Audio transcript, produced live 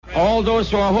All those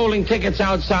who are holding tickets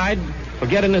outside will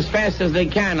get in as fast as they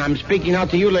can. I'm speaking out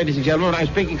to you, ladies and gentlemen. I'm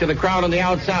speaking to the crowd on the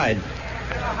outside,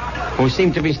 who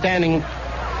seem to be standing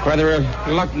rather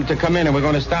reluctant to come in, and we're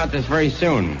going to start this very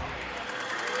soon.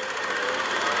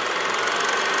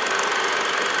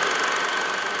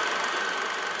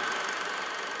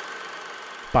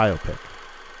 Biopic.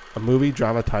 A movie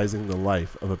dramatizing the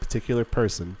life of a particular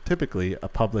person, typically a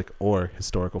public or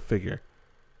historical figure.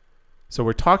 So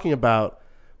we're talking about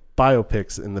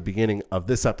biopics in the beginning of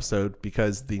this episode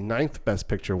because the 9th Best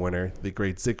Picture winner, The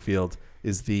Great Ziegfeld,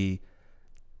 is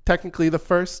technically the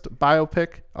first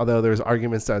biopic, although there's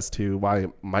arguments as to why it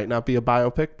might not be a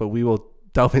biopic, but we will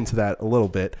delve into that a little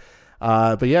bit.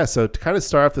 But yeah, so to kind of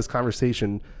start off this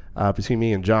conversation between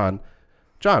me and John,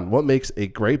 what makes a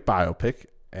great biopic?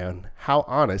 And how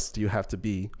honest do you have to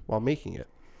be while making it?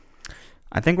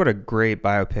 I think what a great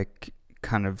biopic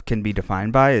kind of can be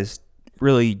defined by is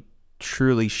really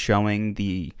truly showing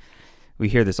we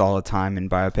hear this all the time in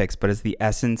biopics, but it's the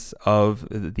essence of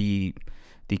the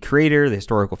creator, the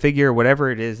historical figure,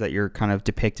 whatever it is that you're kind of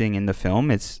depicting in the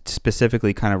film. It's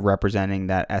specifically kind of representing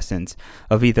that essence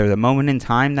of either the moment in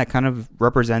time that kind of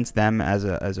represents them as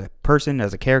a person,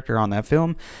 as a character on that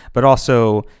film, but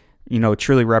also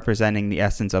truly representing the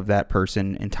essence of that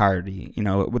person entirety,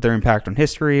 with their impact on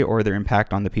history or their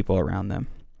impact on the people around them.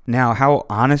 Now, how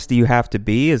honest do you have to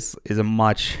be is a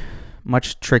much,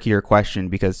 much trickier question,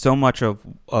 because so much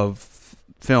of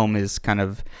film is kind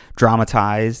of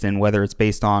dramatized, and whether it's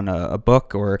based on a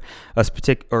book or a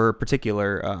particular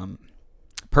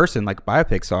person like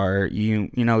biopics are,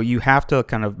 you have to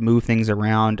kind of move things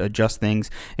around, adjust things,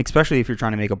 especially if you're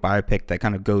trying to make a biopic that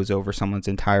kind of goes over someone's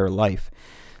entire life.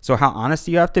 So how honest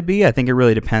do you have to be? I think it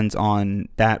really depends on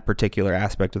that particular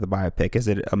aspect of the biopic. Is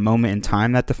it a moment in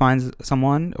time that defines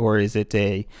someone, or is it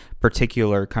a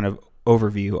particular kind of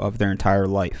overview of their entire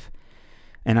life?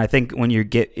 And I think when you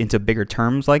get into bigger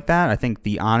terms like that, I think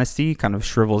the honesty kind of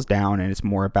shrivels down, and it's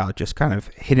more about just kind of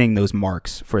hitting those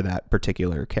marks for that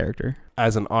particular character.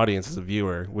 As an audience, as a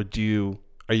viewer,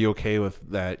 are you okay with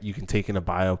that? You can take in a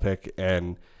biopic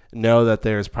and know that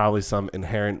there's probably some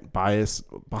inherent bias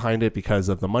behind it because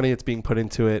of the money that's being put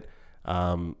into it,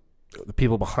 the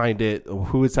people behind it,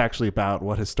 who it's actually about,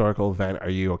 what historical event. Are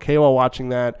you okay while watching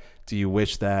that? Do you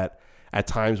wish that at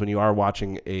times when you are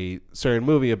watching a certain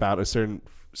movie about a certain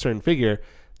figure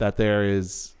that there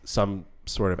is some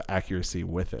sort of accuracy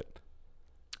with it?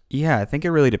 Yeah, I think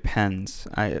it really depends.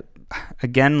 If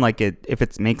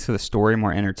it makes the story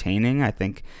more entertaining, I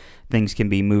think things can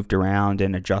be moved around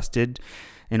and adjusted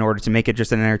in order to make it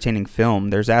just an entertaining film.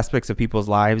 There's aspects of people's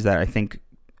lives that I think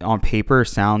on paper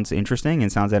sounds interesting and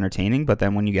sounds entertaining, but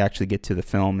then when you actually get to the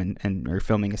film and you're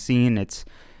filming a scene, it's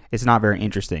not very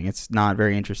interesting. It's not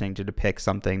very interesting to depict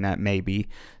something that may be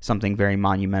something very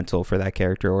monumental for that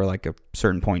character or like a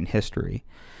certain point in history.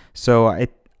 So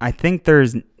I think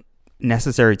there's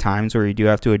necessary times where you do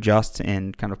have to adjust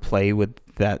and kind of play with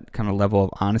that kind of level of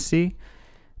honesty.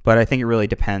 But I think it really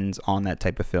depends on that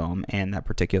type of film and that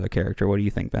particular character. What do you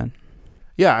think, Ben?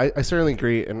 Yeah, I certainly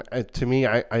agree. And to me,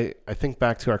 I think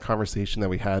back to our conversation that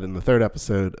we had in the 3rd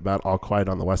episode about All Quiet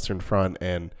on the Western Front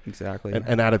and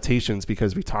adaptations,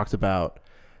 because we talked about,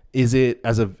 is it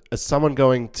as someone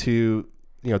going to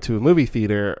a movie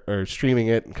theater or streaming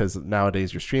it, because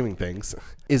nowadays you're streaming things,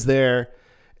 is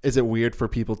it weird for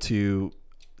people to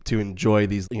enjoy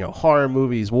these horror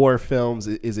movies, war films?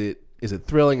 Is it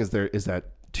thrilling? Is that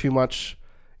too much?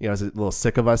 Is it a little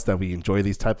sick of us that we enjoy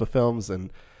these type of films? And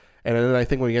then I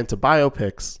think when we get into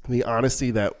biopics, the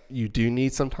honesty that you do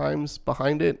need sometimes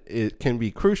behind it can be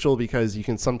crucial, because you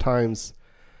can sometimes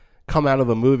come out of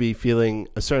a movie feeling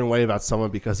a certain way about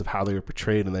someone because of how they were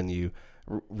portrayed, and then you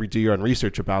do your own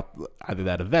research about either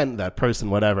that event, that person,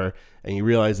 whatever, and you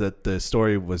realize that the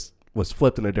story was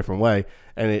flipped in a different way.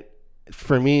 And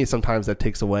for me, sometimes that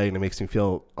takes away, and it makes me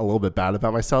feel a little bit bad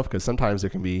about myself, because sometimes there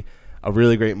can be a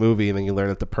really great movie and then you learn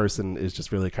that the person is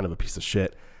just really kind of a piece of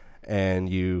shit, and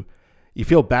you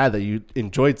feel bad that you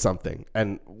enjoyed something.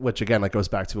 And which again, goes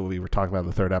back to what we were talking about in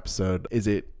the 3rd episode. Is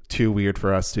it too weird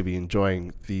for us to be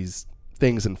enjoying these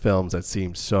things in films that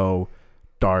seem so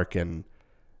dark and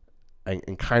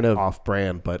kind of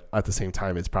off-brand, but at the same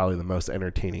time, it's probably the most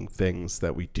entertaining things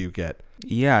that we do get?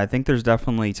 Yeah, I think there's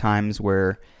definitely times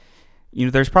where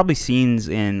there's probably scenes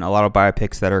in a lot of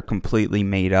biopics that are completely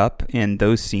made up, and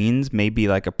those scenes may be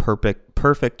like a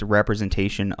perfect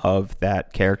representation of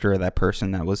that character or that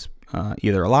person that was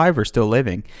either alive or still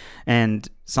living. And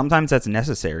sometimes that's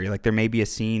necessary. Like there may be a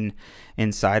scene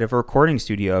inside of a recording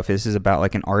studio if this is about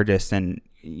like an artist, and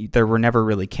there were never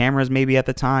really cameras maybe at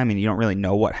the time, and you don't really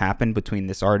know what happened between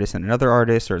this artist and another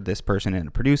artist, or this person and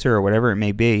a producer, or whatever it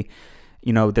may be.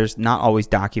 There's not always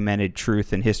documented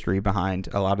truth and history behind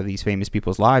a lot of these famous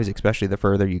people's lives, especially the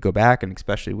further you go back, and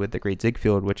especially with the Great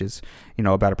Ziegfeld, which is,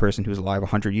 about a person who was alive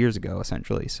 100 years ago,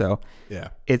 essentially. So yeah,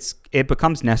 it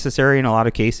becomes necessary in a lot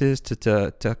of cases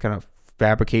to kind of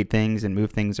fabricate things and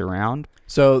move things around.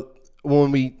 So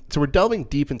we're delving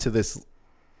deep into this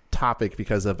topic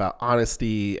because about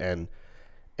honesty and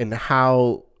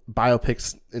how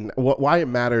biopics and why it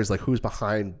matters, like who's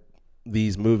behind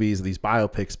these movies, these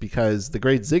biopics, because the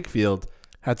Great Ziegfeld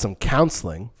had some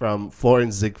counseling from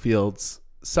Florence Ziegfeld's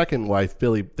second wife,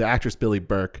 the actress Billie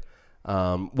Burke,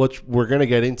 which we're going to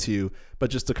get into, but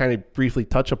just to kind of briefly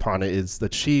touch upon it, is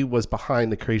that she was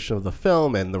behind the creation of the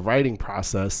film and the writing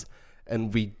process,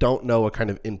 and we don't know what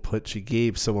kind of input she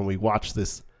gave. So when we watch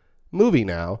this movie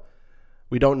now,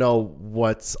 we don't know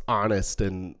what's honest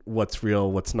and what's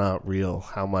real, what's not real,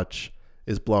 how much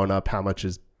is blown up, how much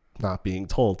is not being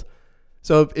told.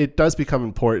 So it does become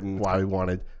important why we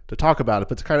wanted to talk about it,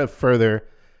 but to kind of further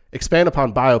expand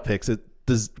upon biopics,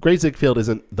 Great Ziegfeld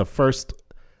isn't the first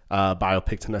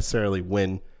biopic to necessarily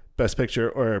win Best Picture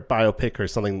or biopic or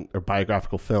something, or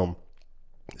biographical film.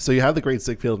 So you have the Great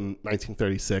Ziegfeld in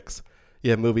 1936.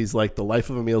 You have movies like The Life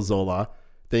of Emile Zola.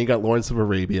 Then you got Lawrence of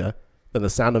Arabia. Then The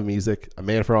Sound of Music, A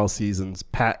Man for All Seasons,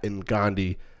 Patton,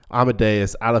 Gandhi,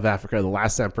 Amadeus, Out of Africa, The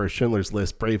Last Emperor, Schindler's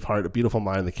List, Braveheart, A Beautiful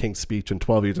Mind, The King's Speech, and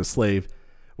 12 Years a Slave,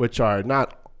 which are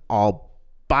not all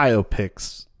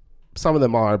biopics. Some of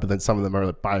them are, but then some of them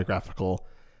are biographical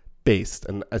based.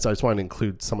 And so I just wanted to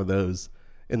include some of those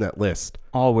in that list.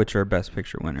 All which are Best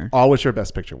Picture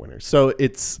winners. So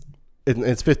it's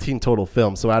 15 total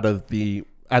films. So out of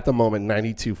at the moment,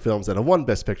 92 films that have won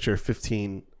Best Picture,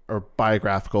 15 are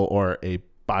biographical or a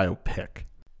biopic.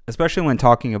 Especially when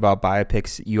talking about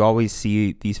biopics, you always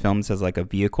see these films as like a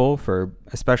vehicle for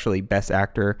especially Best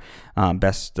Actor,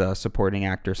 Best Supporting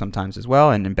Actor sometimes as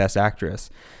well, and Best Actress.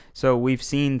 So we've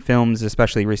seen films,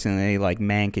 especially recently, like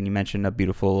Mank, and you mentioned A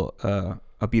Beautiful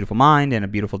Mind and A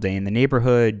Beautiful Day in the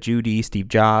Neighborhood, Judy, Steve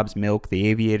Jobs, Milk, The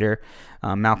Aviator,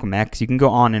 Malcolm X. You can go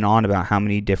on and on about how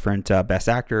many different Best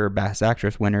Actor or Best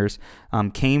Actress winners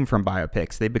came from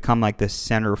biopics. They become like this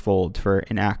centerfold for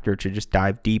an actor to just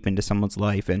dive deep into someone's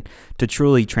life and to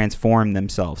truly transform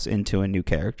themselves into a new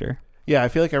character. Yeah, I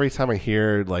feel like every time I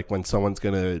hear like when someone's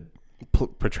going to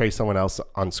portray someone else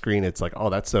on screen, it's like,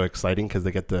 oh, that's so exciting because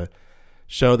they get to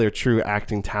show their true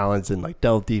acting talents and like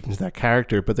delve deep into that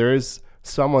character. But there is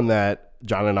someone that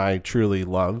John and I truly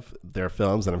love their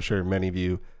films, and I'm sure many of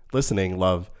you listening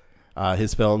love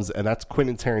his films, and that's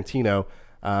Quentin Tarantino.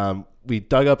 We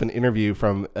dug up an interview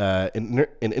from an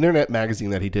internet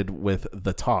magazine that he did with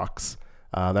The Talks.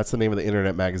 That's the name of the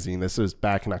internet magazine. This was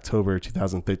back in October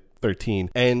 2013.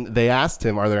 And they asked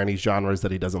him, are there any genres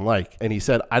that he doesn't like? And he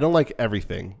said, I don't like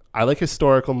everything. I like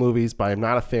historical movies, but I'm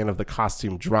not a fan of the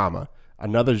costume drama.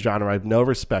 Another genre I have no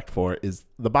respect for is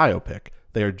the biopic.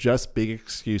 They are just big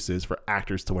excuses for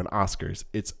actors to win Oscars.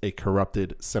 It's a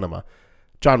corrupted cinema.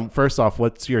 John, first off,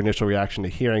 what's your initial reaction to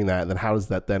hearing that? And then how does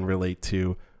that then relate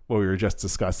to what we were just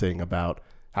discussing about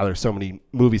how there's so many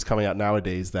movies coming out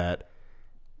nowadays that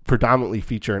predominantly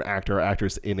feature an actor or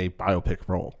actress in a biopic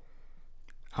role?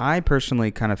 I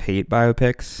personally kind of hate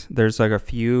biopics. There's like a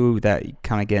few that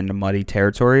kind of get into muddy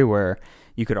territory where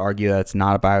you could argue that it's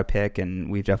not a biopic, and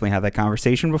we've definitely had that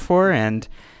conversation before. And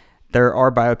there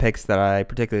are biopics that I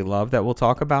particularly love that we'll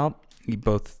talk about,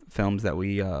 both films that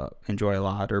we enjoy a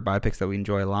lot or biopics that we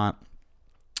enjoy a lot.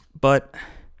 But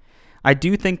I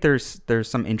do think there's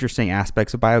some interesting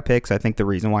aspects of biopics. I think the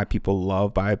reason why people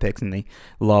love biopics and they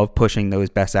love pushing those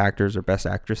best actors or best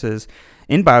actresses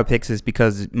in biopics is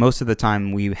because most of the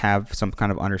time we have some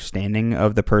kind of understanding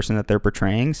of the person that they're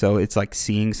portraying. So it's like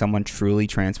seeing someone truly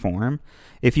transform.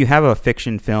 If you have a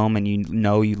fiction film and you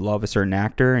know you love a certain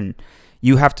actor and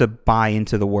you have to buy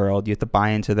into the world, you have to buy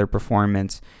into their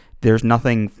performance, there's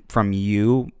nothing from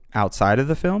you outside of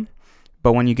the film.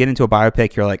 But when you get into a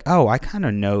biopic, you're like, oh, I kind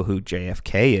of know who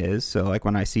JFK is. So like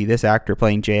when I see this actor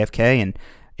playing JFK and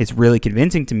it's really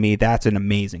convincing to me, that's an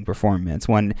amazing performance.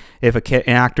 When if an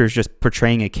actor is just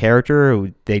portraying a character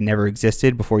who they never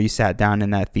existed before you sat down in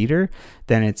that theater,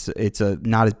 then it's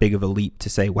not as big of a leap to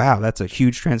say, wow, that's a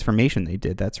huge transformation they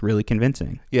did. That's really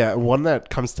convincing. Yeah, one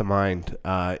that comes to mind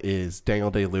is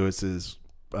Daniel Day-Lewis's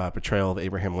portrayal of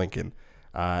Abraham Lincoln.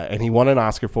 And he won an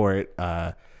Oscar for it.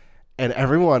 And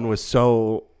everyone was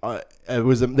so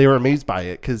they were amazed by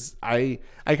it because I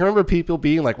can remember people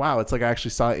being like, wow, it's like I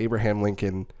actually saw Abraham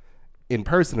Lincoln in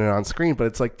person and on screen, but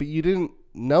it's like, but you didn't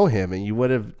know him, and you would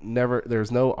have never,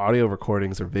 there's no audio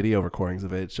recordings or video recordings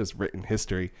of it. It's just written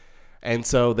history. And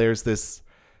so there's this,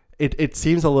 it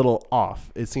seems a little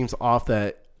off. It seems off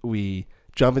that we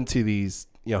jump into these,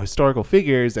 historical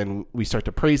figures and we start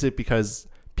to praise it because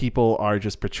people are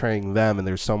just portraying them, and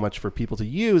there's so much for people to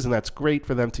use, and that's great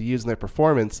for them to use in their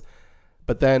performance.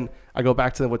 But then I go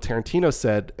back to what Tarantino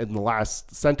said in the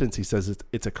last sentence. He says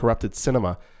it's a corrupted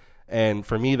cinema. And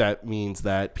for me, that means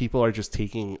that people are just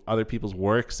taking other people's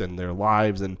works and their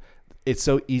lives, and it's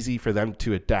so easy for them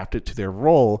to adapt it to their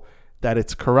role that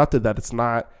it's corrupted, that it's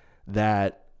not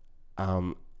that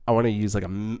I want to use like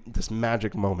this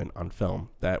magic moment on film,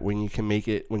 that when you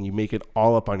make it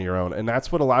all up on your own. And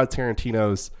that's what a lot of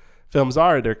Tarantino's films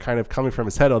are. They're kind of coming from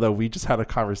his head, although we just had a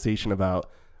conversation about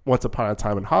Once Upon a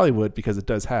Time in Hollywood, because it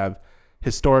does have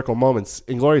historical moments.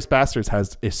 Inglourious Basterds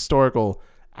has historical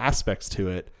aspects to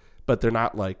it, but they're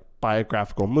not like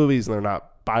biographical movies, and they're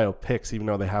not biopics, even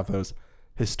though they have those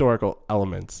historical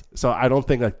elements. So I don't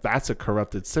think like that's a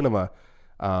corrupted cinema.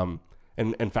 And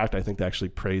in fact, I think they actually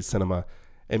praise cinema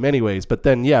in many ways. But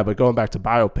then, but going back to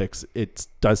biopics, it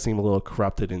does seem a little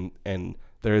corrupted, and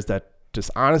there is that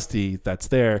dishonesty that's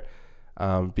there,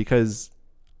 because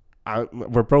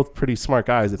we're both pretty smart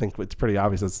guys. I think it's pretty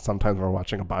obvious that sometimes when we're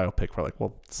watching a biopic, we're like,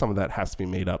 well, some of that has to be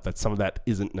made up, that some of that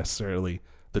isn't necessarily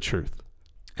the truth.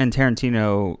 And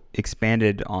Tarantino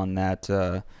expanded on that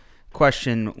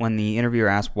question when the interviewer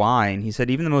asked why, and he said,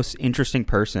 even the most interesting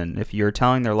person, if you're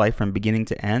telling their life from beginning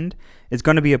to end, it's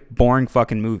going to be a boring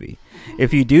fucking movie.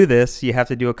 If you do this, you have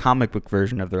to do a comic book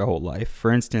version of their whole life.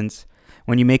 For instance,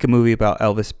 when you make a movie about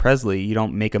Elvis Presley, you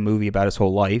don't make a movie about his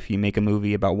whole life. You make a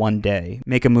movie about one day.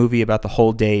 Make a movie about the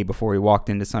whole day before he walked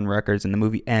into Sun Records, and the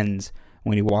movie ends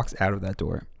when he walks out of that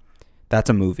door. That's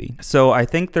a movie. So I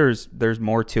think there's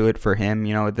more to it for him.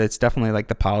 That's definitely like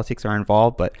the politics are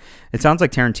involved, but it sounds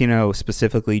like Tarantino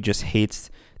specifically just hates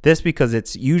this because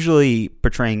it's usually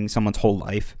portraying someone's whole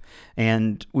life.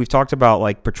 And we've talked about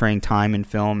like portraying time in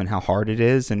film and how hard it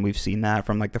is, and we've seen that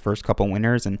from like the first couple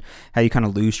winners and how you kind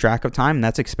of lose track of time. And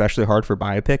that's especially hard for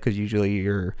biopic because usually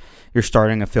you're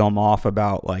starting a film off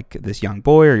about like this young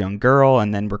boy or young girl,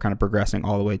 and then we're kind of progressing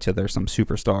all the way to there's some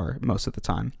superstar most of the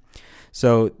time.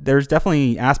 So there's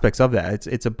definitely aspects of that.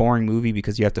 It's a boring movie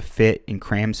because you have to fit and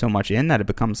cram so much in that it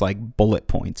becomes like bullet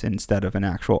points instead of an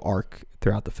actual arc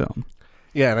throughout the film.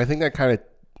 Yeah, and I think that kind of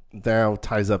now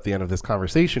ties up the end of this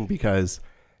conversation, because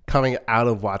coming out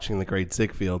of watching The Great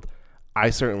Ziegfeld, I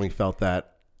certainly felt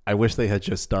that I wish they had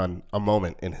just done a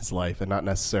moment in his life and not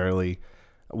necessarily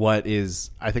what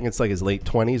is, I think it's like his late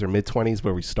 20s or mid 20s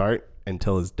where we start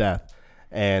until his death.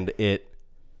 And it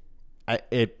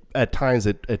at times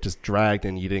it just dragged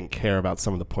and you didn't care about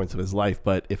some of the points of his life.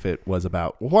 But if it was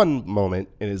about one moment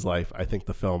in his life, I think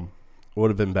the film would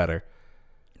have been better.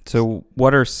 So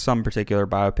what are some particular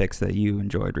biopics that you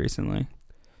enjoyed recently?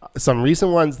 Some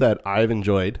recent ones that I've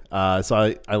enjoyed.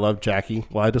 So I love Jackie.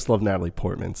 Well, I just love Natalie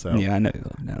Portman. So yeah, I know you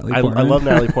love Natalie Portman. I love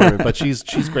Natalie Portman, but she's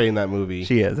great in that movie.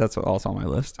 She is. That's also on my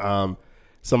list.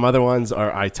 Some other ones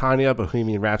are I, Tonya,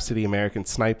 Bohemian Rhapsody, American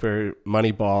Sniper,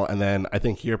 Moneyball, and then I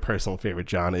think your personal favorite,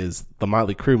 John, is the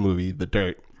Motley Crue movie, The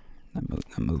Dirt.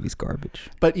 That movie's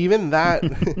garbage. But even that,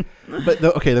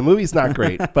 the movie's not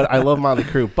great, but I love Motley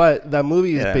Crue. But that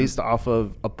movie is based off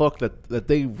of a book that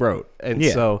they wrote. And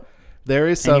so there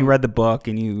is some... And you read the book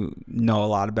and you know a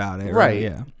lot about it. Right.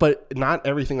 Yeah. But not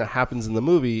everything that happens in the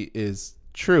movie is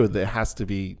true. That has to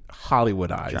be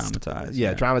Hollywoodized. Dramatized.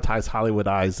 Yeah, dramatized,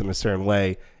 Hollywoodized in a certain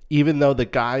way. Even though the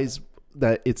guys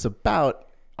that it's about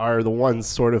are the ones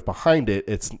sort of behind it,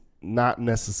 it's not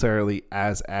necessarily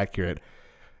as accurate.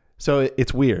 So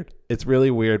it's weird. It's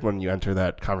really weird when you enter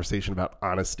that conversation about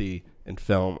honesty in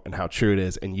film and how true it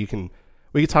is. And we can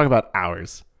talk about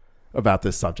hours about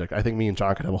this subject. I think me and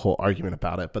John could have a whole argument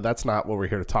about it, but that's not what we're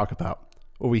here to talk about.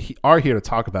 What we are here to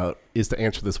talk about is to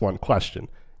answer this one question.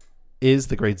 Is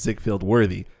The Great Ziegfeld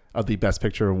worthy of the Best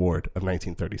Picture Award of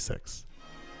 1936?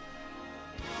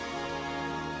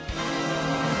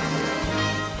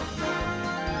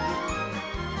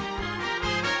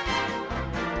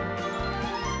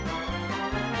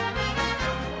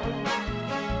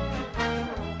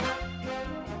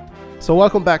 So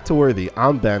welcome back to Worthy.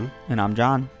 I'm Ben. And I'm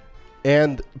John.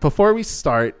 And before we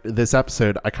start this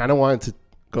episode, I kind of wanted to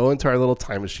go into our little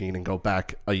time machine and go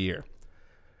back a year.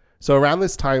 So around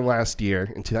this time last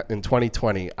year, in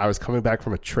 2020, I was coming back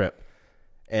from a trip.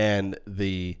 And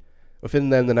within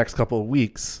the next couple of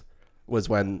weeks was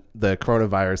when the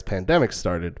coronavirus pandemic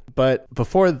started. But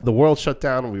before the world shut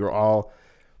down and we were all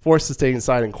forced to stay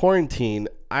inside in quarantine,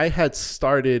 I had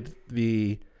started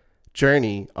the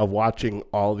journey of watching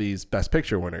all these Best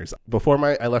Picture winners. Before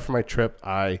I left for my trip,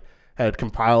 I had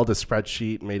compiled a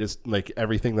spreadsheet, made like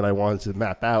everything that I wanted to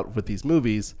map out with these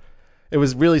movies. It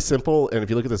was really simple, and if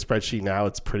you look at the spreadsheet now,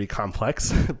 it's pretty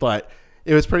complex, but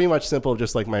it was pretty much simple,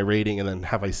 just like my rating and then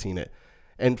have I seen it.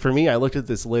 And for me, I looked at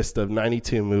this list of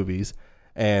 92 movies,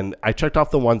 and I checked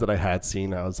off the ones that I had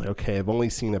seen. I was like, okay, I've only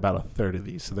seen about a third of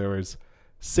these. So there was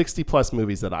 60 plus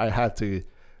movies that I had to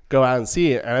go out and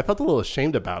see. And I felt a little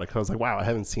ashamed about it because I was like, wow, I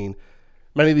haven't seen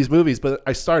many of these movies. But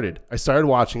I started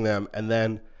watching them. And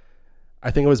then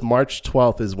I think it was March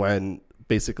 12th is when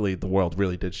basically the world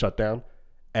really did shut down.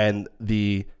 And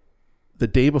the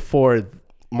day before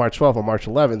March 12th, on March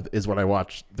 11th, is when I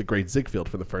watched The Great Ziegfeld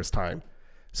for the first time.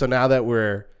 So now that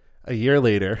we're a year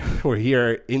later, we're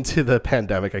here into the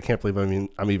pandemic. I can't believe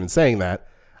I'm even saying that.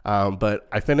 But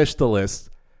I finished the list.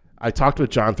 I talked with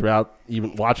John throughout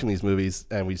even watching these movies,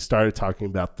 and we started talking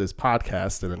about this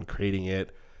podcast and then creating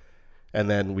it. And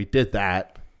then we did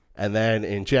that. And then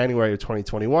in January of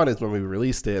 2021 is when we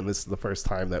released it. And this is the first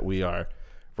time that we are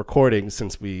recording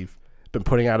since we've been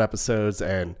putting out episodes,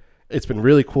 and it's been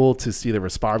really cool to see the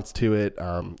response to it.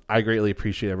 I greatly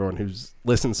appreciate everyone who's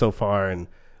listened so far and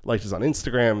liked us on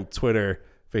Instagram, Twitter,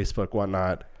 Facebook,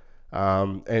 whatnot.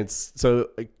 And so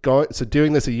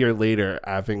doing this a year later,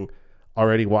 having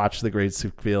already watched The Great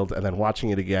Ziegfeld and then watching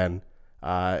it again,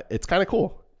 it's kind of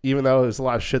cool. Even though there's a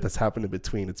lot of shit that's happened in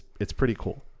between, it's pretty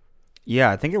cool.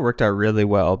 Yeah, I think it worked out really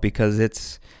well because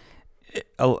there's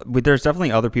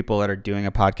definitely other people that are doing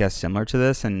a podcast similar to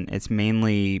this, and it's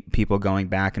mainly people going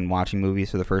back and watching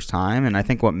movies for the first time. And I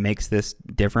think what makes this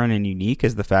different and unique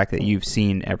is the fact that you've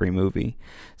seen every movie.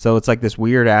 So it's like this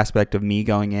weird aspect of me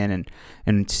going in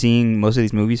and seeing most of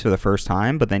these movies for the first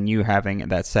time, but then you having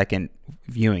that second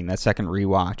viewing, that second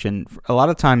rewatch. And a lot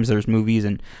of times there's movies,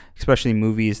 and especially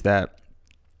movies that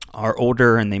are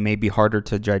older and they may be harder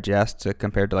to digest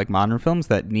compared to like modern films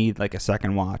that need like a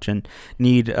second watch and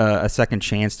need a second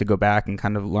chance to go back and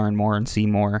kind of learn more and see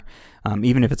more,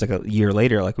 even if it's like a year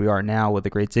later like we are now with The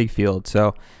Great Ziegfeld.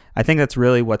 So I think that's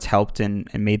really what's helped and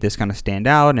made this kind of stand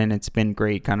out, and it's been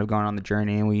great kind of going on the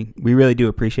journey, and we really do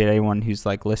appreciate anyone who's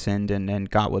like listened and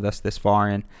got with us this far,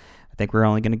 and I think we're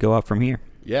only going to go up from here.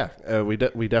 Yeah, we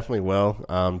definitely will.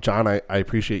 John, I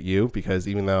appreciate you because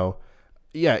even though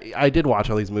I did watch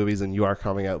all these movies and you are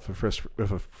coming out with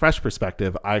a fresh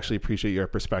perspective, I actually appreciate your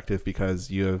perspective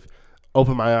because you have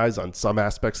opened my eyes on some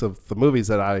aspects of the movies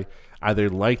that I either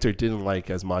liked or didn't like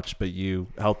as much, but you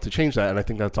helped to change that. And I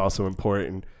think that's also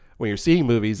important when you're seeing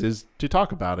movies is to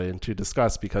talk about it and to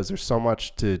discuss because there's so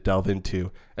much to delve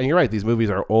into. And you're right, these movies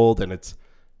are old and it's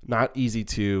not easy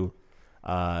to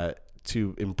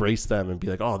embrace them and be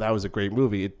like, oh, that was a great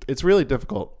movie. It's really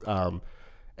difficult.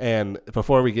 And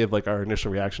before we give like our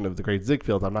initial reaction of The Great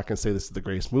Ziegfeld, I'm not going to say this is the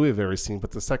greatest movie I've ever seen,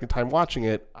 but the second time watching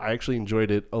it, I actually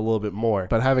enjoyed it a little bit more.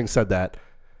 But having said that,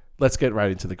 let's get right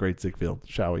into The Great Ziegfeld,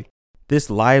 shall we? This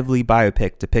lively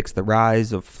biopic depicts the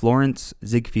rise of Florence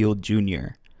Ziegfeld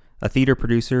Jr., a theater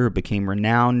producer who became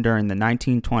renowned during the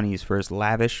 1920s for his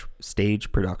lavish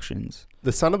stage productions.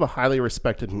 The son of a highly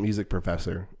respected music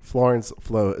professor, Florence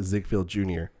Flo Ziegfeld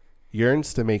Jr.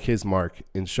 yearns to make his mark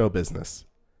in show business.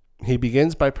 He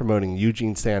begins by promoting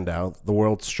Eugene Sandow, the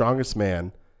world's strongest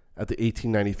man, at the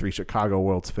 1893 Chicago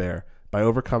World's Fair by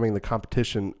overcoming the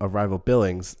competition of rival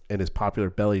Billings and his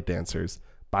popular belly dancers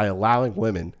by allowing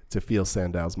women to feel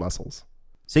Sandow's muscles.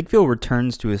 Ziegfeld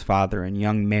returns to his father and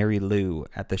young Mary Lou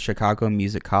at the Chicago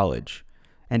Music College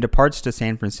and departs to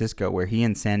San Francisco, where he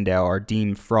and Sandow are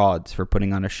deemed frauds for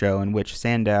putting on a show in which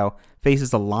Sandow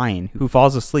faces a lion who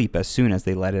falls asleep as soon as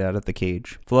they let it out of the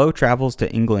cage. Flo travels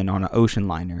to England on an ocean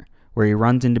liner, where he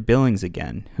runs into Billings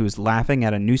again, who is laughing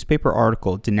at a newspaper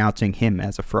article denouncing him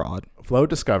as a fraud. Flo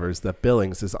discovers that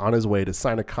Billings is on his way to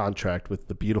sign a contract with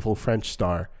the beautiful French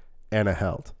star, Anna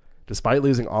Held. Despite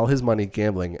losing all his money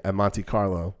gambling at Monte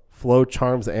Carlo, Flo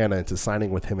charms Anna into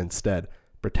signing with him instead,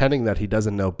 pretending that he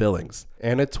doesn't know Billings.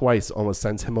 Anna twice almost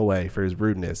sends him away for his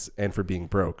rudeness and for being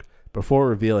broke, before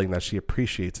revealing that she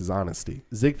appreciates his honesty.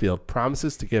 Ziegfeld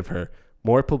promises to give her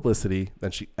more publicity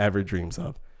than she ever dreams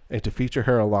of, and to feature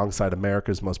her alongside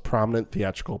America's most prominent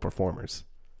theatrical performers.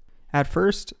 At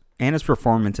first, Anna's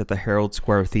performance at the Herald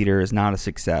Square Theater is not a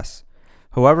success.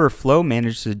 However, Flo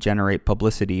manages to generate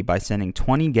publicity by sending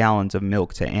 20 gallons of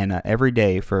milk to Anna every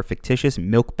day for a fictitious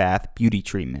milk bath beauty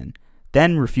treatment,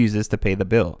 then refuses to pay the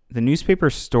bill. The newspaper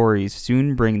stories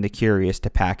soon bring the curious to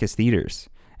pack his theaters,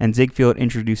 and Ziegfeld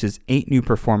introduces 8 new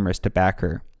performers to back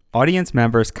her. Audience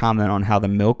members comment on how the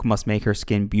milk must make her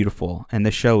skin beautiful, and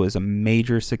the show is a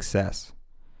major success.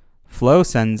 Flo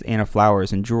sends Anna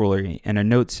flowers and jewelry and a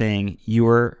note saying, "You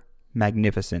are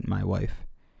magnificent, my wife.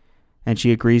 And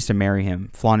she agrees to marry him,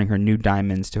 flaunting her new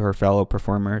diamonds to her fellow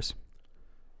performers.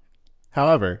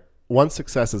 However, one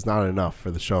success is not enough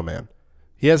for the showman.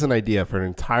 He has an idea for an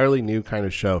entirely new kind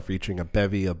of show featuring a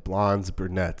bevy of blondes,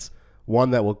 brunettes,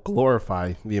 one that will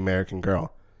glorify the American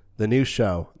girl. The new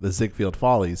show, The Ziegfeld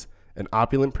Follies, an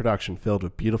opulent production filled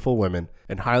with beautiful women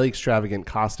and highly extravagant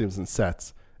costumes and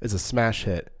sets, is a smash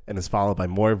hit and is followed by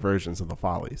more versions of the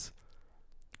Follies.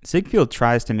 Ziegfeld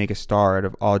tries to make a star out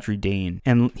of Audrey Dane,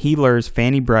 and he lures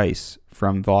Fanny Brice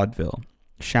from vaudeville,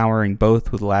 showering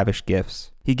both with lavish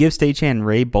gifts. He gives stagehand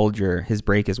Ray Bolger his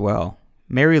break as well.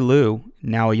 Mary Lou,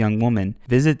 now a young woman,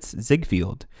 visits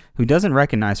Ziegfeld, who doesn't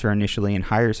recognize her initially and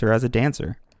hires her as a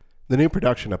dancer. The new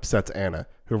production upsets Anna,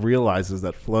 who realizes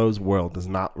that Flo's world does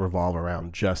not revolve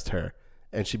around just her,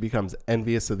 and she becomes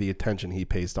envious of the attention he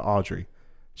pays to Audrey.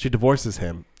 She divorces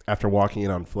him after walking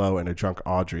in on Flo and a drunk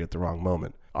Audrey at the wrong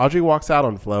moment. Audrey walks out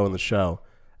on Flo in the show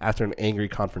after an angry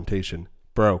confrontation.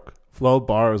 Broke, Flo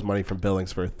borrows money from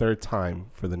Billings for a third time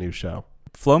for the new show.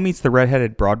 Flo meets the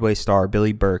redheaded Broadway star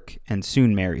Billy Burke and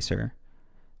soon marries her.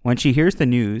 When she hears the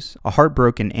news, a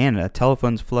heartbroken Anna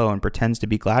telephones Flo and pretends to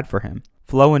be glad for him.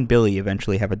 Flo and Billy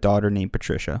eventually have a daughter named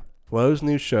Patricia. Flo's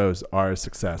new shows are a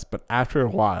success, but after a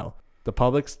while, the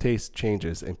public's taste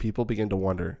changes and people begin to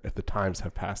wonder if the times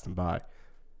have passed them by.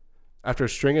 After a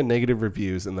string of negative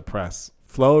reviews in the press,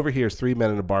 Flo overhears three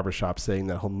men in a barbershop saying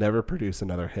that he'll never produce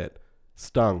another hit.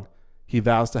 Stung, he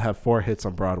vows to have 4 hits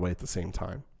on Broadway at the same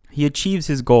time. He achieves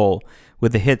his goal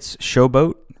with the hits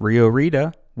Showboat, Rio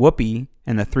Rita, Whoopee,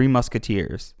 and The Three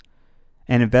Musketeers,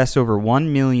 and invests over $1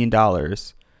 million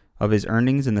of his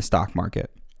earnings in the stock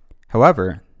market.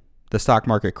 However, the stock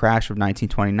market crash of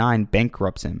 1929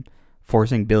 bankrupts him,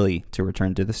 forcing Billy to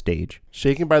return to the stage.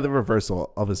 Shaken by the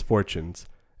reversal of his fortunes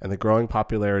and the growing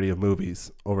popularity of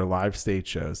movies over live stage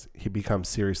shows, he becomes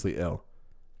seriously ill.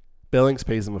 Billings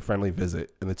pays him a friendly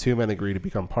visit, and the two men agree to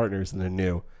become partners in a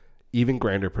new, even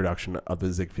grander production of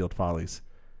the Ziegfeld Follies.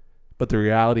 But the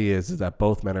reality is that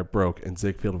both men are broke, and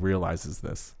Ziegfeld realizes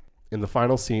this. In the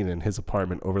final scene in his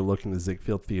apartment overlooking the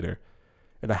Ziegfeld Theater,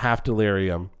 in a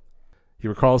half-delirium, he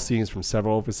recalls scenes from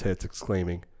several of his hits,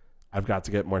 exclaiming, "I've got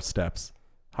to get more steps.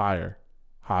 Higher,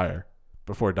 higher,"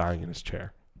 before dying in his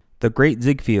chair. The Great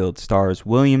Ziegfeld stars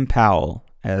William Powell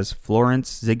as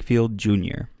Florence Ziegfeld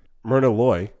Jr., Myrna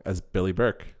Loy as Billy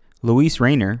Burke, Louise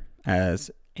Rayner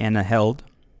as Anna Held,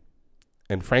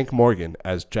 and Frank Morgan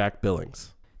as Jack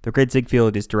Billings. The Great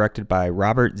Ziegfeld is directed by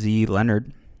Robert Z.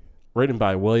 Leonard, written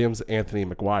by Williams Anthony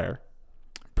McGuire,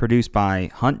 produced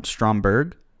by Hunt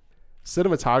Stromberg,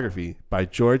 cinematography by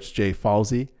George J.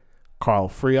 Falsey, Carl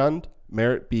Freund,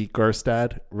 Merritt B.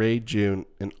 Gerstad, Ray June,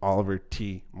 and Oliver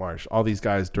T. Marsh. All these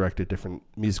guys directed different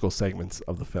musical segments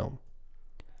of the film.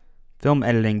 Film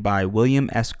editing by William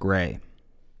S. Gray.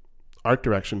 Art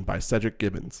direction by Cedric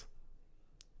Gibbons.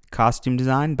 Costume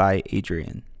design by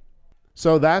Adrian.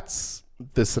 So that's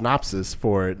the synopsis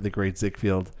for The Great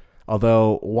Ziegfeld.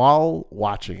 Although while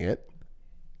watching it,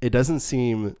 it doesn't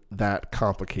seem that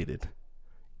complicated.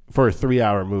 For a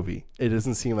 3-hour movie, it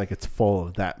doesn't seem like it's full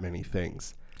of that many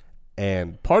things.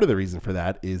 And part of the reason for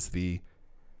that is the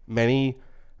many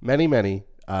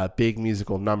big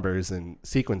musical numbers and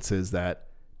sequences that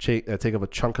take up a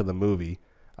chunk of the movie.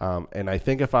 And I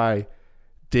think if I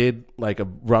did like a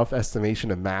rough estimation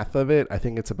of math of it, I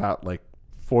think it's about like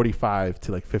 45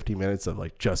 to like 50 minutes of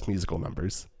like just musical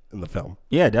numbers in the film.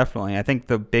 Yeah, definitely. I think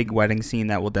the big wedding scene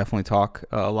that we'll definitely talk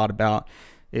a lot about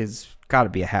is got to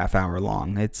be a half hour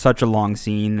long. It's such a long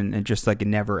scene, and it just like it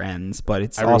never ends, but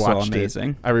it's also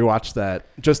amazing. I rewatched that,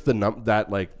 just that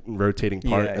like rotating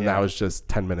part, that was just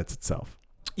 10 minutes itself.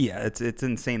 Yeah, it's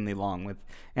insanely long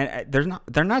and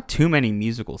they're not too many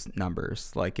musical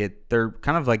numbers. Like they're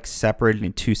kind of like separated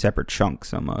in 2 separate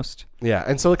chunks almost. Yeah,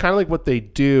 and so kind of like what they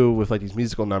do with like these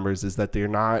musical numbers is that they're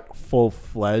not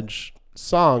full-fledged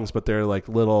songs, but they're like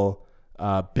little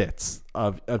bits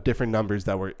of different numbers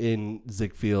that were in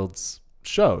Ziegfeld's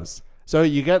shows. So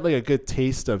you get like a good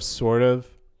taste of sort of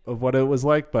what it was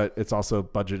like, but it's also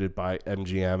budgeted by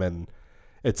MGM, and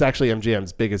it's actually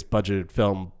MGM's biggest budgeted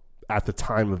film at the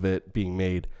time of it being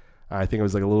made. I think it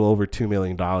was like a little over $2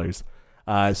 million.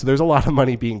 So there's a lot of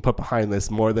money being put behind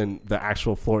this, more than the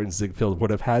actual Florence Ziegfeld would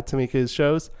have had to make his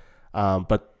shows.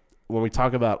 But when we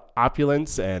talk about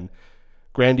opulence and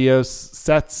grandiose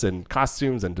sets and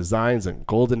costumes and designs and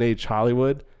golden age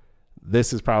Hollywood,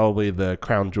 this is probably the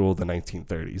crown jewel of the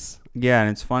 1930s. Yeah, and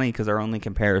it's funny because our only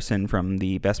comparison from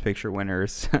the Best Picture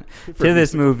winners to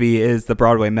this movie is the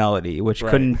Broadway Melody, which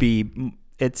couldn't be...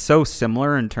 It's so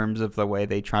similar in terms of the way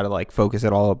they try to like focus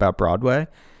it all about Broadway.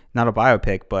 not a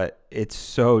biopic, but it's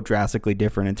so drastically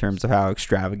different in terms of how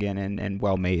extravagant and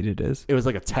well made it is. It was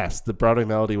like a test. The Broadway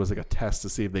Melody was like a test to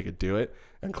see if they could do it,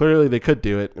 and clearly they could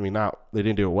do it. I mean, they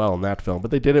didn't do it well in that film,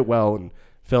 but they did it well in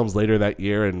films later that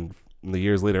year and in the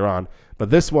years later on. But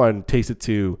this one takes it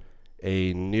to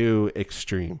a new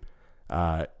extreme.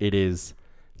 It is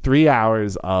 3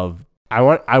 hours of I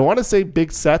want to say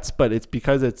big sets, but it's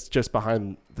because it's just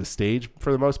behind the stage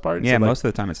for the most part. Yeah, so most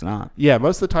of the time it's not. Yeah,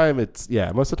 most of the time it's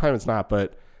not.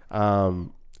 But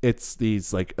it's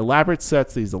these like elaborate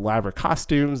sets, these elaborate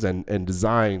costumes and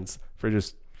designs for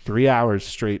just 3 hours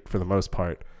straight for the most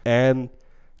part. And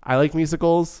I like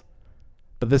musicals,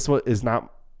 but this one is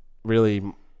not really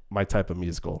my type of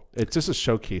musical. It's just a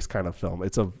showcase kind of film.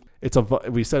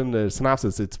 We said in the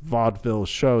synopsis, it's vaudeville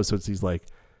shows, so it's these like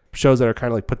shows that are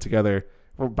kind of like put together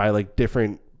by like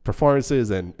different performances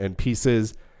and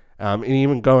pieces, and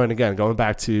even going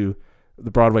back to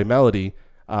the Broadway Melody,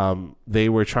 they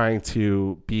were trying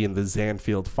to be in the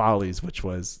Zanfield Follies, which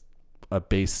was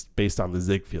based on the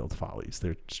Ziegfeld Follies.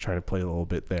 They're just trying to play a little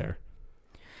bit there.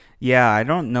 Yeah, I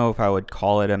don't know if I would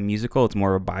call it a musical. It's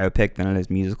more of a biopic than it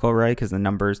is musical, right? Because the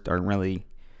numbers aren't really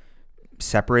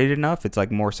separated enough. It's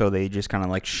like more so they just kind of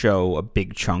like show a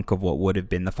big chunk of what would have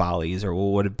been the Follies or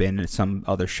what would have been some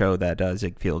other show that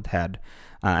Ziegfeld had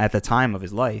at the time of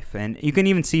his life. And you can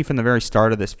even see from the very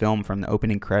start of this film, from the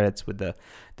opening credits with the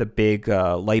big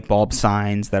light bulb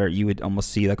signs that you would almost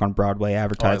see like on Broadway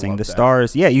advertising the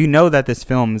stars. Yeah, you know that this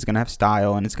film is going to have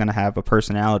style and it's going to have a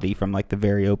personality from like the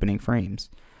very opening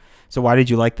frames. So why did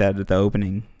you like that at the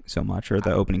opening so much, or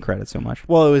the opening credits so much?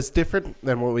 Well, it was different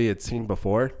than what we had seen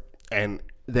before. And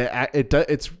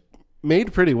it's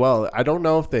made pretty well. I don't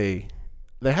know if they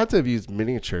had to have used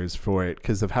miniatures for it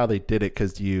because of how they did it.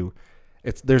 Because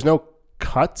there's no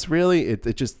cuts really.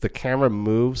 It just the camera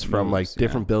moves from like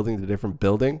different building to different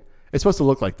building. It's supposed to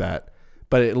look like that,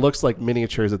 but it looks like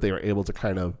miniatures that they were able to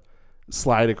kind of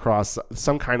slide across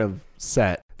some kind of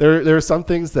set. There are some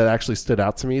things that actually stood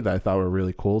out to me that I thought were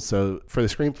really cool. So for the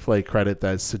screenplay credit,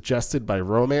 that is suggested by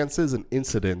romances and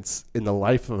incidents in the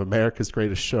life of America's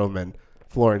Greatest Showman,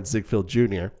 Florence Ziegfeld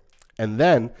Jr. And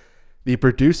then the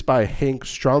produced by Hank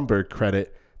Stromberg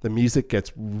credit, the music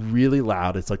gets really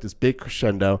loud. It's like this big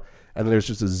crescendo, and there's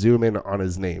just a zoom in on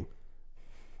his name.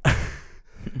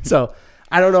 So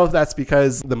I don't know if that's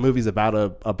because the movie's about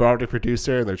a Broadway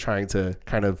producer and they're trying to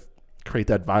kind of create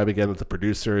that vibe again with the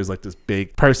producer is like this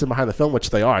big person behind the film, which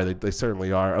they are. They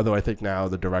certainly are. Although I think now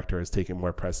the director has taken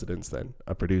more precedence than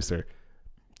a producer.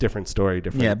 Different story,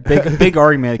 different. Yeah, big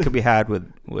argument could be had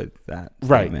with that.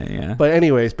 Right. Yeah. But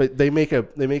anyways, they make a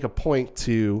point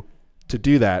to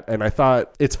do that, and I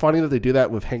thought it's funny that they do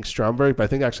that with Hank Stromberg. But I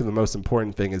think actually the most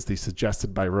important thing is the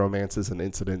suggested by romances and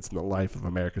incidents in the life of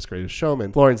America's Greatest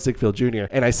Showman, Florence Ziegfeld Jr.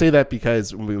 And I say that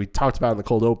because when we talked about in the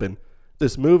cold open,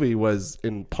 this movie was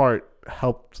in part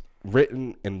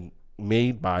written and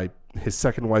made by his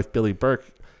second wife, Billie Burke,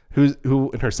 who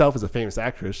in herself is a famous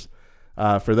actress.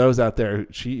 For those out there,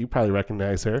 you probably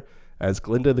recognize her as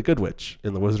Glinda the Good Witch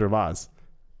in The Wizard of Oz.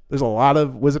 There's a lot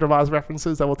of Wizard of Oz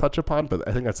references that we'll touch upon, but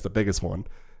I think that's the biggest one,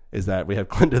 is that we have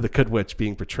Glinda the Good Witch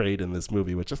being portrayed in this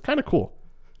movie, which is kind of cool.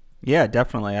 Yeah,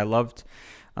 definitely. I loved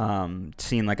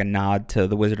seeing like a nod to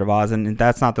The Wizard of Oz, and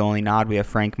that's not the only nod. We have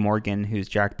Frank Morgan, who's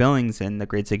Jack Billings in The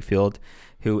Great Ziegfeld,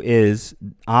 who is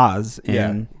Oz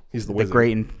in he's the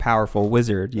great and powerful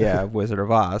wizard, of Wizard of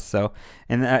Oz. So,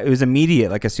 and it was immediate.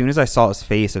 Like as soon as I saw his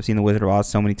face, I've seen The Wizard of Oz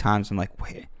so many times. I'm like,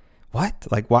 wait, what?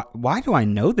 Like, why do I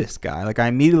know this guy? Like I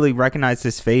immediately recognized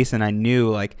his face, and I knew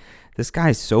like this guy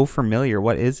is so familiar.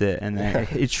 What is it? And then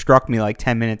it struck me like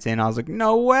 10 minutes in. I was like,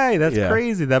 no way, that's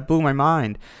crazy. That blew my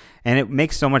mind. And it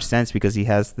makes so much sense because he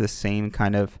has the same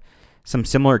kind of some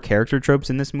similar character tropes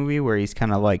in this movie where he's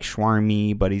kind of like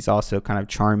schwarmy, but he's also kind of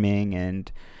charming,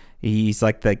 and he's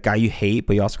like the guy you hate,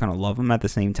 but you also kind of love him at the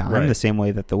same time, the same way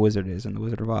that the wizard is in The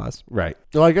Wizard of Oz. Right.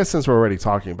 Well, I guess since we're already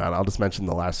talking about it, I'll just mention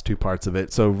the last two parts of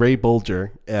it. So Ray Bolger,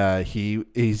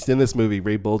 he's in this movie.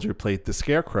 Ray Bolger played the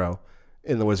Scarecrow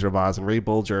in The Wizard of Oz, and Ray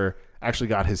Bolger actually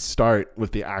got his start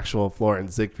with the actual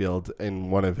Florence Ziegfeld in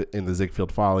the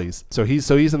Ziegfeld Follies. So he's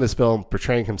in this film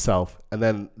portraying himself. And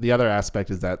then the other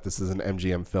aspect is that this is an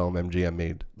MGM film. MGM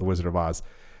made The Wizard of Oz.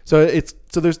 So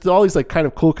there's all these like kind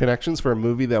of cool connections for a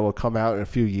movie that will come out in a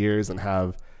few years and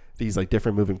have these like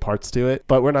different moving parts to it.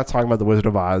 But we're not talking about The Wizard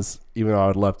of Oz, even though I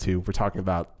would love to. We're talking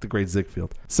about The Great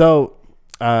Ziegfeld. So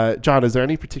John, is there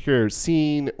any particular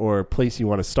scene or place you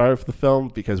want to start with the film?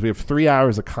 Because we have 3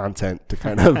 hours of content to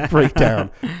kind of break down.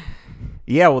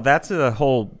 Yeah, well, that's a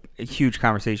whole a huge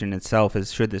conversation in itself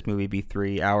is, should this movie be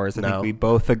 3 hours? I think we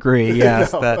both agree,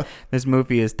 yes, that this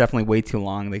movie is definitely way too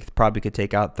long. They probably could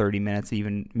take out 30 minutes,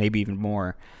 maybe even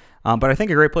more. But I think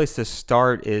a great place to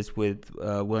start is with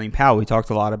William Powell. We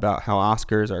talked a lot about how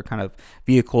Oscars are kind of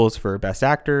vehicles for best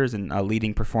actors and a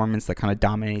leading performance that kind of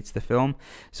dominates the film.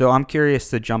 So I'm curious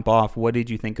to jump off. What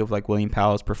did you think of like William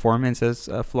Powell's performance as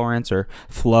Florence, or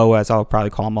Flo, as I'll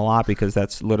probably call him a lot, because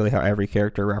that's literally how every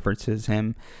character references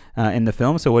him in the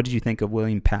film. So what did you think of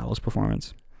William Powell's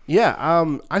performance? Yeah,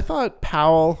 I thought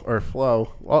Powell, or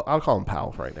Flo, well, I'll call him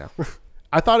Powell right now.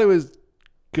 I thought it was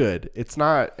good. It's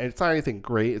not anything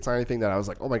great. It's not anything that I was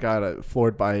like, oh my God, I'm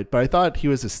floored by it. But I thought he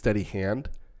was a steady hand,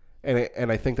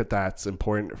 and I think that that's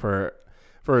important for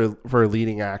a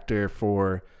leading actor,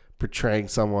 for portraying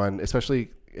someone.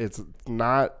 Especially, it's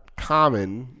not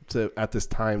common at this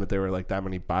time that there were like that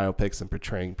many biopics and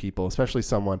portraying people, especially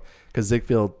someone, because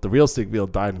the real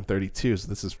Ziegfeld died in 1932.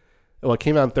 So it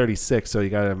came out in 1936. So you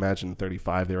got to imagine in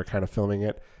 1935 they were kind of filming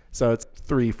it. So it's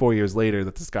 3-4 years later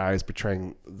that this guy is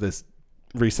portraying this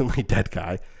recently dead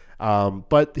guy.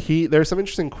 But there's some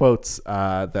interesting quotes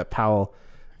that Powell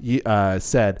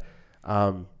said.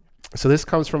 So this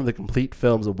comes from The Complete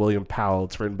Films of William Powell.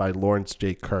 It's written by Lawrence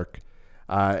J. Kirk.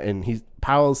 And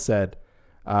Powell said,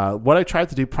 what I tried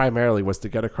to do primarily was to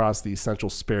get across the essential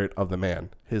spirit of the man,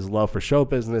 his love for show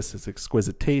business, his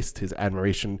exquisite taste, his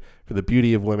admiration for the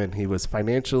beauty of women. He was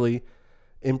financially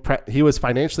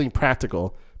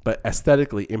practical, but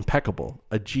aesthetically impeccable,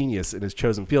 a genius in his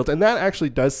chosen field. And that actually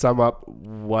does sum up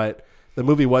what the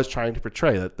movie was trying to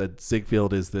portray, that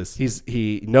Ziegfeld is this.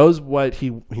 He knows what he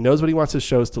knows what he wants his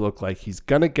shows to look like. He's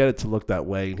going to get it to look that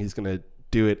way, and he's going to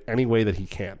do it any way that he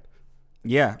can.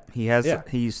 Yeah,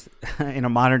 he's in a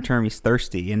modern term, he's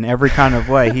thirsty in every kind of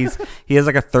way. He has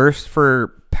like a thirst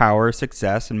for power,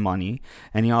 success, and money,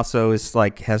 and he also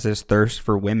has this thirst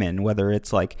for women, whether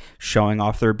it's like showing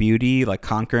off their beauty, like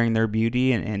conquering their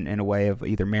beauty in a way of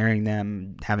either marrying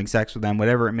them, having sex with them,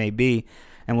 whatever it may be.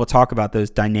 And we'll talk about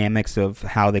those dynamics of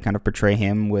how they kind of portray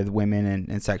him with women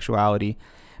and sexuality.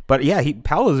 But yeah,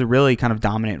 Powell is a really kind of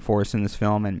dominant force in this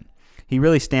film, and he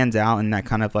really stands out in that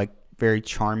kind of like very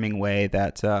charming way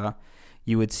that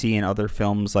you would see in other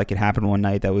films, like It Happened One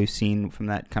Night, that we've seen from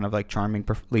that kind of like charming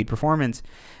lead performance.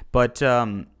 But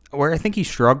where I think he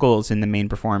struggles in the main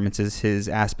performance is his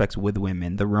aspects with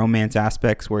women, the romance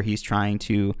aspects, where he's trying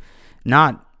to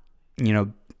not,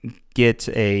 get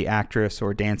a actress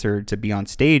or dancer to be on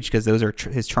stage, because those are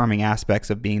his charming aspects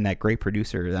of being that great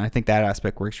producer. And I think that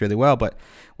aspect works really well. But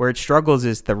where it struggles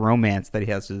is the romance that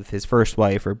he has with his first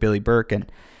wife, or Billie Burke.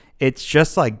 And it's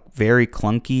just like very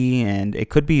clunky, and it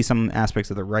could be some aspects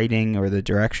of the writing or the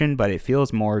direction, but it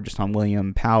feels more just on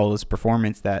William Powell's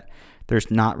performance that there's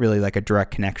not really like a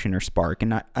direct connection or spark.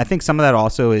 And I think some of that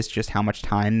also is just how much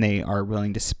time they are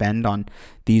willing to spend on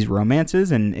these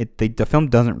romances, and the film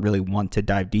doesn't really want to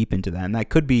dive deep into that. And that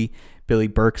could be Billie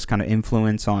Burke's kind of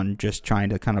influence on just trying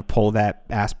to kind of pull that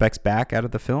aspects back out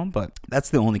of the film, but that's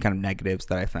the only kind of negatives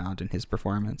that I found in his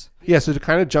performance. Yeah, so to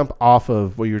kind of jump off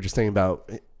of what you were just saying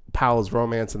about Powell's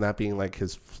romance and that being like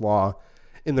his flaw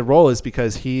in the role, is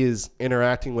because he is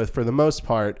interacting with, for the most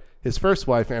part, his first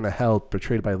wife, Anna Held,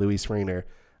 portrayed by Louise Rayner.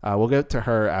 We'll get to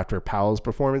her after Powell's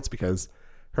performance, because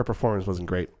her performance wasn't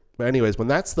great. But anyways, when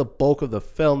that's the bulk of the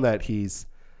film that he's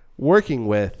working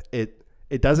with, it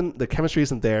doesn't, the chemistry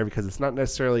isn't there, because it's not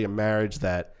necessarily a marriage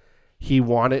that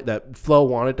that Flo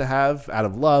wanted to have out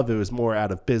of love. It was more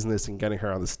out of business and getting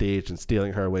her on the stage and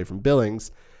stealing her away from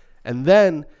Billings. And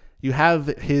then you have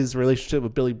his relationship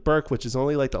with Billie Burke, which is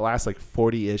only like the last like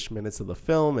 40-ish minutes of the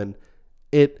film, and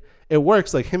it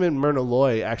works. Like him and Myrna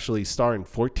Loy actually star in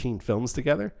 14 films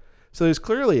together, so there's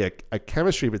clearly a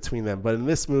chemistry between them. But in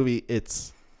this movie,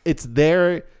 it's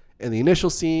there in the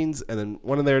initial scenes, and then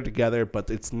when they're together, but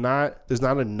there's not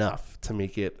enough to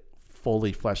make it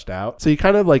fully fleshed out. So you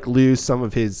kind of like lose some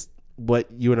of his, what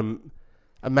you would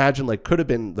imagine like could have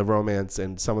been the romance,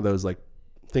 and some of those like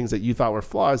things that you thought were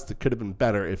flaws that could have been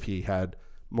better if he had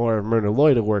more of Myrna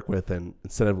Loy to work with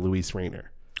instead of Louise Rayner.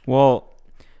 Well,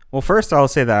 first I'll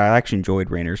say that I actually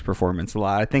enjoyed Rayner's performance a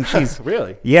lot. I think she's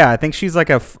really, yeah, I think she's like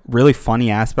a really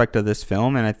funny aspect of this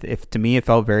film, and to me it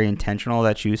felt very intentional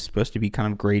that she was supposed to be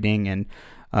kind of grating and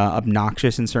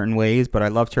obnoxious in certain ways. But I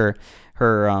loved her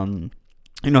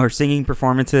her singing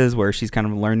performances, where she's kind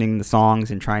of learning the songs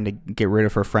and trying to get rid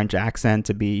of her French accent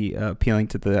to be appealing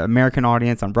to the American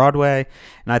audience on Broadway.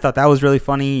 And I thought that was really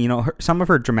funny. Some of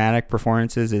her dramatic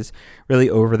performances is really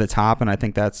over the top, and I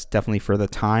think that's definitely for the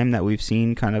time that we've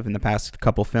seen kind of in the past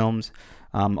couple films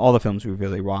all the films we've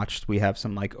really watched, we have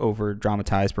some like over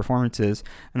dramatized performances,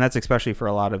 and that's especially for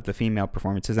a lot of the female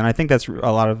performances. And I think that's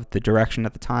a lot of the direction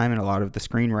at the time and a lot of the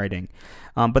screenwriting.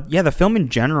 But yeah, the film in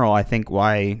general, I think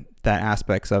why that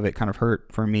aspects of it kind of hurt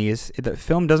for me is the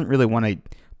film doesn't really want to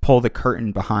pull the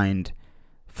curtain behind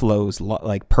Flo's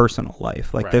like personal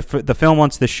life. Like right. the film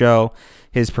wants to show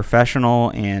his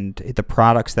professional and the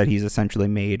products that he's essentially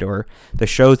made, or the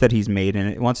shows that he's made, and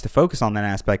it wants to focus on that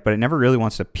aspect, but it never really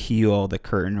wants to peel the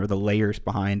curtain or the layers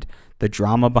behind the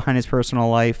drama behind his personal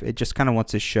life. It just kind of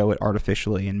wants to show it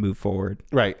artificially and move forward.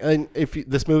 Right. And if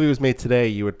this movie was made today,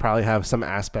 you would probably have some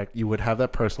aspect, you would have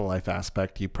that personal life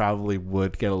aspect. You probably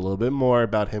would get a little bit more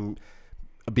about him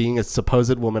being a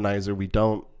supposed womanizer. We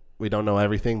don't know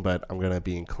everything, but I'm going to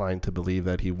be inclined to believe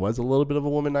that he was a little bit of a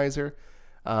womanizer.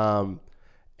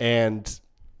 And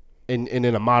in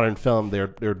a modern film,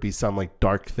 there would be some like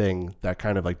dark thing that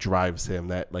kind of like drives him,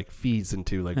 that like feeds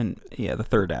into like, and yeah, the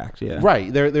third act. Yeah.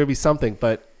 Right. There'd be something,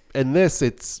 but in this,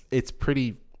 it's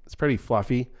pretty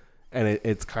fluffy. And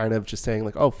it's kind of just saying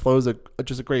like, oh, Flo's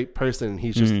just a great person.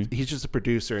 He's just a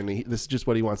producer, and this is just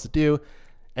what he wants to do.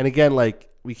 And again, like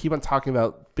we keep on talking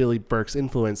about Billy Burke's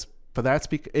influence, but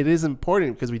it is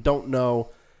important because we don't know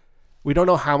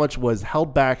how much was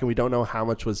held back, and we don't know how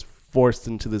much was forced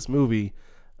into this movie,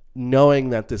 knowing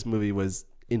that this movie was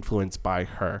influenced by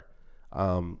her.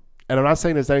 And I'm not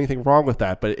saying there's anything wrong with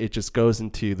that, but it just goes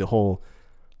into the whole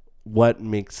what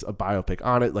makes a biopic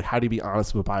on it. Like, how do you be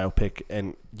honest with a biopic?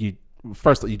 And you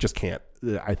just can't,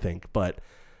 I think, but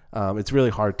it's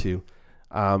really hard to.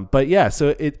 But yeah,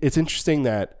 so it's interesting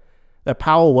that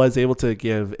Powell was able to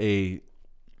give a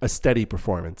steady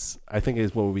performance. I think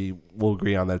is what we will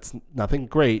agree on. That's nothing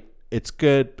great. It's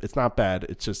good. It's not bad.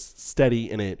 It's just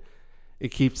steady, and it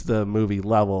keeps the movie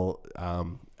level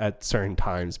at certain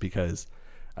times, because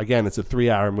again, it's a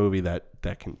 3-hour movie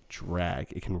that can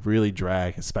drag. It can really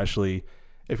drag, especially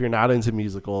if you're not into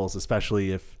musicals,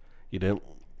 especially if you didn't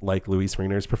like Luis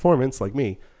Reiner's performance like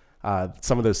me.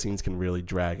 Some of those scenes can really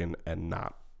drag and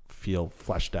not feel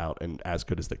fleshed out and as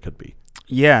good as they could be.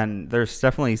 Yeah, and there's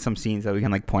definitely some scenes that we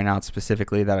can like point out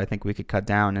specifically that I think we could cut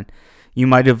down. And you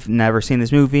might have never seen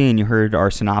this movie, and you heard our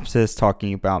synopsis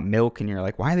talking about milk, and you're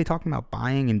like, why are they talking about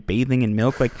buying and bathing in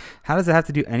milk? Like, how does that have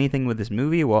to do anything with this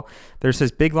movie? Well, there's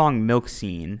this big long milk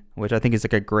scene, which I think is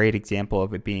like a great example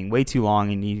of it being way too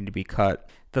long and needing to be cut.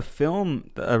 The film,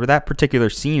 or that particular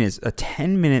scene, is a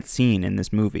 10-minute scene in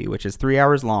this movie, which is 3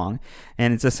 hours long,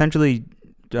 and it's essentially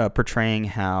portraying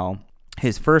how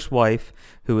his first wife,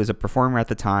 who is a performer at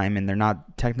the time, and they're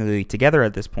not technically together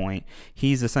at this point,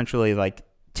 he's essentially like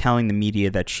telling the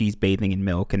media that she's bathing in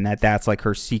milk, and that's like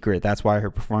her secret. That's why her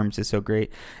performance is so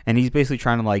great. And he's basically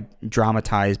trying to like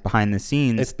dramatize behind the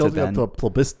scenes. It's building up the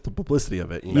publicity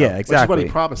of it. Yeah, exactly. Which is what he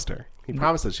promised her. He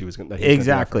promised that she was going to.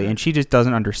 Exactly, and she just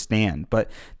doesn't understand.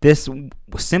 But this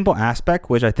simple aspect,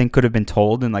 which I think could have been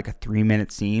told in like a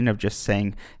 3-minute scene of just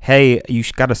saying, hey, you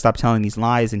got to stop telling these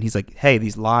lies. And he's like, hey,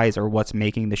 these lies are what's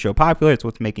making the show popular. It's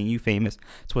what's making you famous.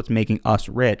 It's what's making us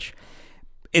rich.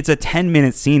 It's a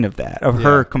 10-minute scene of that, of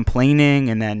her complaining,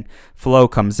 and then Flo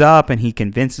comes up and he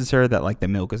convinces her that like the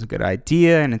milk is a good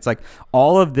idea. And it's like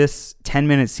all of this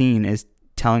 10-minute scene is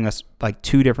telling us like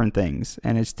two different things,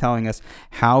 and it's telling us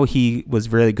how he was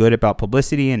really good about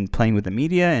publicity and playing with the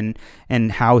media,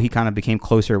 and how he kind of became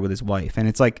closer with his wife. And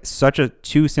it's like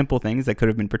two simple things that could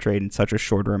have been portrayed in such a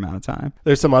shorter amount of time.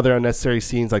 There's some other unnecessary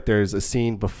scenes. Like there's a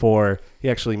scene before he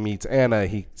actually meets Anna.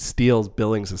 He steals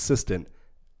Billings' assistant.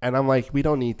 And I'm like, we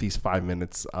don't need these 5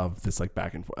 minutes of this like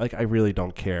back and forth. Like, I really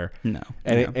don't care. No.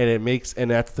 And it makes, and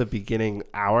that's the beginning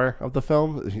hour of the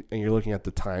film. And you're looking at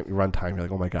the run time. You're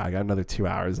like, oh my God, I got another 2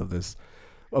 hours of this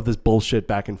bullshit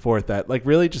back and forth that like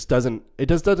really just doesn't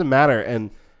matter. And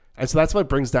so that's what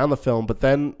brings down the film. But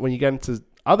then when you get into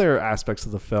other aspects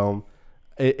of the film,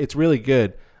 it's really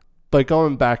good. But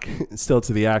going back still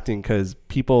to the acting, because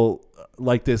people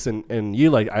like this, and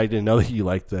you like, I didn't know that you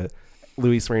liked the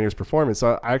Luis Reiner's performance.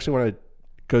 So I actually want to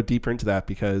go deeper into that,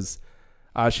 because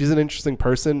she's an interesting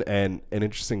person and an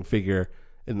interesting figure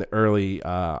in the early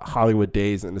Hollywood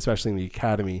days, and especially in the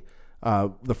Academy.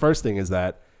 The first thing is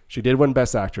that she did win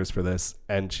Best Actress for this,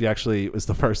 and she actually was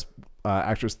the first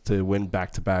actress to win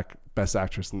back-to-back Best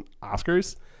Actress and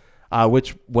Oscars,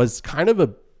 which was kind of a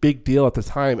big deal at the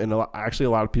time. And actually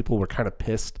a lot of people were kind of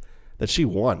pissed that she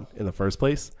won in the first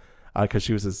place, because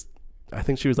she was I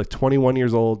think she was like 21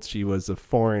 years old. She was a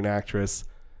foreign actress.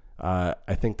 I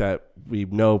think that we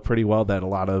know pretty well that a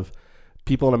lot of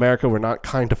people in America were not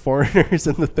kind to foreigners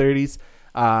in the 30s.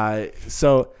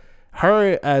 So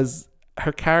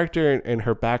her character and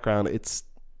her background, it's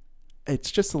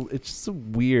just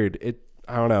weird.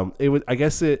 I don't know. It was. I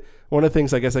guess it. One of the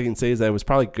things I guess I can say is that it was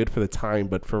probably good for the time,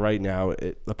 but for right now,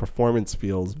 the performance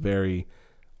feels very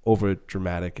over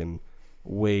dramatic and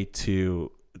way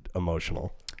too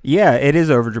emotional. Yeah, it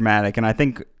is over dramatic, and I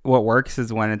think what works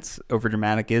is when it's over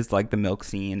dramatic is like the milk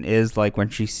scene, is like when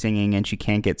she's singing and she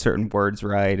can't get certain words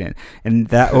right, and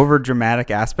that over dramatic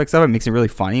aspects of it makes it really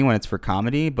funny when it's for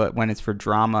comedy, but when it's for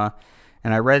drama,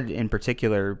 and I read in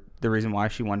particular the reason why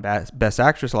she won Best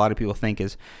Actress, a lot of people think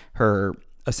is her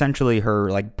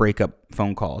like breakup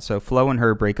phone call. So Flo and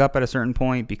her break up at a certain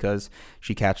point because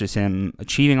she catches him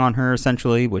cheating on her,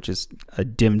 essentially, which is a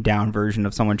dimmed down version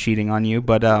of someone cheating on you,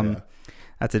 but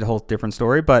that's a whole different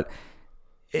story. But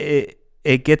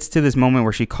it gets to this moment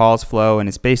where she calls Flo, and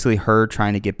it's basically her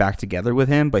trying to get back together with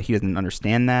him, but he doesn't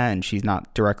understand that, and she's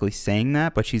not directly saying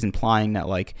that, but she's implying that,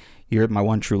 like, you're my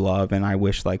one true love, and I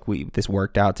wish, like, this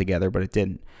worked out together, but it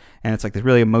didn't. And it's like this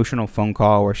really emotional phone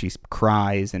call where she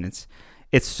cries, and it's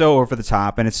so over the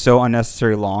top, and it's so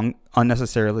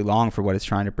unnecessarily long for what it's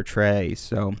trying to portray.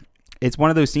 So it's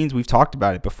one of those scenes, we've talked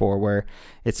about it before, where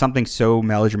it's something so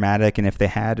melodramatic, and if they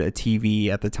had a TV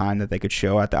at the time that they could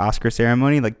show at the Oscar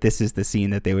ceremony, like, this is the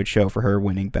scene that they would show for her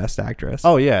winning Best Actress.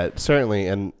 Oh yeah, certainly.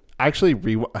 And actually,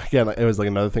 again, it was like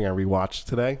another thing I rewatched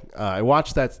today. I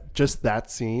watched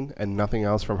that scene and nothing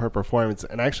else from her performance,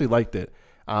 and I actually liked it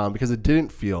because it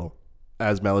didn't feel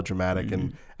as melodramatic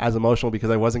and as emotional, because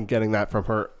I wasn't getting that from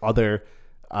her other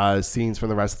scenes from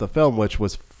the rest of the film, which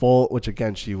was full. Which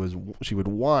again, she would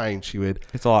whine.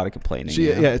 It's a lot of complaining.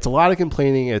 It's a lot of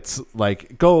complaining. It's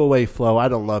like, go away, Flo. I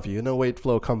don't love you. No, wait,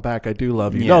 Flo, come back. I do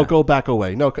love you. Yeah. No, go back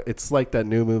away. No, it's like that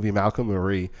new movie Malcolm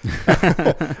Marie.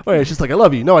 It's just like, I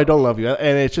love you. No, I don't love you.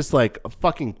 And it's just like,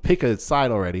 fucking pick a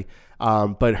side already.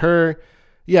 But her.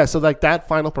 Yeah, so like that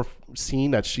final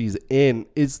scene that she's in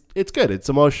it's good. It's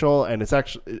emotional, and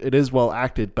it is well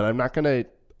acted. But I'm not gonna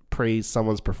praise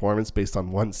someone's performance based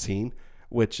on one scene,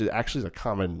 which actually is a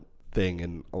common thing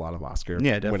in a lot of Oscar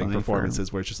winning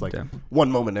performances, where it's just like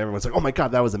one moment and everyone's like, oh my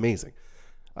god, that was amazing.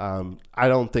 I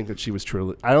don't think that she was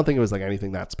truly. I don't think it was like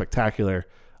anything that spectacular.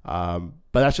 But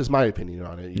that's just my opinion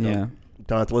on it. You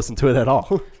don't have to listen to it at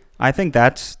all. I think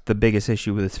that's the biggest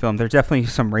issue with this film. There's definitely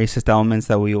some racist elements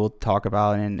that we will talk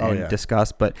about and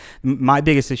discuss, but my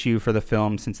biggest issue for the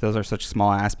film, since those are such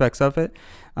small aspects of it,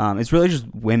 is really just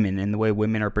women and the way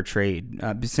women are portrayed.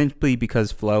 Simply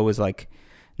because Flo is like,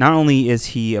 not only is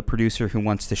he a producer who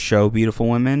wants to show beautiful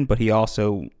women, but he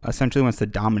also essentially wants to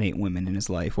dominate women in his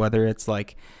life, whether it's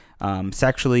like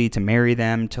sexually, to marry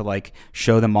them, to like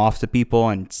show them off to people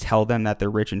and tell them that they're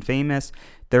rich and famous.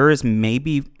 There is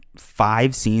maybe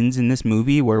 5 scenes in this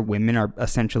movie where women are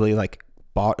essentially like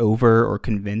bought over or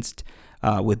convinced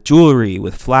with jewelry,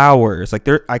 with flowers. Like,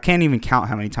 I can't even count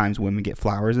how many times women get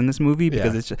flowers in this movie,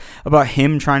 because it's about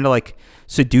him trying to like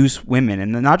seduce women,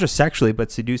 and not just sexually, but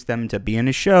seduce them to be in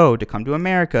his show, to come to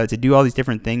America, to do all these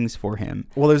different things for him.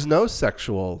 Well, there's no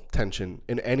sexual tension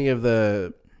in any of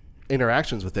the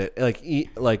interactions with it.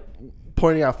 Like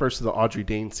pointing out first to the Audrey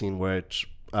Dane scene, which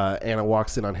Anna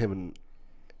walks in on him and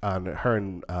on her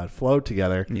and Flo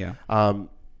together. Yeah.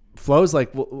 Flo's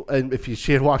like, well, and if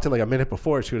she had walked in like a minute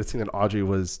before, she would have seen that Audrey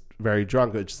was very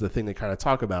drunk, which is the thing they kind of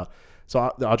talk about.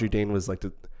 So the Audrey Dane was like,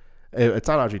 it's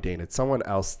not Audrey Dane, it's someone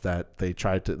else that they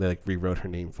like rewrote her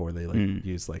name for. They like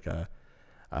used like a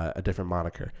different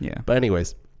moniker. Yeah. But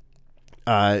anyways,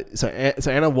 so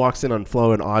Anna walks in on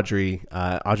Flo and Audrey.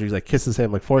 Audrey like kisses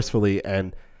him like forcefully,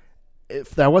 and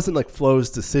if that wasn't like Flo's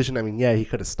decision, I mean, yeah, he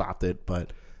could have stopped it,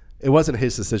 but it wasn't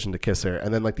his decision to kiss her.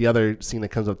 And then like the other scene that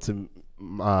comes up to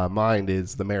mind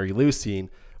is the Mary Lou scene,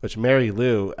 which Mary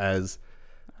Lou, as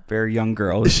very young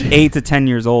girl, 8 to 10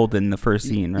 years old in the first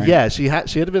scene, right? Yeah, she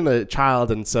had been a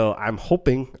child, and so I'm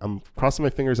crossing my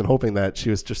fingers and hoping that she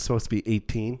was just supposed to be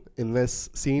 18 in this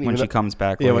scene when she comes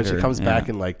back. Yeah, when she comes back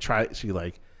and like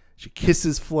she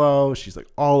kisses Flo. She's like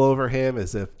all over him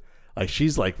as if like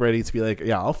she's like ready to be like,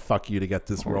 yeah, I'll fuck you to get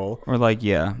this role, or like,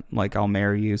 yeah, like I'll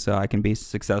marry you so I can be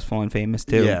successful and famous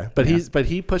too. Yeah, but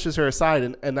he pushes her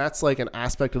aside, and that's like an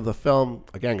aspect of the film.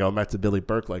 Again, going back to Billy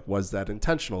Burke, like, was that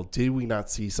intentional? Did we not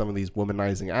see some of these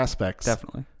womanizing aspects?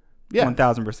 Definitely. Yeah,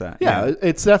 1000%. Yeah,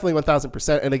 it's definitely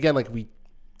 1000%. And again, like we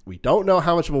don't know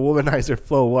how much of a womanizer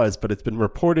Flo was, but it's been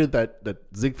reported that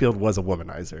Ziegfeld was a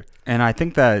womanizer. And I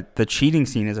think that the cheating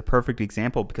scene is a perfect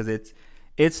example, because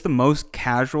it's the most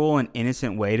casual and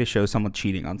innocent way to show someone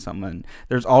cheating on someone.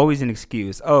 There's always an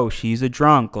excuse. Oh, she's a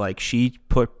drunk. Like, she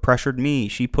pressured me.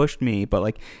 She pushed me. But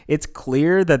like, it's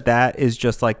clear that is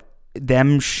just like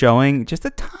them showing just a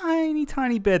tiny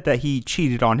tiny bit that he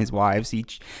cheated on his wives. He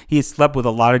has slept with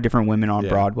a lot of different women on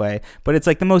Broadway, but it's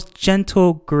like the most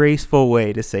gentle, graceful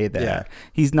way to say that. Yeah.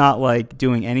 He's not like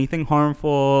doing anything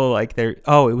harmful. Like it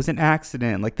was an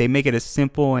accident. Like they make it as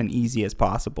simple and easy as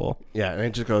possible. Yeah, and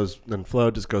it just goes. Then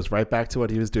Flo just goes right back to what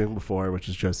he was doing before, which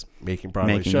is just making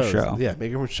Broadway shows. Yeah,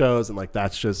 making shows, and like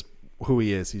that's just who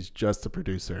he is. He's just a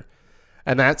producer,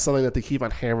 and that's something that they keep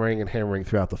on hammering and hammering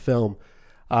throughout the film.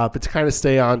 But to kind of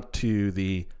stay on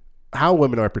to how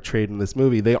women are portrayed in this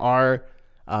movie, they are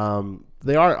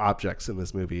objects in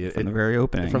this movie. From the very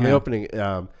opening. From the opening,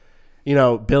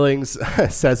 Billings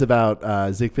says about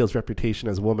Ziegfeld's reputation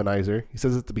as a womanizer. He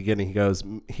says at the beginning, he goes,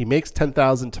 he makes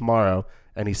 $10,000 tomorrow,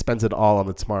 and he spends it all on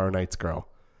the tomorrow night's girl.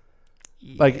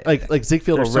 Yeah. Like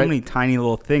Ziegfeld. There's so many tiny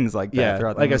little things like that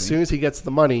throughout the movie. As soon as he gets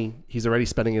the money, he's already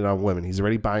spending it on women. He's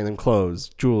already buying them clothes,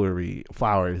 jewelry,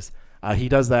 flowers. He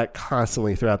does that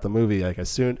constantly throughout the movie.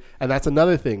 And that's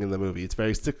another thing in the movie. It's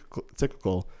very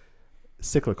cyclical.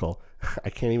 I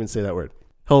can't even say that word.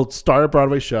 He'll start a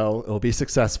Broadway show. It'll be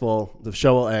successful. The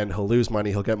show will end. He'll lose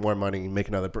money. He'll get more money. Make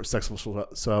another successful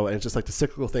show. And it's just like the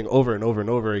cyclical thing over and over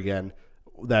and over again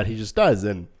that he just does.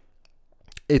 And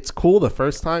it's cool the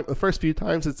first few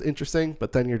times it's interesting,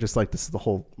 but then you're just like, this is the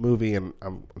whole movie, and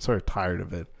I'm sort of tired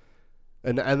of it.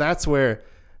 And that's where,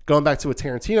 going back to what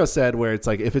Tarantino said, where it's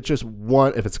like, if it's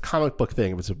a comic book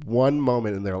thing, if it's one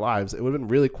moment in their lives, it would have been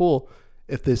really cool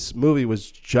if this movie was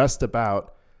just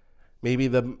about maybe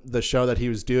the show that he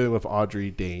was doing with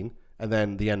Audrey Dane, and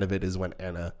then the end of it is when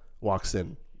Anna walks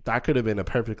in. That could have been a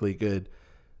perfectly good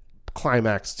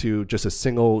climax to just a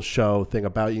single show thing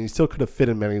about you. You still could have fit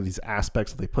in many of these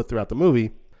aspects that they put throughout the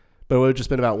movie, but it would have just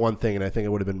been about one thing, and I think it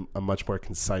would have been a much more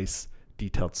concise,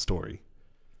 detailed story.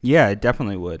 Yeah, it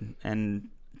definitely would. And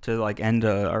to like end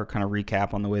our kind of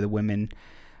recap on the way the women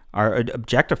are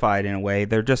objectified in a way,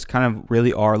 they're just kind of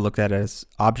really are looked at as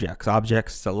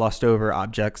objects to lust over,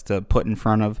 objects to put in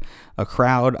front of a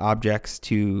crowd, objects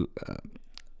to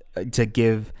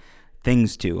give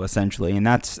things to, essentially. And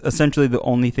that's essentially the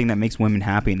only thing that makes women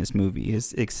happy in this movie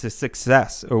is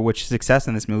success, or which success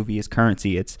in this movie is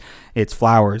currency. It's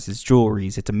flowers, it's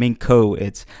jewelries, it's a mink coat,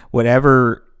 it's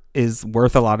whatever is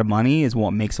worth a lot of money is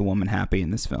what makes a woman happy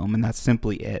in this film, and that's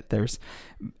simply it.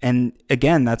 And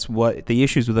again, that's what the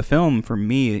issues with the film for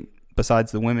me,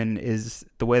 besides the women, is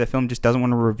the way the film just doesn't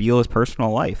want to reveal his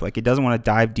personal life. Like, it doesn't want to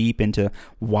dive deep into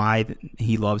why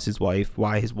he loves his wife,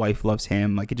 why his wife loves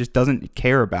him. Like, it just doesn't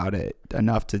care about it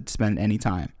enough to spend any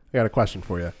time. I got a question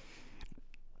for you.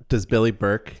 Does Billie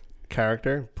Burke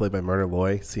character, played by Myrna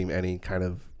Loy,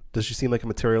 does she seem like a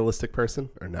materialistic person,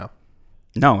 or no?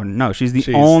 No, she's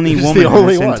the only woman in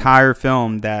this entire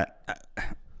film that,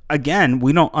 again,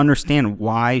 we don't understand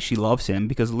why she loves him,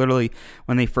 because literally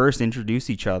when they first introduce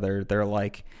each other, they're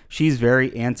like, she's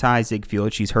very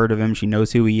anti-Ziegfeld. She's heard of him. She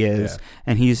knows who he is. Yeah.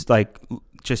 And he's like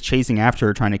just chasing after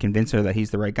her, trying to convince her that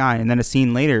he's the right guy. And then a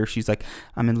scene later, she's like,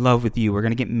 I'm in love with you. We're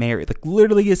going to get married. Like,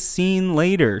 literally a scene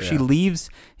later, she leaves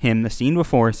him the scene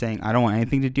before saying, I don't want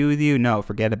anything to do with you. No,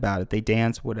 forget about it. They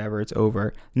dance, whatever. It's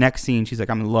over. Next scene, she's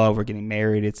like, I'm in love. We're getting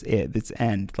married. It's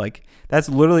end. Like, that's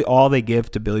literally all they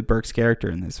give to Billie Burke's character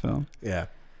in this film. Yeah.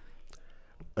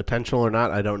 Intentional or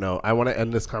not, I don't know. I want to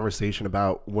end this conversation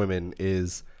about women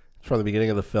is from the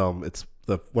beginning of the film. It's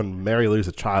when Mary Lou's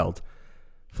a child.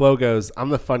 Flo goes, I'm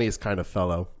the funniest kind of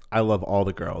fellow. I love all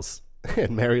the girls.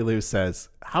 And Mary Lou says,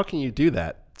 how can you do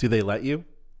that? Do they let you?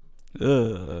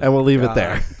 And we'll leave it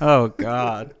there. Oh,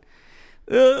 God.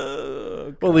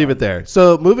 We'll leave it there.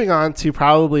 So moving on to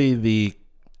probably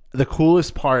the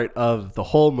coolest part of the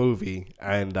whole movie.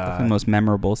 And the most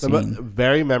memorable scene.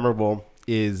 Very memorable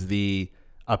is A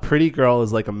Pretty Girl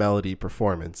is Like a Melody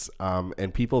performance.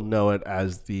 And people know it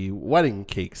as the wedding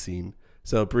cake scene.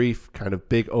 So a brief kind of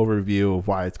big overview of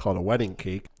why it's called a wedding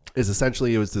cake is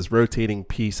essentially it was this rotating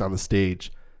piece on the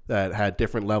stage that had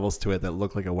different levels to it that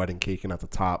looked like a wedding cake, and at the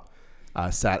top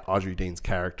sat Audrey Dane's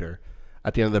character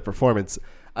at the end of the performance.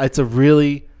 It's a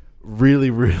really,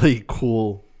 really, really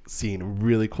cool scene,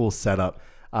 really cool setup.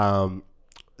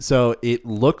 So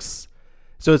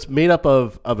it's made up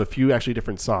of a few actually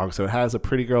different songs. So it has A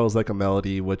Pretty Girl is Like a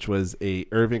Melody, which was a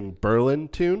Irving Berlin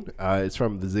tune. It's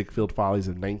from the Ziegfeld Follies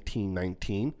of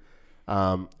 1919.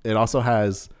 It also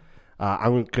has,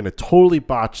 I'm going to totally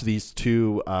botch these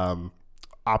two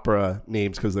opera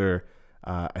names because they're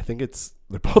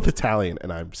both Italian,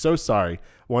 and I'm so sorry.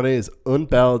 One is Un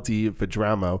bel di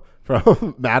Vedramo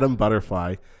from Madame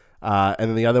Butterfly, and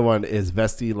then the other one is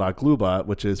Vesti la Gluba,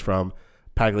 which is from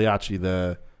Pagliacci,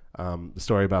 the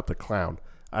story about the clown.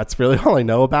 That's really all I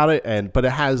know about it, but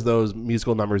it has those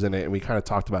musical numbers in it, and we kind of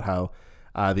talked about how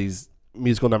these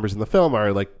musical numbers in the film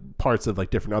are like parts of like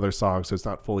different other songs, so it's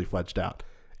not fully fledged out.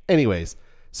 Anyways,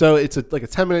 so it's like a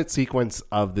 10-minute sequence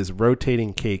of this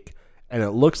rotating cake, and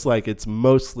it looks like it's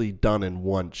mostly done in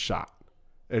one shot.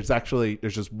 There's a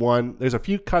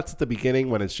few cuts at the beginning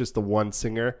when it's just the one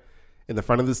singer in the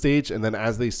front of the stage, and then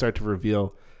as they start to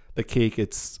reveal the cake,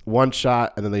 it's one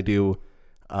shot, and then they do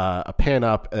a pan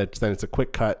up, and then it's a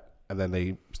quick cut, and then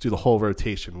they do the whole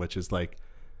rotation, which is like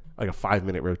a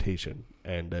 5-minute rotation,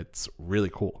 and it's really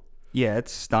cool. Yeah,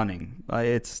 it's stunning.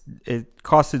 It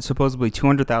costed supposedly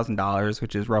 $200,000,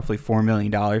 which is roughly $4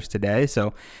 million today.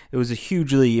 So it was a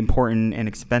hugely important and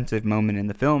expensive moment in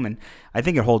the film, and I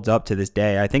think it holds up to this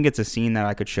day. I think it's a scene that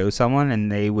I could show someone, and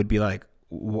they would be like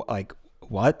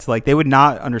what? Like, they would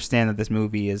not understand that this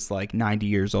movie is like 90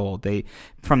 years old.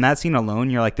 From that scene alone,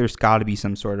 you're like, there's got to be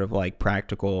some sort of like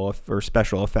practical or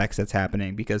special effects that's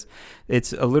happening, because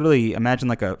it's literally, imagine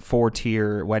like a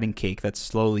 4-tier wedding cake that's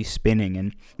slowly spinning.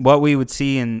 And what we would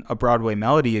see in a Broadway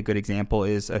melody, a good example,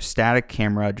 is a static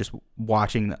camera just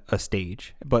watching a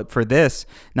stage. But for this,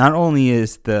 not only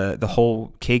is the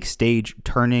whole cake stage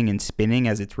turning and spinning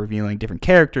as it's revealing different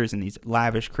characters in these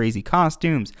lavish, crazy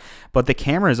costumes, but the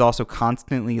camera is also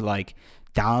constantly like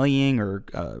dollying or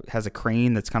has a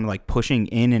crane that's kind of like pushing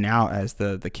in and out as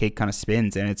the cake kind of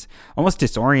spins, and it's almost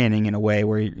disorienting in a way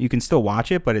where you can still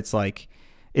watch it, but it's like,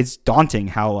 it's daunting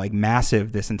how like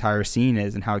massive this entire scene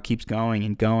is and how it keeps going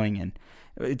and going. And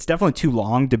it's definitely too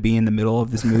long to be in the middle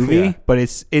of this movie, yeah. But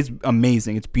it's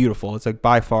amazing. It's beautiful. It's like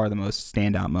by far the most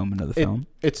standout moment of the film.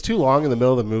 It's too long in the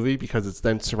middle of the movie because it's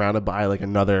then surrounded by like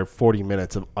another 40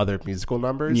 minutes of other musical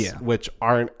numbers, yeah, which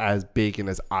aren't as big and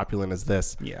as opulent as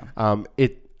this. Yeah.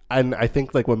 And I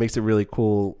think like what makes it really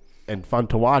cool and fun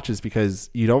to watch is because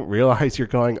you don't realize you're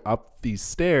going up these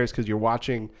stairs because you're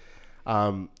watching.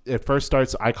 It first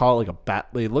starts, I call it like a bat.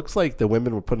 It looks like the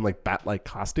women were put in like bat-like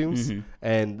costumes, mm-hmm,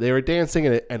 and they were dancing,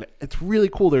 and it's really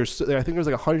cool. I think there's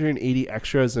like 180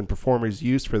 extras and performers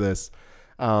used for this,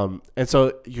 and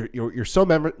so you're so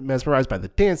mesmerized by the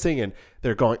dancing, and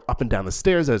they're going up and down the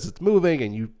stairs as it's moving,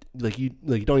 and you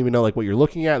don't even know like what you're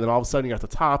looking at, and then all of a sudden you're at the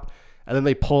top, and then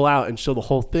they pull out and show the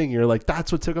whole thing. You're like,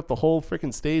 that's what took up the whole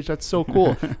freaking stage. That's so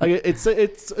cool. Like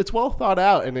it's well thought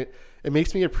out, and it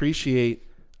makes me appreciate.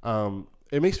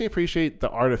 It makes me appreciate the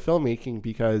art of filmmaking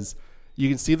because you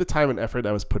can see the time and effort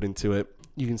that was put into it.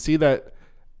 You can see that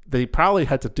they probably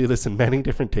had to do this in many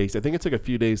different takes. I think it took a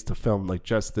few days to film like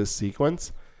just this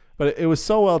sequence, but it was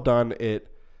so well done. It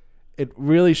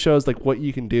really shows like what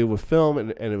you can do with film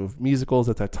and with musicals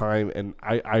at that time. And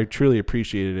I truly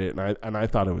appreciated it. And I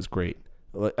thought it was great.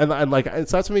 And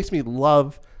so that's what makes me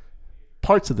love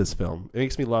parts of this film. It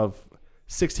makes me love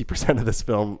 60% of this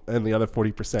film and the other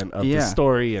 40% of the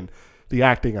story and the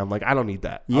acting. I'm like, I don't need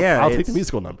that. I'll take the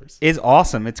musical numbers. It's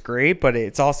awesome. It's great, but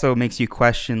it also makes you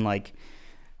question, like,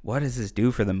 what does this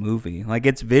do for the movie? Like,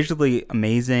 it's visually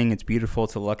amazing. It's beautiful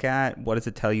to look at. What does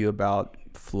it tell you about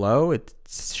Flo? It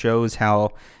shows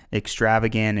how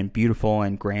extravagant and beautiful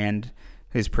and grand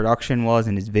his production was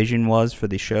and his vision was for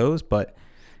the shows. But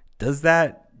does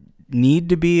that need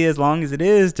to be as long as it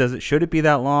is? Should it be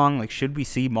that long? Like, should we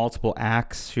see multiple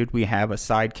acts? Should we have a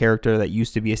side character that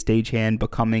used to be a stagehand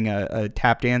becoming a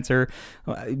tap dancer?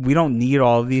 We don't need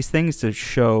all of these things to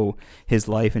show his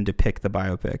life and depict the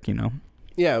biopic, you know?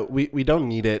 Yeah, we don't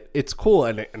need it. It's cool,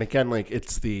 and again, like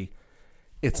it's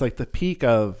like the peak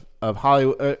of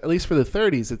Hollywood, at least for the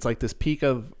 30s. It's like this peak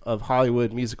of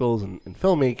Hollywood musicals and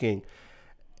filmmaking,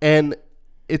 and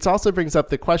it also brings up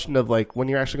the question of like when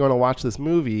you're actually going to watch this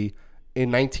movie in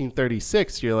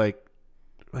 1936, you're like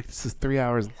this is 3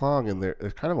 hours long, and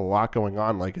there's kind of a lot going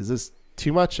on. Like, is this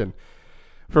too much? And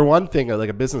for one thing, like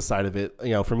a business side of it,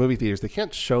 you know, for movie theaters, they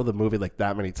can't show the movie like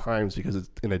that many times because it's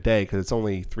in a day because it's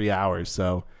only 3 hours.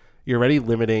 So you're already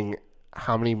limiting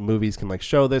how many movies can like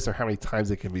show this or how many times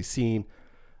it can be seen.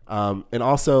 And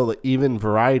also like, even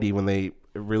Variety, when they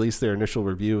released their initial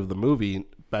review of the movie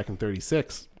back in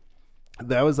 36,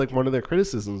 that was like one of their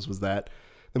criticisms was that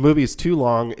the movie is too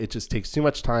long. It just takes too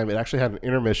much time. It actually had an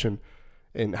intermission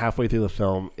in halfway through the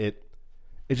film. It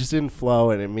just didn't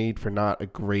flow, and it made for not a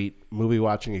great movie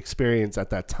watching experience at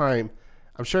that time.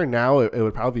 I'm sure now it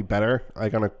would probably be better,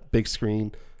 like on a big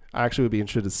screen. I actually would be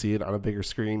interested to see it on a bigger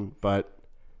screen, but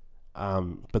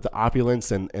the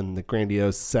opulence and the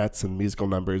grandiose sets and musical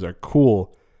numbers are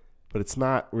cool, but it's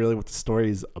not really what the story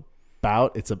is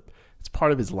about. It's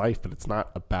part of his life, but it's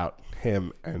not about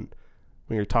him. And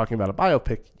when you're talking about a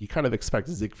biopic, you kind of expect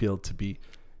Ziegfeld to be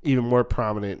even more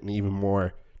prominent and even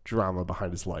more drama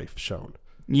behind his life shown.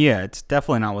 Yeah, it's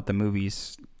definitely not what the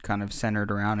movie's kind of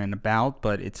centered around and about,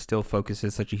 but it still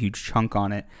focuses such a huge chunk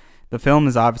on it. The film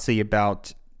is obviously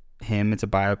about him. It's a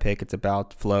biopic. It's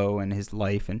about Flo and his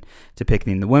life and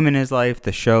depicting the women in his life,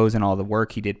 the shows, and all the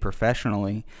work he did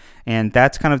professionally. And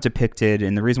that's kind of depicted.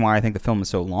 And the reason why I think the film is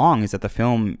so long is that the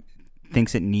film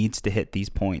thinks it needs to hit these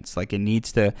points. Like, it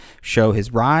needs to show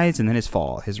his rise and then his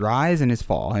fall, his rise and his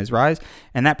fall, his rise.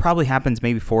 And that probably happens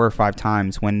maybe 4 or 5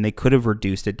 times, when they could have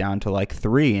reduced it down to like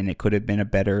 3, and it could have been a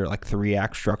better like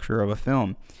 3-act structure of a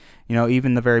film. You know,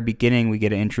 even the very beginning, we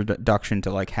get an introduction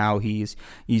to like how he's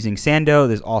using Sando,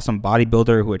 this awesome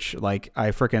bodybuilder, which like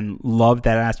I freaking love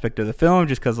that aspect of the film,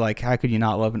 just because like how could you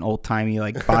not love an old timey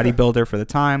like bodybuilder for the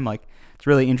time? Like, it's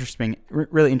really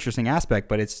interesting aspect,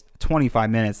 but it's 25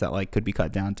 minutes that like could be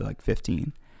cut down to like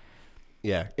 15.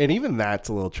 Yeah, and even that's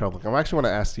a little troubling. I actually want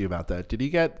to ask you about that. Did you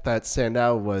get that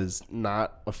Sandow was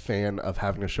not a fan of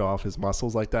having to show off his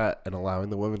muscles like that and allowing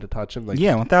the women to touch him? Like,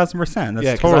 yeah, 1,000%.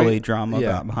 That's totally drama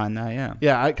behind that. Yeah,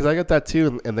 yeah, because I got that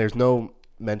too, and there's no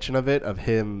mention of it, of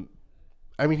him.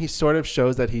 I mean, he sort of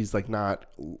shows that he's like not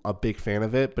a big fan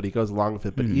of it, but he goes along with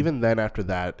it. But even then, after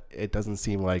that, it doesn't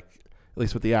seem like, at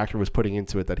least what the actor was putting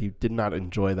into it, that he did not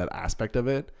enjoy that aspect of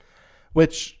it,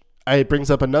 which it brings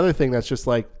up another thing that's just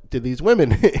like, did these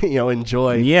women,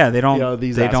 enjoy? Yeah, they don't.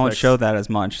 These they aspects. Don't show that as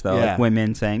much though. Yeah. Like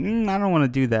women saying, "I don't want to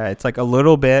do that." It's like a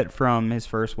little bit from his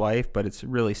first wife, but it's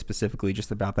really specifically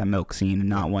just about that milk scene and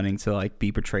not wanting to like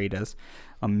be portrayed as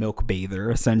a milk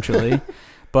bather, essentially.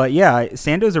 But yeah,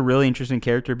 Sando's a really interesting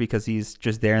character because he's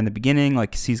just there in the beginning.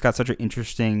 Like, he's got such an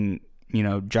interesting,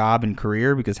 job and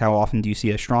career, because how often do you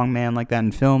see a strong man like that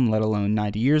in film, let alone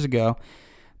 90 years ago?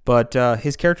 But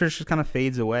his character just kind of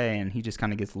fades away, and he just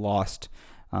kind of gets lost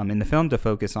in the film to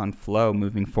focus on Flo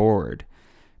moving forward.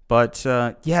 But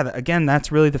again,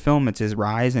 that's really the film. It's his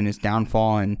rise and his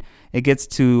downfall, and it gets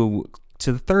to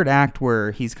the third act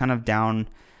where he's kind of down,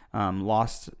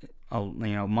 lost,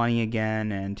 money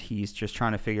again, and he's just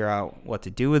trying to figure out what to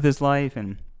do with his life.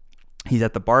 And he's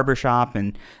at the barbershop,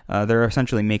 and they're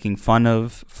essentially making fun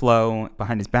of Flo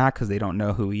behind his back because they don't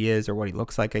know who he is or what he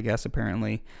looks like, I guess,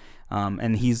 apparently.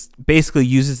 And he's basically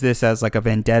uses this as like a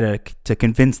vendetta to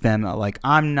convince them that, like,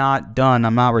 I'm not done.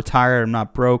 I'm not retired. I'm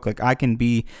not broke. Like, I can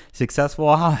be successful.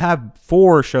 I'll have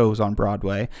 4 shows on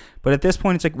Broadway. But at this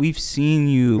point, it's like, we've seen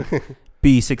you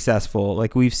be successful.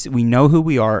 Like, we know who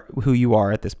you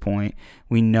are at this point.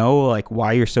 We know like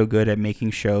why you're so good at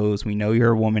making shows. We know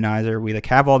you're a womanizer. We like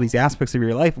have all these aspects of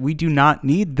your life. We do not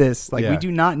need this. Like, we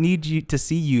do not need you to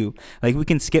see you. Like, we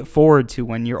can skip forward to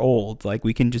when you're old. Like,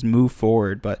 we can just move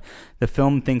forward. But the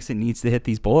film thinks it needs to hit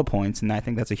these bullet points, and I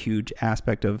think that's a huge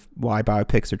aspect of why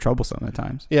biopics are troublesome at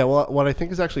times. Yeah, well, what I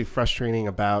think is actually frustrating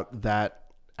about that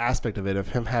aspect of it, of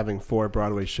him having 4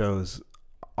 Broadway shows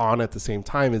on at the same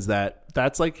time, is that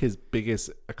that's like his biggest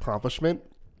accomplishment,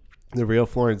 the real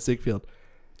Florence Ziegfeld.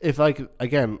 If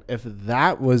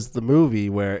that was the movie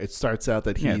where it starts out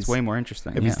that it's way more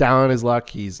interesting. If he's down on his luck,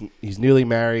 he's newly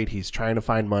married, he's trying to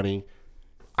find money.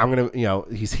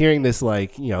 He's hearing this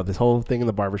this whole thing in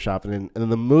the barbershop, and then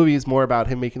the movie is more about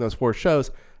him making those 4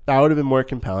 shows. That would have been more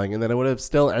compelling, and then it would have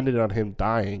still ended on him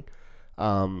dying.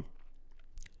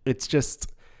 It's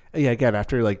just, again,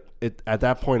 after like it at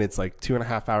that point, it's like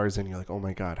 2.5 hours in, you're like, oh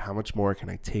my god, how much more can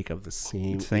I take of the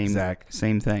same thing? Yeah,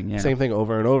 same thing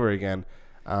over and over again.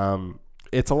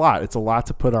 It's a lot. It's a lot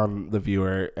to put on the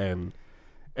viewer, and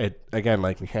it, again,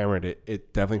 like we hammered it,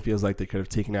 it definitely feels like they could have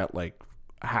taken out like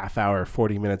a half hour,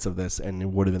 40 minutes of this, and it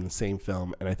would have been the same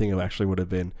film, and I think it actually would have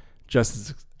been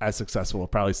just as successful.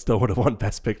 It probably still would have won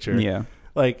Best Picture. Yeah,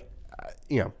 like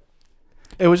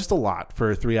it was just a lot for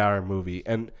a 3-hour movie,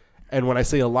 and when I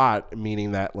say a lot,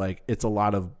 meaning that like it's a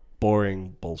lot of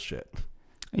boring bullshit.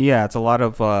 Yeah, it's a lot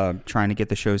of trying to get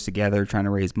the shows together, trying to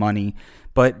raise money.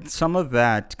 But some of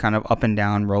that kind of up and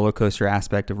down roller coaster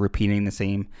aspect of repeating the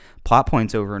same plot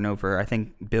points over and over, I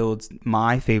think builds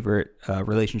my favorite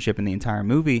relationship in the entire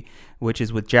movie, which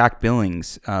is with Jack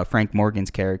Billings, Frank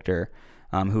Morgan's character,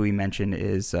 who we mentioned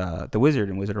is the Wizard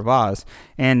in Wizard of Oz.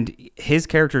 And his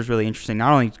character is really interesting,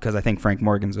 not only because I think Frank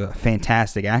Morgan's a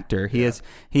fantastic actor. He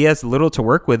has little to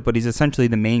work with, but he's essentially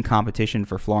the main competition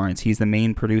for Florence. He's the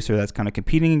main producer that's kind of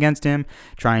competing against him,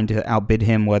 trying to outbid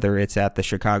him, whether it's at the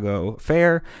Chicago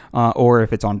Fair or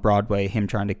if it's on Broadway, him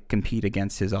trying to compete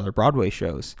against his other Broadway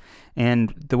shows.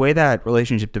 And the way that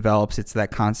relationship develops, it's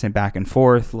that constant back and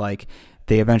forth, like,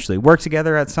 they eventually work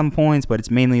together at some points, but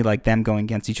it's mainly like them going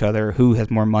against each other, who has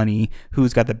more money,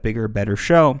 who's got the bigger, better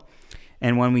show.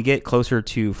 And when we get closer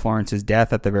to Florence's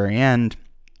death at the very end,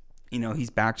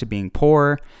 he's back to being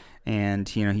poor, and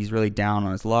he's really down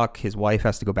on his luck. His wife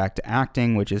has to go back to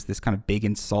acting, which is this kind of big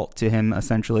insult to him,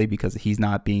 essentially, because he's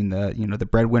not being the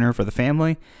breadwinner for the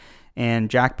family. And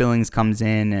Jack Billings comes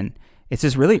in, and it's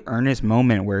this really earnest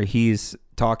moment where he's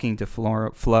talking to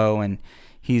Flo, and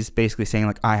he's basically saying,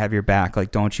 like, I have your back.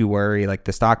 Like, don't you worry. Like,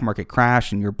 the stock market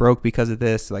crashed and you're broke because of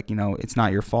this. Like, you know, it's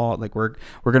not your fault. Like, we're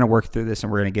going to work through this,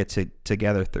 and we're going to get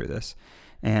together through this.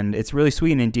 And it's really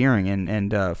sweet and endearing.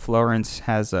 And Florence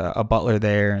has a butler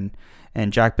there,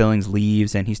 and Jack Billings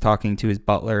leaves, and he's talking to his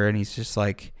butler, and he's just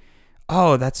like,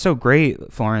 oh, that's so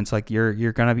great, Florence. Like,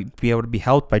 you're going to be able to be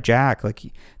helped by Jack. Like,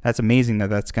 that's amazing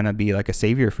that's going to be like a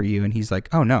savior for you. And he's like,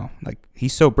 oh no, like,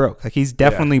 he's so broke. Like, he's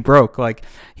definitely broke. Like,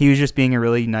 he was just being a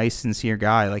really nice, sincere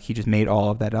guy. Like, he just made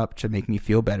all of that up to make me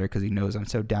feel better because he knows I'm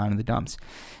so down in the dumps.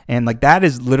 And like, that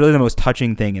is literally the most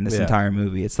touching thing in this entire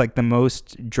movie. It's like the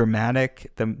most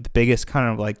dramatic, the biggest kind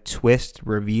of like twist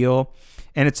reveal.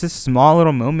 And it's this small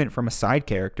little moment from a side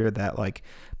character that like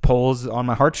pulls on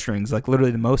my heartstrings, like literally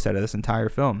the most out of this entire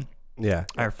film. Yeah,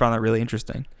 I found that really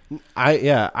interesting.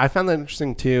 I found that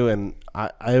interesting too, and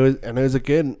it was a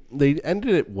good. They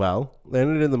ended it well. They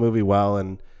ended the movie well,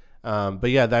 and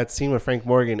but yeah, that scene with Frank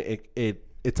Morgan,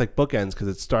 it's like bookends because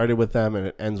it started with them and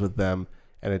it ends with them,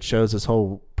 and it shows this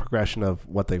whole progression of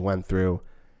what they went through,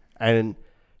 and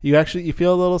you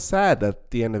feel a little sad at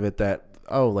the end of it that,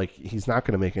 oh, like, he's not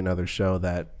going to make another show,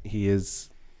 that he is,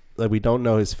 like, we don't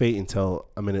know his fate until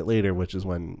a minute later, which is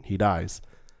when he dies.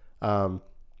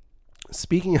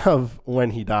 Speaking of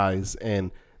when he dies,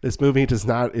 and this movie does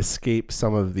not escape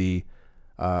some of the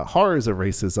horrors of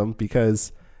racism,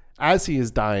 because as he is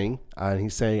dying, and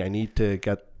he's saying, I need to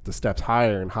get the steps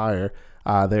higher and higher,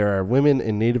 there are women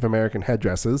in Native American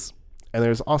headdresses, and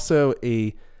there's also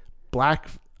a black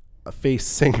face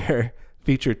singer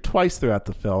featured twice throughout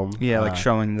the film. Yeah, like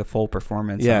showing the full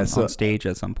performance on stage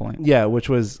at some point. Yeah, which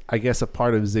was, I guess, a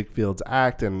part of Ziegfeld's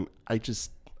act, and I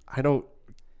don't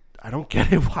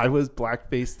get it. Why was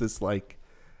blackface this, like,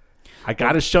 I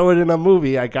gotta show it in a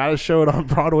movie, I gotta show it on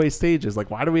Broadway stages? Like,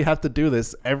 why do we have to do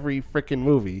this every freaking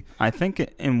movie? I think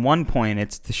in one point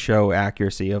it's to show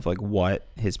accuracy of like what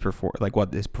his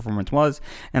performance was,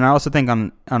 and I also think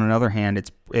on another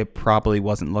hand it probably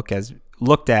wasn't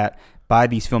looked at by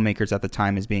these filmmakers at the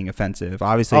time as being offensive.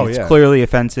 Obviously, it's clearly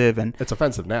offensive, and it's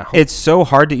offensive now. It's so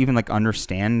hard to even like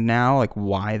understand now, like,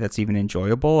 why that's even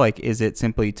enjoyable. Like, is it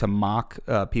simply to mock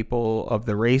people of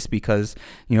the race because,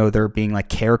 you know, they're being like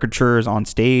caricatures on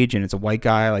stage and it's a white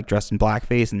guy like dressed in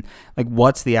blackface, and like,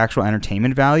 what's the actual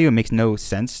entertainment value? It makes no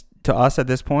sense to us at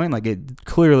this point. Like, it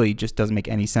clearly just doesn't make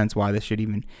any sense why this should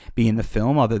even be in the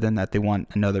film, other than that they want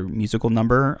another musical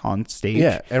number on stage.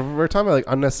 Yeah, and we're talking about like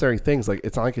unnecessary things. Like,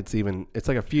 it's not like it's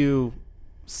like a few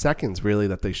seconds really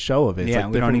that they show of it. It's yeah,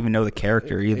 like we don't even know the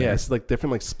character either. Yeah, it's like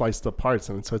different, like, spliced up parts,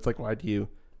 and so it's like, why do you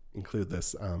include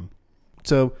this?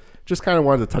 So just kind of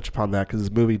wanted to touch upon that because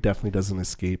this movie definitely doesn't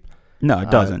escape. No,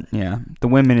 it doesn't. Yeah, the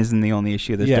women isn't the only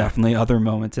issue. There's definitely other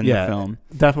moments in the film.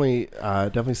 Definitely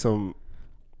some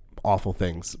awful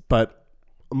things. But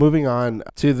moving on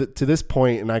to this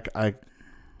point, and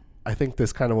I think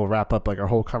this kind of will wrap up like our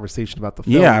whole conversation about the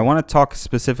film. Yeah, I want to talk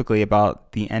specifically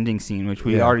about the ending scene, which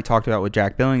we already talked about with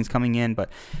Jack Billings coming in. But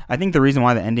I think the reason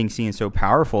why the ending scene is so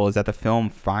powerful is that the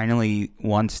film finally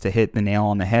wants to hit the nail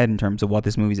on the head in terms of what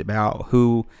this movie's about,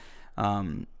 who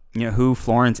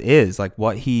Florence is, like,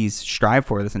 what he's strived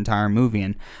for this entire movie.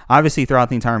 And obviously throughout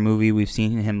the entire movie we've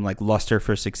seen him like luster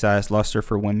for success, luster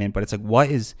for women, but it's like, what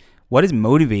is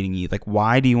motivating you? Like,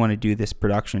 why do you want to do this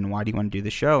production? Why do you want to do the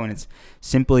show? And it's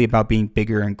simply about being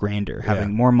bigger and grander,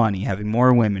 having more money, having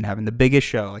more women, having the biggest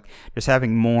show, like just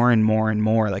having more and more and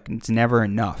more. Like, it's never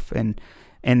enough.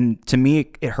 And to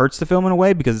me, it hurts the film in a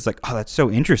way because it's like, oh, that's so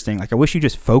interesting. Like, I wish you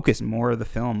just focused more of the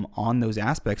film on those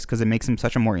aspects because it makes him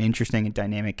such a more interesting and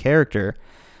dynamic character.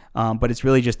 But it's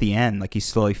really just the end. Like, he's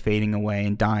slowly fading away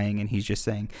and dying, and he's just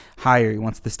saying higher. He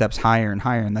wants the steps higher and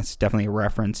higher, and that's definitely a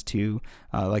reference to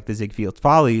like the Ziegfeld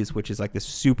Follies, which is like this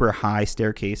super high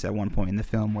staircase at one point in the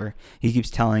film where he keeps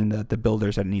telling the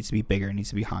builders that it needs to be bigger, it needs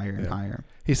to be higher and higher.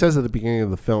 He says at the beginning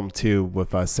of the film too,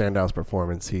 with Sandow's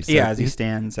performance, he said, as he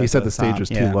stands, he said the stage was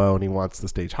too low and he wants the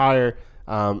stage higher.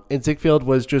 And Ziegfeld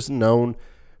was just known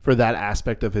for that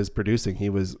aspect of his producing. He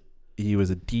was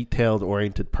a detailed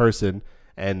oriented person,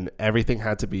 and everything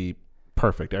had to be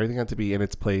perfect. Everything had to be in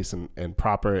its place and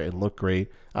proper and look great.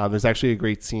 There's actually a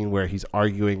great scene where he's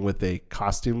arguing with a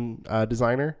costume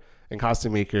designer and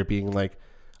costume maker, being like,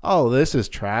 oh, this is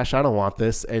trash, I don't want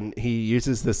this. And he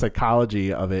uses the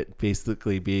psychology of it,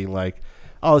 basically being like,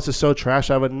 oh, this is so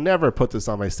trash, I would never put this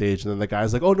on my stage. And then the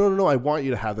guy's like, oh, no, I want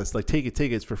you to have this. Like, take it,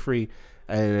 it's for free.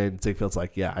 And Ziegfeld's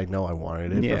like, yeah, I know I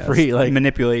wanted it for free. Like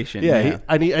manipulation. Yeah,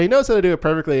 he knows how to do it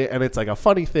perfectly, and it's like a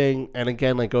funny thing. And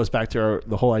again, like goes back to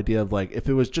the whole idea of like if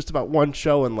it was just about one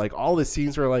show and like all the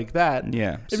scenes were like that.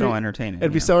 Yeah, so entertaining.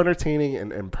 It'd be so entertaining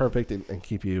and perfect and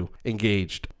keep you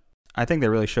engaged. I think that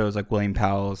really shows like William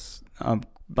Powell's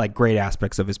like great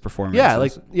aspects of his performance.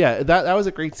 Yeah, that was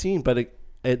a great scene, but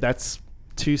that's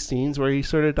 2 scenes where he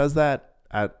sort of does that.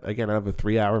 Out of a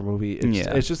 3-hour movie,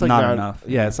 it's just like not enough.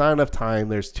 Yeah, it's not enough time.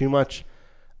 There's too much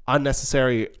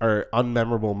unnecessary or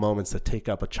unmemorable moments that take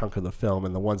up a chunk of the film,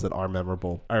 and the ones that are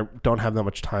memorable don't have that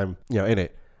much time, in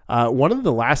it. One of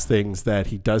the last things that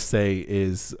he does say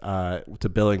is to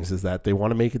Billings is that they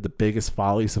want to make it the biggest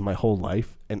follies of my whole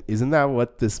life, and isn't that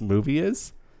what this movie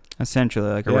is? Essentially,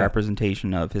 like a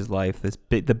representation of his life,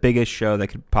 the biggest show that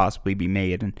could possibly be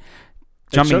made, and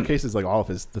it showcases like all of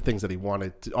the things that he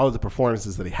wanted, all of the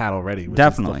performances that he had already, which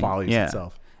definitely is the follies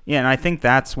itself. Yeah, and I think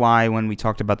that's why when we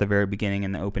talked about the very beginning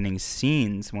and the opening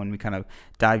scenes, when we kind of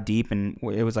dive deep, and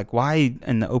it was like, why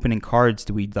in the opening cards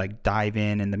do we like dive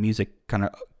in and the music kind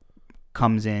of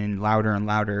comes in louder and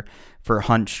louder for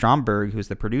Hunt Stromberg, who's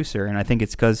the producer, and I think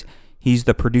it's because he's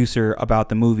the producer about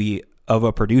the movie of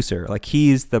a producer. Like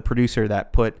he's the producer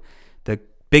that put the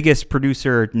biggest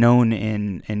producer known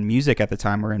in music at the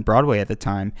time or in Broadway at the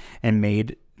time and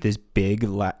made this big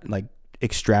like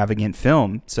extravagant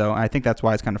film. So I think that's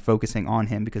why it's kind of focusing on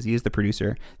him, because he is the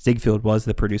producer. Ziegfeld was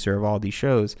the producer of all these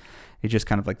shows. It's just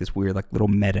kind of like this weird like little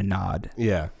meta nod.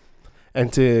 Yeah.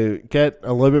 And to get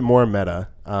a little bit more meta,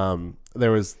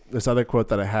 there was this other quote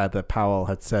that I had that Powell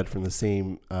had said from the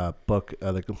same book,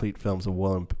 The Complete Films of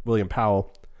William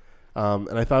Powell.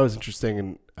 And I thought it was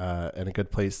interesting and a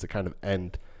good place to kind of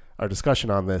end our discussion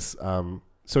on this.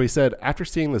 So he said, after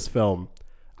seeing this film,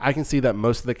 I can see that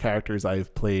most of the characters I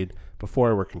have played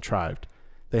before were contrived.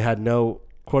 They had no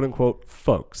quote-unquote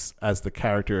folks, as the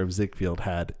character of Ziegfeld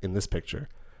had in this picture.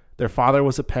 Their father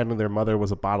was a pen and their mother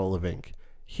was a bottle of ink.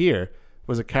 Here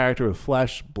was a character with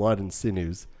flesh, blood, and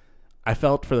sinews. I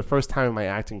felt for the first time in my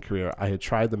acting career I had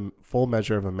tried the full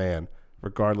measure of a man,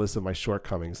 regardless of my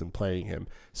shortcomings in playing him.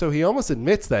 So he almost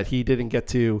admits that he didn't get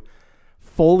to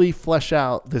fully flesh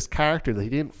out this character, that he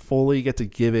didn't fully get to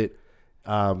give it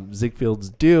Ziegfeld's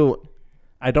due.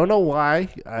 I don't know why.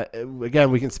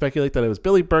 Again, we can speculate that it was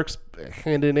Billy Burke's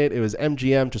hand in it. It was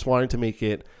MGM just wanting to make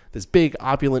it this big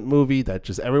opulent movie that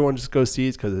just everyone just goes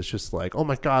sees because it's just like, oh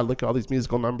my God, look at all these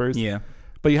musical numbers. Yeah.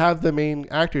 But you have the main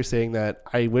actor saying that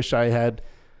I wish I had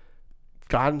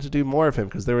gotten to do more of him,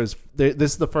 because this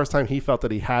is the first time he felt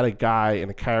that he had a guy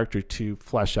and a character to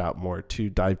flesh out more,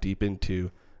 to dive deep into,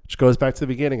 which goes back to the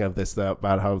beginning of this,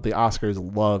 about how the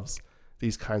Oscars loves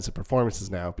these kinds of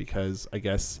performances now, because I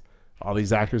guess all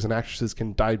these actors and actresses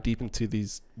can dive deep into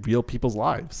these real people's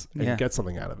lives and get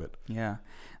something out of it. Yeah.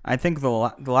 I think the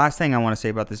last thing I want to say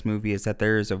about this movie is that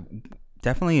there is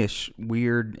definitely a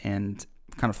weird and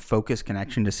kind of focused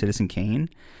connection to Citizen Kane.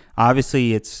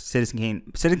 Obviously, it's Citizen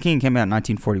Kane. Citizen Kane came out in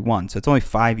 1941, so it's only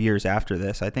 5 years after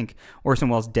this. I think Orson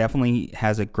Welles definitely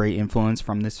has a great influence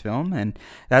from this film, and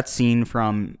that scene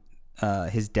from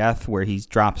his death where he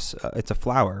drops, it's a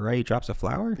flower, right? He drops a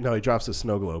flower? No, he drops a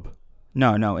snow globe.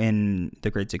 No, in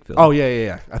The Great Ziegfeld. Oh,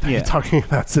 yeah. I thought you were talking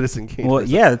about Citizen Kane. Well,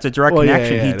 yeah, it's a direct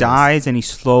connection. He dies and he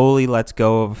slowly lets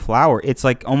go of a flower. It's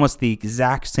like almost the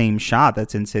exact same shot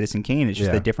that's in Citizen Kane. It's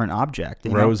just a different object.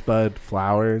 Rosebud,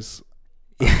 flowers.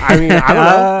 I mean, I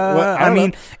don't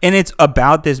know. And it's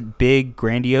about this big,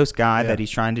 grandiose guy that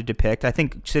he's trying to depict. I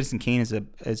think Citizen Kane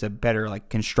is a better like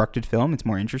constructed film. It's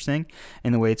more interesting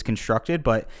in the way it's constructed.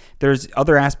 But there's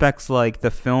other aspects like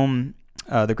the film.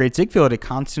 The Great Ziegfeld, it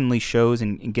constantly shows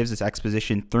and gives us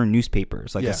exposition through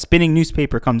newspapers. Like a spinning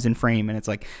newspaper comes in frame and it's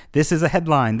like, this is a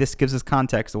headline. This gives us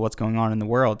context of what's going on in the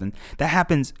world. And that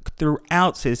happens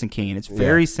throughout Citizen Kane. It's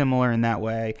very similar in that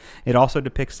way. It also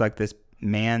depicts like this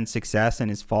man's success and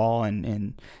his fall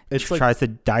and it tries to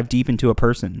dive deep into a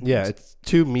person. Yeah, it's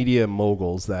two media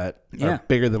moguls that are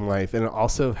bigger than life. And it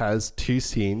also has 2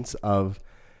 scenes of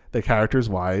the characters'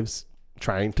 wives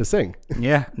trying to sing.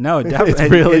 Yeah, no,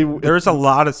 definitely. There's a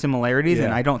lot of similarities,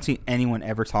 and I don't see anyone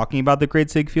ever talking about The Great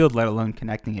Ziegfeld, let alone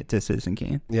connecting it to Citizen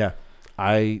Kane. Yeah,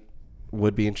 I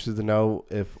would be interested to know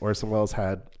if Orson Welles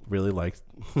had really liked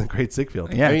The Great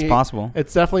Ziegfeld. Yeah, it's possible.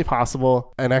 It's definitely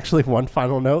possible. And actually, one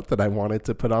final note that I wanted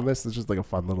to put on this is just like a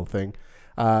fun little thing.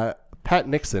 Pat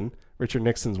Nixon, Richard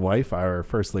Nixon's wife, our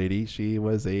first lady, she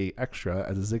was a extra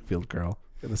as a Ziegfeld girl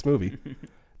in this movie.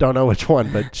 Don't know which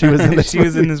one, but she was in this movie.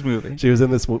 Was in this movie. She was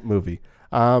in this movie.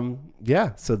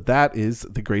 So that is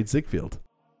The Great Ziegfeld.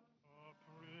 A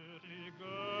pretty girl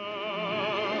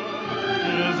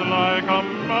is like a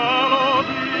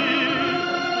melody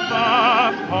that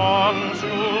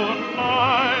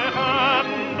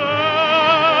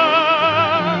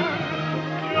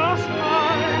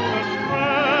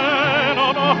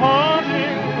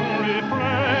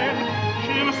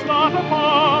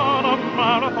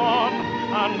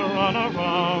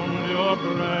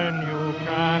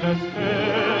can escape.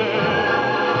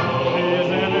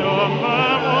 She's in your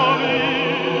memory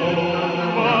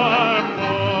by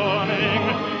morning,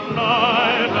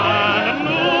 night, and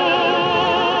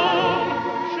noon.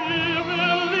 She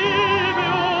will leave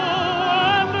you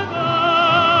and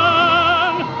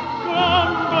then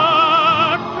come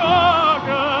back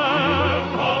again.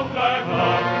 Come back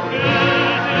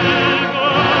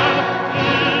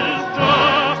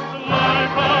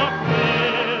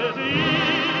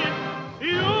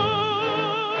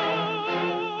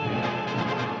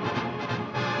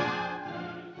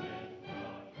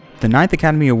The 9th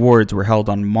Academy Awards were held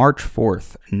on March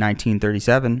 4th,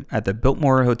 1937, at the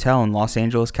Biltmore Hotel in Los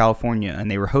Angeles, California, and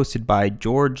they were hosted by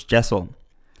George Jessel.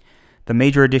 The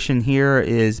major addition here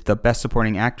is the Best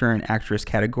Supporting Actor and Actress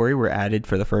category were added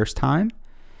for the first time.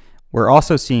 We're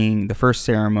also seeing the first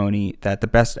ceremony that the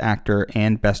Best Actor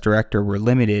and Best Director were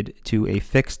limited to a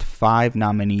fixed 5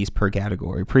 nominees per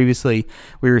category. Previously,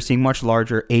 we were seeing much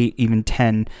larger, 8, even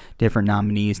 10 different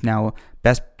nominees. Now,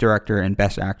 Best Director and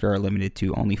Best Actor are limited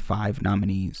to only 5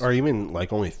 nominees. Or even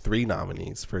like only 3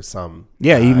 nominees for some.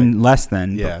 Yeah, even less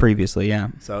than previously, yeah.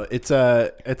 So it's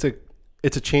a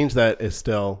change that is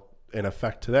still in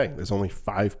effect today. There's only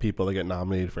 5 people that get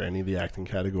nominated for any of the acting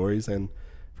categories and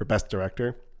for Best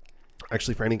Director.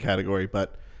 Actually, for any category,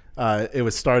 but it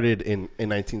was started in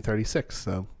 1936.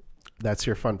 So that's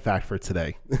your fun fact for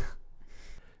today.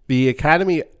 The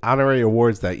Academy Honorary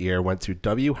Awards that year went to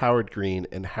W. Howard Green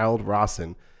and Harold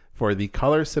Rawson for the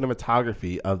color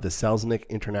cinematography of the Selznick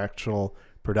International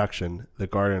production, The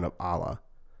Garden of Allah.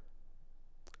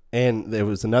 And there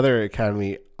was another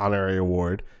Academy Honorary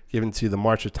Award given to The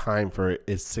March of Time for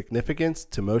its significance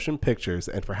to motion pictures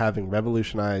and for having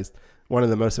revolutionized one of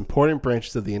the most important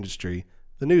branches of the industry,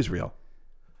 the newsreel,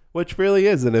 which really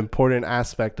is an important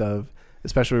aspect of,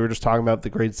 especially we were just talking about the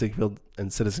Great Ziegfeld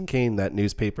and Citizen Kane, that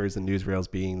newspapers and newsreels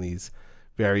being these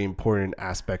very important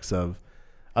aspects of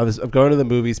going to the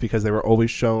movies because they were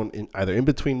always shown in either in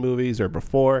between movies or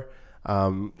before.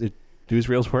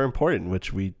 Newsreels were important,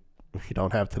 which we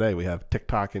don't have today. We have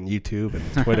TikTok and YouTube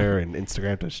and Twitter and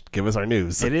Instagram to give us our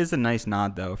news. It is a nice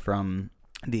nod, though, from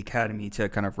the Academy to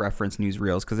kind of reference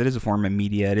newsreels because it is a form of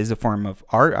media. It is a form of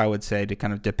art, I would say, to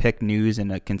kind of depict news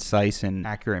in a concise and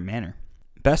accurate manner.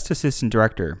 Best Assistant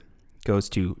Director goes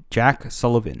to Jack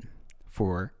Sullivan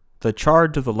for The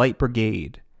Charge of the Light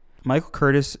Brigade. Michael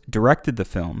Curtis directed the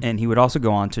film, and he would also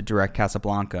go on to direct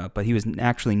Casablanca, but he was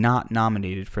actually not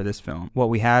nominated for this film. What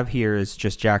we have here is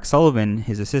just Jack Sullivan,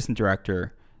 his assistant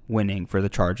director, winning for The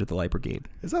Charge of the Light Brigade.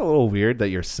 Is that a little weird that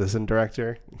your assistant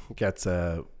director gets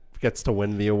to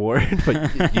win the award,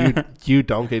 but you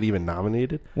don't get even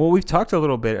nominated? Well, we've talked a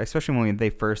little bit, especially when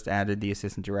they first added the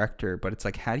assistant director, but it's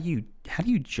like, how do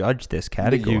you judge this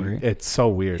category? It's so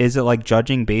weird. Is it like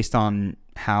judging based on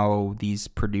how these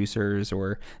producers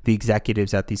or the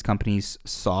executives at these companies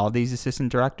saw these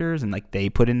assistant directors and like they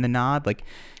put in the nod? Like,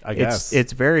 I guess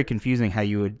it's very confusing how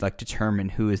you would like determine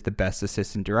who is the best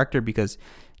assistant director, because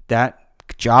that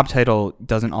job title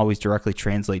doesn't always directly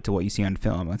translate to what you see on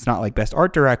film. It's not like best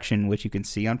art direction, which you can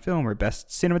see on film, or best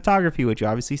cinematography, which you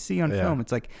obviously see on film.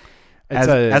 It's like,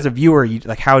 as a viewer, you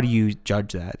like, how do you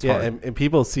judge that? It's hard. And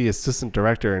people see assistant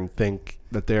director and think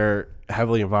that they're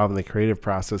heavily involved in the creative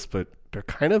process, but they're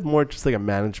kind of more just like a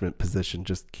management position,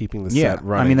 just keeping the set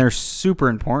running. I mean, they're super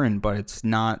important, but it's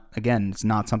not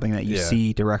something that you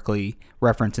see directly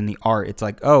referenced in the art. It's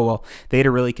like, oh, well, they had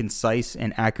a really concise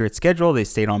and accurate schedule. They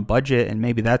stayed on budget, and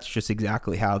maybe that's just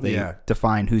exactly how they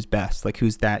define who's best, like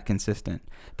who's that consistent.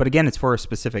 But again, it's for a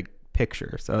specific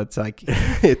picture, so it's like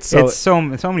it's so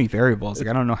many variables. Like,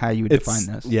 I don't know how you would define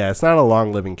this. Yeah, it's not a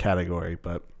long living category,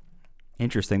 but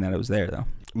interesting that it was there though.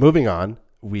 Moving on,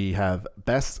 we have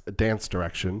Best Dance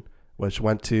Direction, which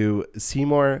went to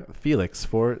Seymour Felix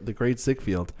for The Great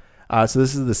Ziegfeld. So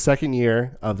this is the second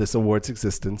year of this award's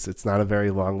existence. It's not a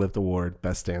very long-lived award,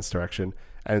 Best Dance Direction,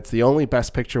 and it's the only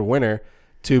Best Picture winner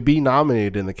to be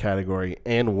nominated in the category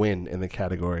and win in the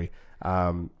category.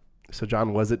 So,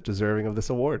 John, was it deserving of this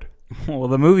award? Well,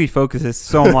 the movie focuses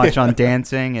so much on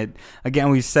dancing.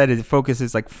 We said it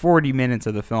focuses like 40 minutes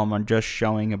of the film on just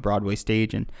showing a Broadway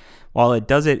stage. And while it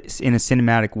does it in a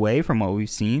cinematic way from what we've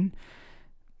seen,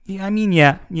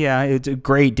 it's a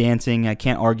great dancing. I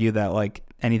can't argue that like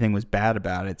anything was bad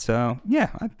about it. So,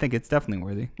 yeah, I think it's definitely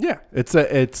worthy. Yeah, it's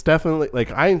definitely,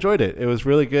 like, I enjoyed it. It was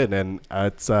really good. And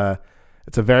it's a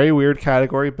very weird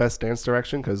category, Best Dance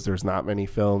Direction, because there's not many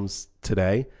films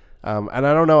today. And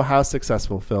I don't know how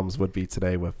successful films would be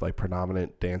today with like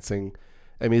predominant dancing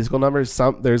and musical numbers.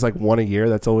 There's like one a year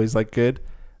that's always like good.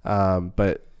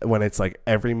 But when it's like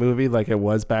every movie like it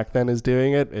was back then is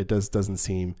doing it, it just doesn't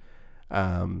seem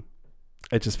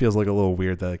it just feels like a little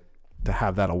weird to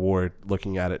have that award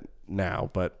looking at it now,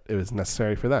 but it was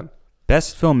necessary for them.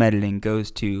 Best film editing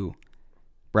goes to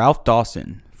Ralph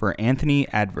Dawson for Anthony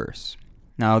Adverse.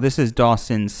 Now, this is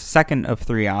Dawson's second of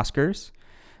 3 Oscars.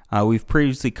 We've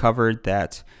previously covered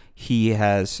that he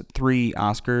has 3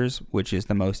 Oscars, which is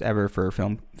the most ever for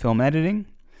film editing.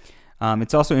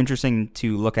 It's also interesting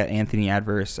to look at Anthony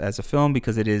Adverse as a film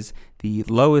because it is the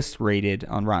lowest rated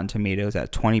on Rotten Tomatoes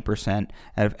at 20%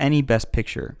 out of any Best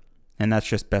Picture, and that's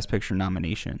just Best Picture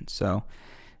nomination. So,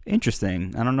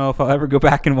 interesting. I don't know if I'll ever go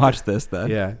back and watch this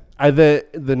then. Yeah.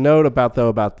 The note about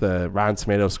the Rotten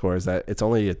Tomato score is that it's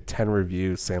only a 10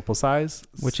 review sample size,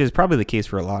 which is probably the case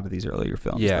for a lot of these earlier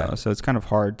films. Yeah. Though. So it's kind of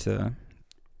hard to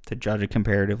judge it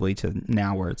comparatively to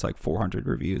now where it's like 400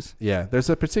 reviews. Yeah. There's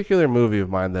a particular movie of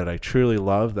mine that I truly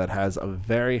love that has a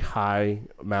very high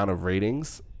amount of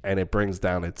ratings, and it brings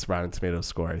down its Rotten Tomato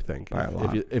score, I think, by a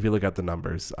lot. If you look at the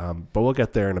numbers. But we'll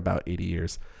get there in about 80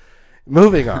 years.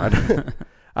 Moving on.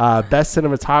 Best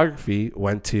cinematography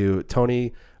went to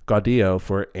Tony Gaudillo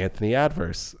for Anthony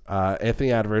Adverse.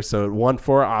 Anthony Adverse, so it won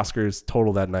 4 Oscars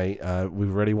total that night.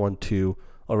 We've already won 2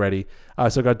 already.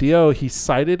 So Gaudillo, he's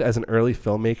cited as an early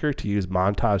filmmaker to use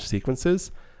montage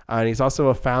sequences. And he's also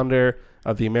a founder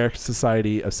of the American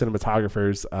Society of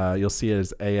Cinematographers. You'll see it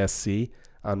as ASC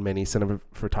on many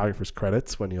cinematographers'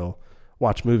 credits when you'll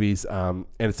watch movies. And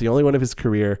it's the only one of his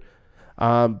career.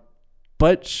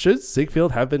 But should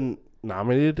Ziegfeld have been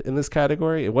nominated in this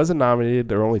category? It wasn't nominated.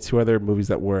 There were only 2 other movies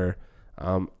that were.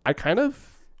 I kind of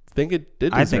think it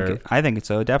did deserve. I think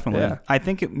so, definitely. Yeah. I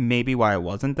think maybe why it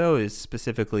wasn't, though, is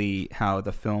specifically how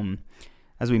the film,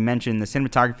 as we mentioned, the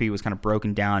cinematography was kind of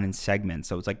broken down in segments.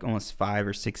 So it's like almost 5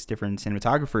 or 6 different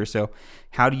cinematographers. So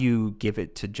how do you give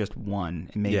it to just one?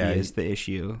 And maybe is the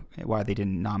issue why they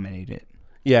didn't nominate it.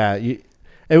 Yeah.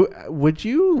 Would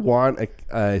you want a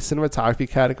cinematography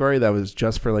category that was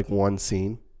just for like one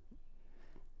scene?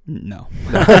 No.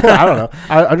 I don't know.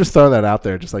 I'm just throwing that out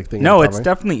there, just like thinking. No, it's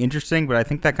definitely interesting, but I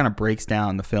think that kind of breaks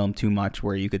down the film too much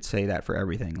where you could say that for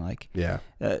everything. Like, yeah.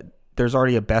 There's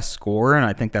already a best score, and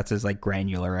I think that's as like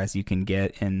granular as you can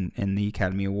get in the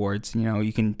Academy Awards. You know,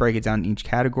 you can break it down in each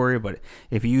category, but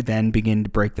if you then begin to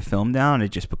break the film down, it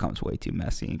just becomes way too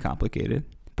messy and complicated.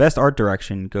 Best art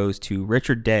direction goes to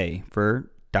Richard Day for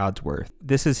Dodsworth.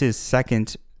 This is his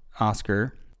second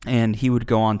Oscar, and he would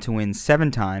go on to win 7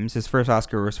 times. His first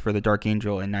Oscar was for The Dark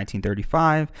Angel in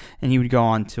 1935, and he would go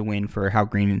on to win for How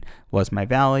Green Was My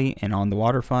Valley and On the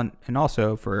Waterfront, and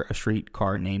also for A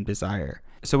Streetcar Named Desire.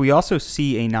 So we also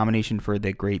see a nomination for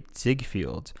The Great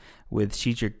Ziegfeld with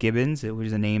Cedric Gibbons, which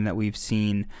is a name that we've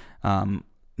seen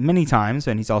many times,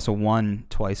 and he's also won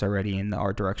twice already in the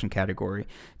art direction category.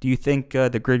 Do you think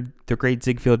the Great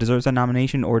Ziegfeld deserves a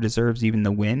nomination or deserves even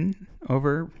the win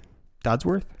over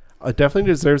Dodsworth? It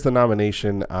definitely deserves the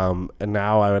nomination. And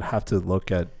now I would have to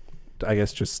look at, I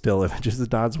guess, just still images of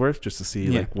Dodsworth just to see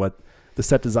like what the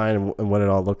set design and what it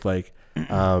all looked like.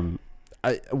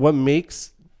 What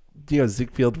makes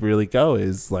Ziegfeld really go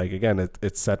is like, again,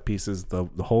 it's set pieces, the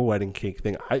whole wedding cake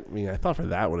thing. I mean, I thought for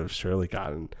that would have surely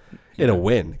gotten it a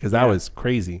win because that was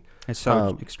crazy. It's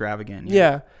so extravagant.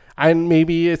 Yeah. And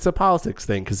maybe it's a politics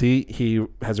thing because he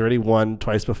has already won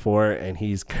twice before and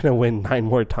he's going to win 9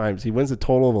 more times. He wins a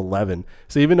total of 11.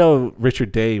 So even though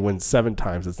Richard Day wins 7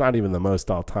 times, it's not even the most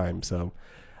all time. So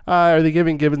are they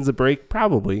giving Gibbons a break?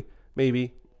 Probably.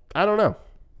 Maybe. I don't know.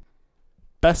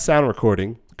 Best sound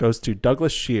recording goes to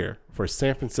Douglas Shear for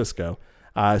San Francisco.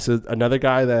 So another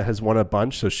guy that has won a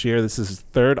bunch. So Shear, this is his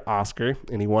 3rd Oscar,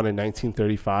 and he won in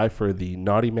 1935 for The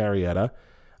Naughty Marietta.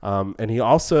 And he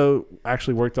also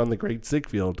actually worked on The Great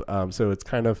Ziegfeld. So it's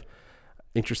kind of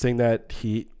interesting that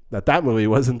that movie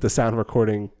wasn't the sound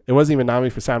recording. It wasn't even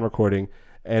nominated for sound recording,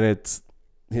 and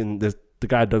the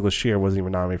guy Douglas Shear wasn't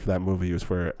even nominated for that movie. It was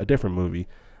for a different movie.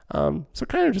 So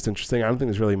kind of just interesting. I don't think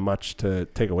there's really much to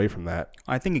take away from that.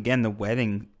 I think, again, the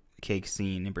wedding cake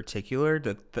scene in particular,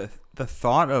 the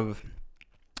thought of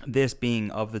this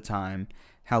being of the time,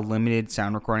 how limited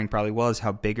sound recording probably was,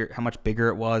 how much bigger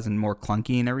it was and more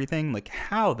clunky and everything. Like,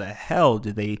 how the hell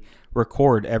did they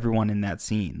record everyone in that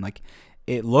scene? Like,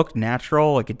 it looked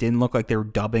natural. Like, it didn't look like they were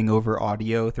dubbing over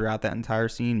audio throughout that entire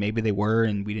scene. Maybe they were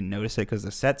and we didn't notice it because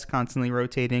the set's constantly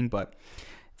rotating, but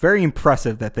very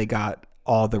impressive that they got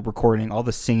all the recording, all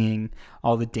the singing,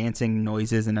 all the dancing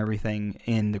noises and everything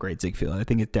in The Great Ziegfeld. I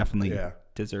think it definitely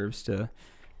deserves to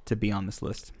be on this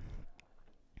list.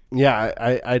 Yeah,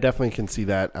 I definitely can see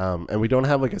that. And we don't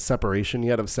have like a separation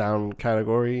yet of sound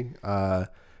category for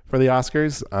the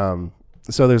Oscars.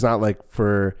 So there's not like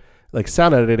for like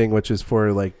sound editing, which is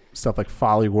for like stuff like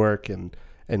Foley work and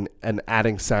and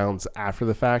adding sounds after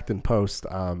the fact in post.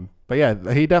 But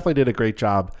yeah, he definitely did a great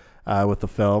job with the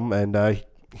film, and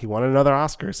he won another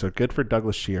Oscar, so good for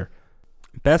Douglas Shear.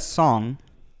 Best song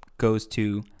goes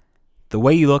to The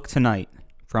Way You Look Tonight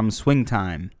from Swing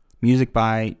Time. Music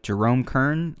by Jerome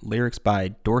Kern, lyrics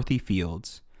by Dorothy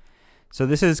Fields. So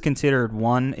this is considered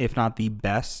one, if not the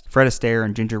best, Fred Astaire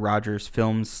and Ginger Rogers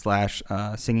films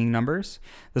 / singing numbers.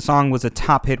 The song was a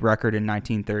top hit record in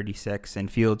 1936,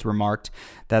 and Fields remarked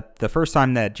that the first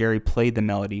time that Jerry played the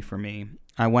melody for me,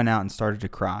 I went out and started to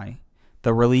cry.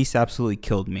 The release absolutely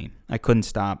killed me. I couldn't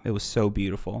stop. It was so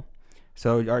beautiful.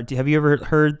 So have you ever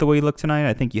heard The Way You Look Tonight?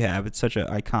 I think you have. It's such an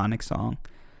iconic song.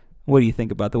 What do you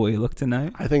think about The Way You Look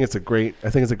Tonight? I think it's a great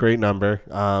number.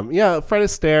 Yeah, Fred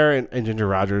Astaire and Ginger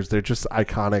Rogers, they're just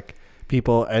iconic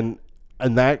people. And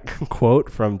that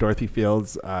quote from Dorothy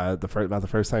Fields about the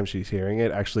first time she's hearing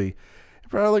it actually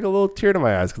brought like a little tear to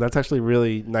my eyes, because that's actually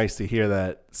really nice to hear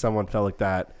that someone felt like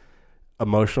that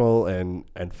emotional and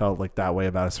felt like that way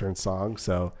about a certain song.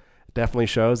 So it definitely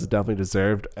shows. It definitely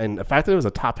deserved. And the fact that it was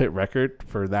a top hit record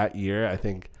for that year, I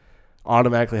think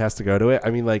automatically has to go to it. I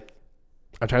mean, like,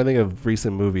 I'm trying to think of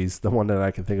recent movies. The one that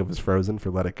I can think of is Frozen for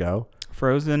Let It Go.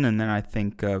 Frozen, and then I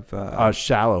think of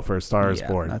Shallow for A Star Is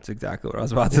Born. That's exactly what I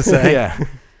was about to say. Yeah,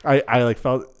 I like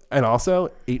felt, and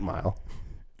also 8 Mile.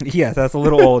 Yes, that's a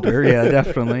little older. Yeah,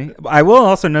 definitely. I will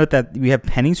also note that we have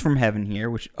Pennies from Heaven here,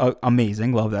 which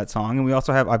amazing. Love that song. And we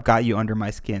also have I've Got You Under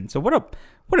My Skin. So what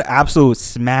an absolute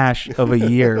smash of a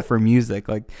year for music.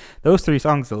 Like, those 3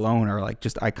 songs alone are like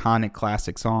just iconic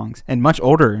classic songs, and much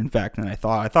older, in fact, than I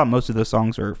thought. I thought most of those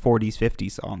songs were 40s,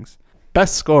 50s songs.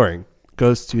 Best scoring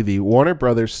goes to the Warner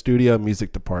Brothers Studio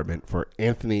Music Department for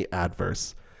Anthony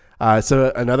Adverse.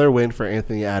 So another win for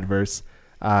Anthony Adverse.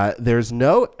 There's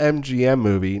no MGM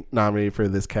movie nominated for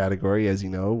this category. As you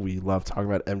know, we love talking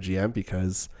about MGM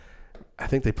because I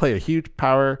think they play a huge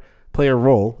player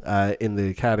role in the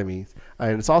Academy.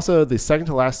 And it's also the second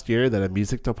to last year that a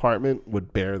music department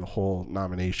would bear the whole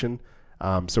nomination.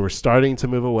 So we're starting to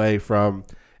move away from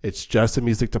it's just a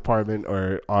music department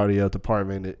or audio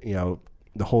department,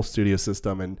 the whole studio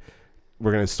system. And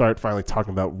we're going to start finally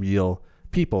talking about real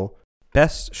people.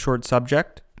 Best short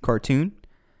subject, cartoon,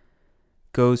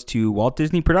 goes to Walt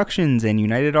Disney Productions and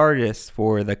United Artists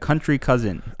for The Country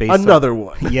Cousin. Another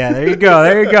one. Yeah, there you go.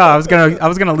 I was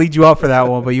gonna lead you up for that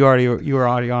one, but you were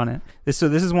already on it. This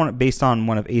is one based on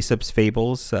one of Aesop's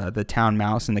fables, The Town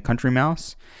Mouse and the Country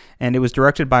Mouse, and it was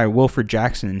directed by Wilfred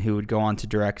Jackson, who would go on to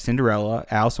direct Cinderella,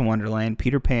 Alice in Wonderland,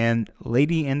 Peter Pan,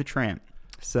 Lady and the Tramp.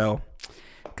 So,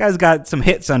 guy's got some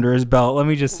hits under his belt. Let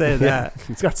me just say that.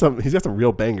 He's got some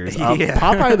real bangers.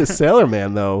 Popeye the Sailor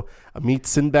Man, though, meet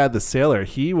Sinbad the Sailor.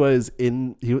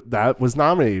 That was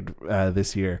nominated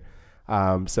this year.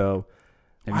 So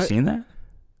have you seen that?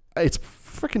 It's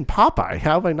freaking Popeye.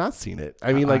 How have I not seen it?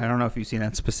 I mean, I don't know if you've seen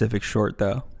that specific short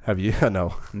though. Have you?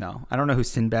 No. I don't know who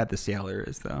Sinbad the Sailor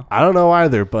is though. I don't know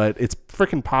either, but it's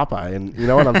freaking Popeye, and you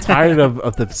know what? I'm tired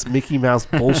of this Mickey Mouse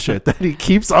bullshit that he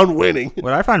keeps on winning.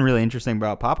 What I find really interesting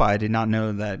about Popeye, I did not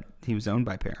know that he was owned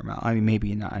by Paramount. I mean,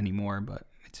 maybe not anymore, but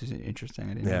it's just interesting.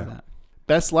 I didn't know that.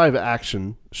 Best live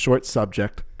action short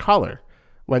subject, Collar,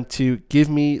 went to Give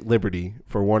Me Liberty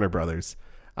for Warner Brothers.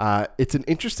 It's an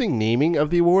interesting naming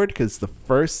of the award because the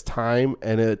first time,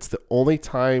 and it's the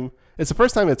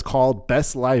first time it's called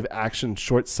Best Live Action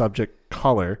Short Subject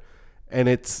Color, and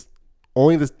it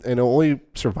only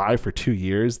survived for 2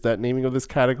 years, that naming of this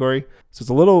category. So it's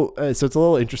a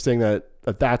little interesting that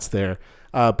that's there.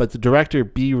 But the director,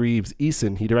 B. Reeves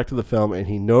Eason, he directed the film, and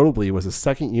he notably was a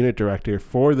second unit director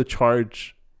for The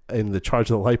Charge of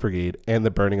the Light Brigade and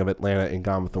The Burning of Atlanta and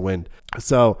Gone with the Wind.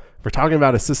 So if we're talking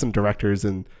about assistant directors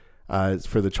and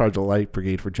for The Charge of the Light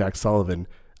Brigade for Jack Sullivan,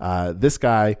 this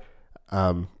guy,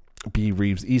 B.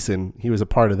 Reeves Eason, he was a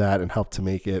part of that and helped to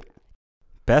make it.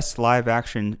 Best live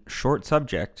action short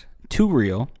subject, Too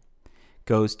Real,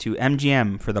 goes to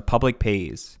MGM for The Public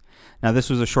Pays. Now, this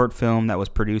was a short film that was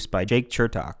produced by Jake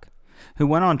Chertok, who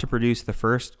went on to produce the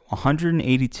first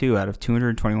 182 out of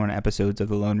 221 episodes of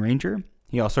The Lone Ranger.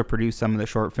 He also produced some of the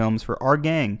short films for Our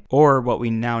Gang, or what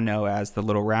we now know as The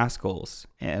Little Rascals,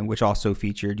 which also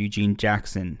featured Eugene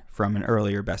Jackson from an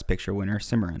earlier Best Picture winner,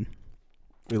 Cimarron.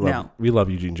 We love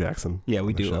Eugene Jackson. Yeah,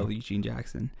 we do love Eugene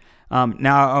Jackson.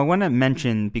 Now, I want to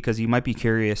mention, because you might be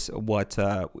curious what...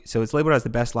 so it's labeled as the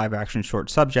best live-action short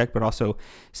subject, but also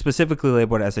specifically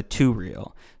labeled as a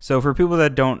two-reel. So for people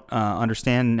that don't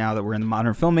understand, now that we're in the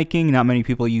modern filmmaking, not many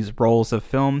people use rolls of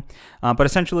film. But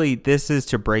essentially, this is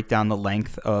to break down the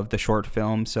length of the short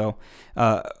film. So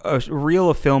a reel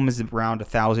of film is around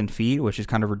 1,000 feet, which is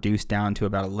kind of reduced down to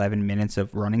about 11 minutes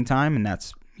of running time, and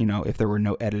that's if there were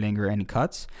no editing or any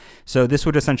cuts. So this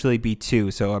would essentially be 2,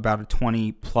 so about a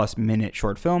 20-plus minute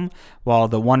short film, while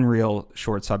the one reel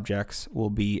short subjects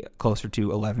will be closer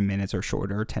to 11 minutes or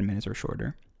shorter, or 10 minutes or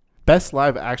shorter. Best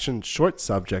live action short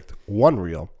subject, one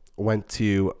reel, went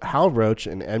to Hal Roach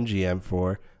and MGM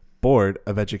for Board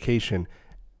of Education.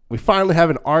 We finally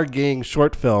have an Our Gang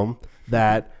short film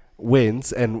that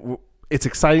wins, and it's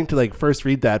exciting to first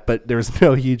read that, but there's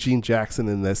no Eugene Jackson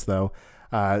in this though.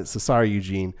 So sorry,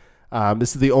 Eugene.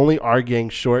 This is the only Our Gang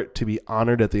short to be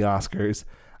honored at the Oscars,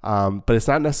 but it's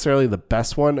not necessarily the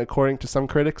best one according to some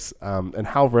critics. And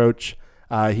Hal Roach,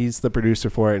 he's the producer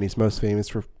for it, and he's most famous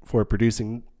for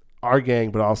producing Our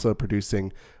Gang, but also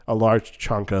producing a large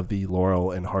chunk of the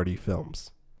Laurel and Hardy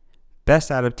films.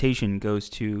 Best adaptation goes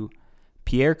to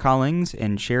Pierre Collings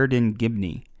and Sheridan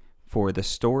Gibney for The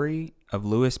Story of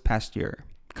Louis Pasteur.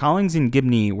 Collings and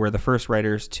Gibney were the first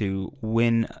writers to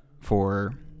win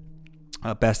for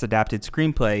Best Adapted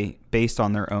Screenplay based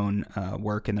on their own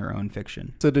work and their own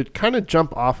fiction. So to kind of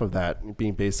jump off of that,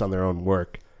 being based on their own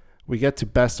work, we get to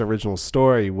Best Original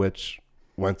Story, which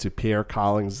went to Pierre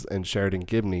Collings and Sheridan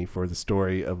Gibney for The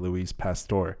Story of Louis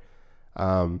Pasteur.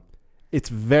 It's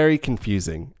very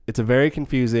confusing. It's very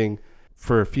confusing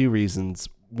for a few reasons.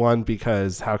 One,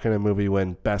 because how can a movie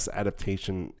win Best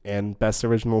Adaptation and Best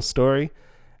Original Story?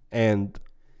 And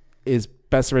is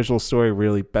Best Original Story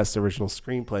really Best Original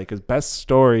Screenplay? Because Best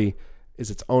Story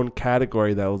is its own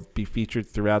category that will be featured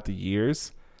throughout the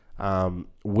years,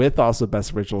 with also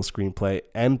Best Original Screenplay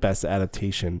and Best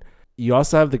Adaptation. You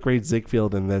also have The Great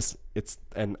Ziegfeld in this.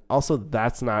 And also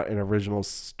that's not an original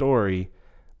story.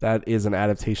 That is an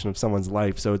adaptation of someone's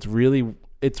life. So it's really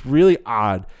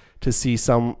odd to see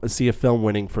a film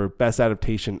winning for Best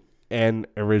Adaptation and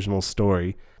Original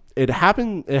Story. It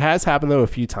has happened though a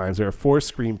few times. There are 4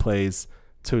 screenplays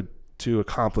to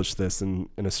accomplish this in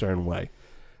a certain way.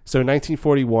 So in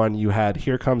 1941, you had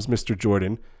Here Comes Mr.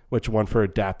 Jordan, which won for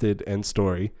adapted and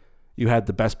story. You had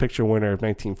the Best Picture winner of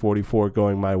 1944,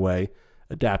 Going My Way,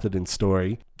 adapted and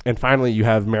story. And finally, you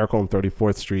have Miracle on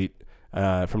 34th Street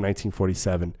from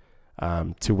 1947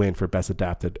 to win for Best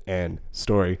Adapted and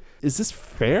Story. Is this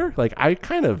fair? I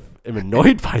kind of am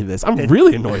annoyed by this. I'm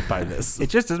really annoyed by this. It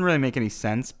just doesn't really make any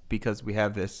sense because we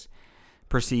have this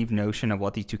perceived notion of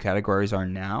what these two categories are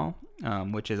now,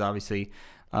 which is obviously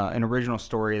an original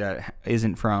story that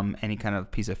isn't from any kind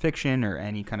of piece of fiction or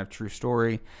any kind of true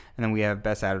story. And then we have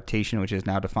Best Adaptation, which is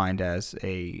now defined as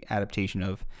a adaptation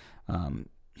of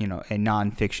a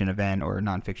non-fiction event or a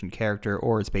non-fiction character,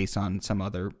 or it's based on some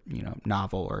other,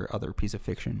 novel or other piece of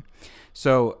fiction.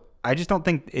 So I just don't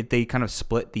think they kind of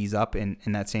split these up in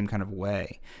that same kind of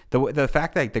way. The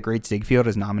fact that The Great Ziegfeld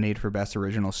is nominated for Best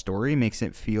Original Story makes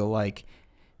it feel like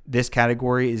this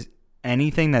category is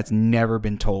anything that's never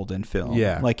been told in film.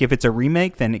 Yeah. If it's a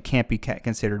remake, then it can't be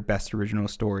considered Best Original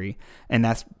Story. And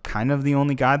that's kind of the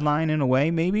only guideline in a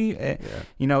way, maybe. Yeah.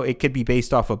 It could be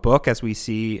based off a book, as we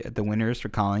see the winners for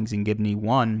Collings and Gibney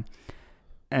won.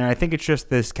 And I think it's just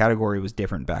this category was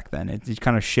different back then. It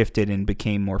kind of shifted and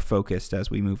became more focused as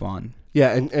we move on.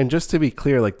 Yeah, and just to be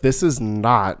clear, this is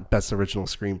not Best Original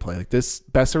Screenplay. This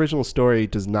Best Original Story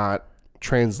does not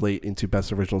translate into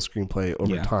Best Original Screenplay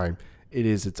over time. It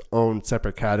is its own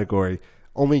separate category.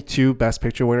 Only 2 Best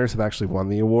Picture winners have actually won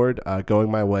the award,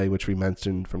 Going My Way, which we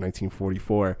mentioned, from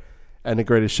 1944, and The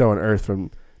Greatest Show on Earth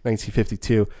from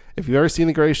 1952. If you've ever seen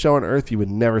The Greatest Show on Earth, you would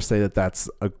never say that that's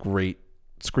a great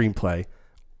screenplay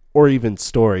or even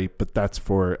story, but that's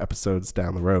for episodes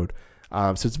down the road.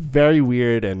 So it's very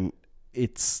weird, and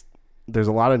there's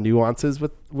a lot of nuances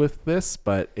with this,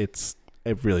 but it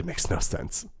really makes no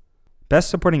sense. Best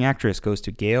Supporting Actress goes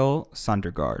to Gail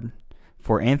Sondergaard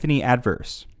for Anthony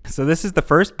Adverse. So this is the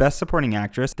first Best Supporting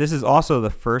Actress. This is also the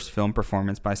first film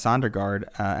performance by Sondergaard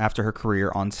after her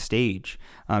career on stage.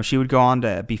 She would go on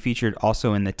to be featured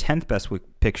also in the 10th Best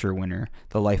Picture winner,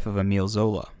 The Life of Emile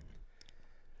Zola.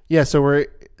 Yeah, so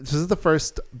this is the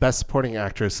first Best Supporting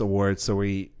Actress award. So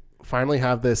we finally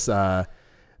have this the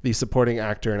supporting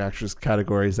actor and actress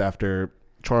categories after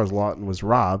Charles Laughton was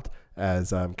robbed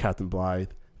as Captain Blythe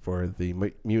for the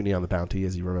Mutiny on the Bounty,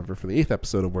 as you remember from the 8th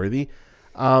episode of Worthy.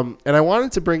 And I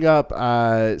wanted to bring up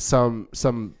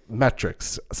some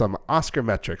metrics, some Oscar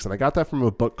metrics, and I got that from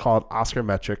a book called Oscar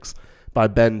Metrics by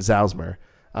Ben Zauzmer.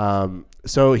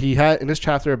 So he had in his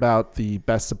chapter about the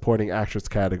Best Supporting Actress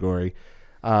category,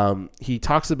 he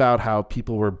talks about how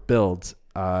people were billed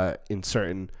in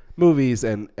certain movies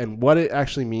and what it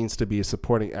actually means to be a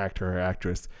supporting actor or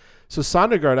actress. So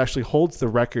Sondergaard actually holds the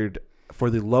record for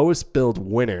the lowest billed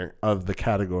winner of the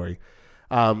category.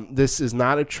 This is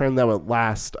not a trend that would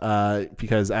last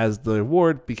because as the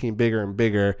award became bigger and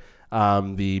bigger,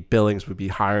 the billings would be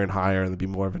higher and higher, and there'd be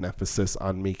more of an emphasis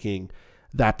on making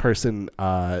that person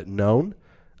known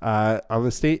on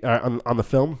the stage, on the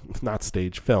film, not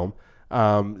stage, film.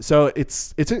 So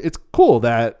it's cool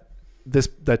that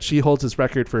she holds this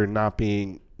record for not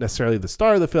being necessarily the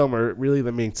star of the film or really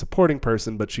the main supporting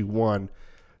person, but she won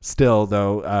still,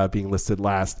 though, being listed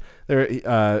last. There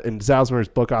in Zalzmer's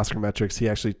book Oscar Metrics, he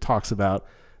actually talks about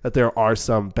that there are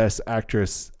some Best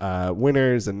Actress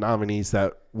winners and nominees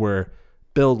that were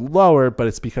billed lower, but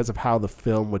it's because of how the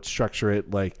film would structure it.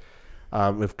 Like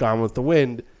if Gone with the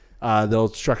Wind, they'll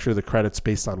structure the credits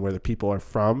based on where the people are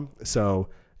from. So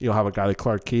you'll have a guy like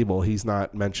Clark Gable. He's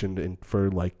not mentioned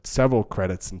for like several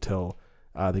credits until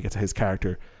they get to his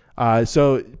character. But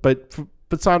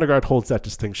Sondergaard holds that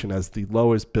distinction as the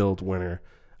lowest billed winner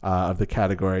of the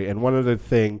category. And one other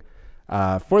thing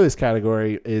for this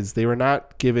category is they were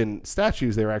not given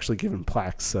statues; they were actually given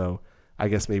plaques. So I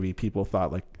guess maybe people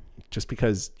thought like, just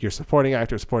because you're supporting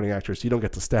actress, you don't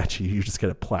get the statue. You just get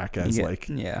a plaque as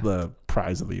the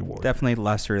prize of the award. Definitely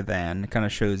lesser than. It kind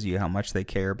of shows you how much they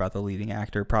care about the leading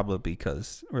actor, or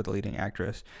the leading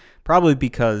actress. Probably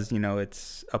because,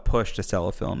 it's a push to sell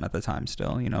a film at the time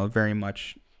still, very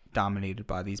much dominated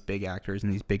by these big actors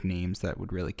and these big names that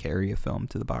would really carry a film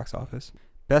to the box office.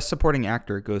 Best Supporting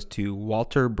Actor goes to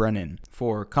Walter Brennan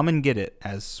for Come and Get It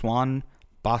as Swan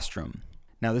Bostrom.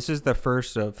 Now, this is the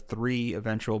first of 3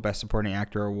 eventual Best Supporting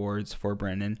Actor awards for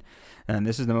Brennan, and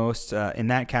this is the most in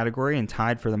that category and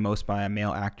tied for the most by a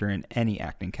male actor in any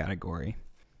acting category.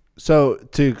 So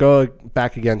to go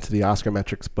back again to the Oscar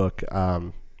Metrics book,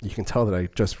 you can tell that I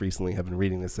just recently have been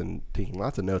reading this and taking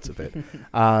lots of notes of it.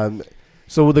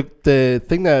 So the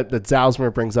thing that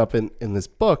Zalzmer brings up in this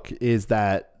book is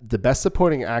that the Best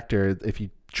Supporting Actor, if you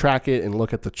track it and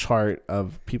look at the chart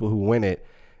of people who win it,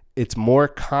 it's more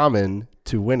common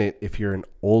to win it if you're an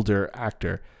older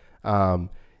actor. Out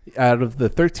of the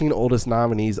 13 oldest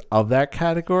nominees of that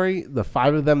category, the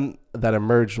 5 of them that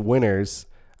emerged winners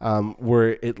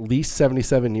were at least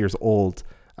 77 years old.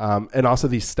 And also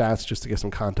these stats, just to get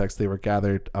some context, they were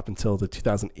gathered up until the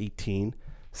 2018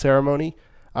 ceremony.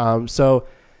 So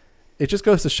it just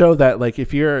goes to show that, like,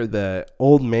 if you're the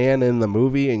old man in the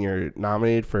movie and you're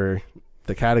nominated for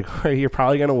the category, you're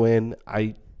probably going to win.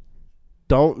 I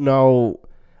don't know.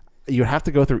 You have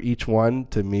to go through each one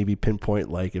to maybe pinpoint,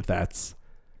 like, if that's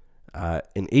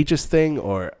an ageist thing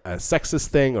or a sexist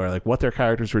thing or, like, what their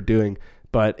characters were doing.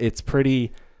 But it's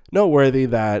pretty noteworthy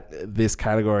that this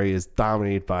category is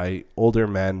dominated by older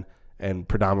men and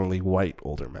predominantly white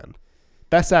older men.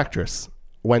 Best Actress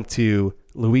went to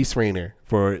Louise Rayner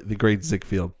for The Great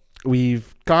Ziegfeld.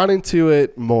 We've gone into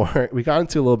it more. We got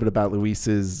into a little bit about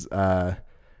Louise's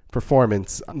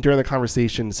performance during the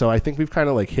conversation, so I think we've kind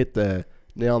of like hit the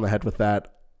nail on the head with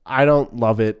that. I don't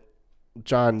love it.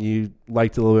 John, you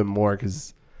liked it a little bit more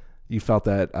because you felt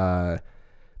that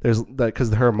there's that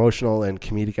because her emotional and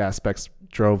comedic aspects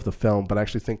drove the film, but I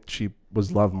actually think she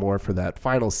was loved more for that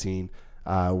final scene,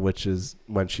 which is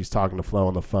when she's talking to Flo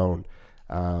on the phone.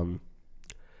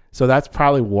 So that's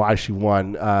probably why she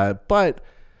won. But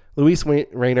Louise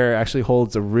Rayner actually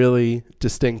holds a really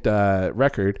distinct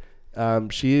record.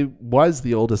 She was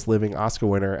the oldest living Oscar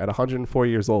winner at 104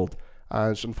 years old.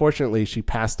 Unfortunately, she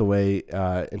passed away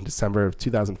in December of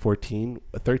 2014,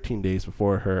 13 days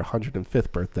before her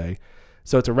 105th birthday.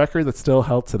 So it's a record that's still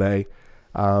held today.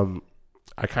 I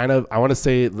want to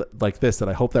say like this, that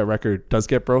I hope that record does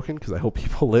get broken because I hope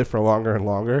people live for longer and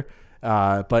longer.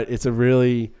 But it's a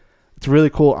really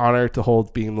cool honor to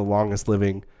hold, being the longest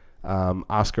living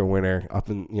Oscar winner up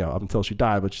until she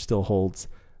died, but she still holds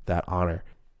that honor.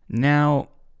 Now,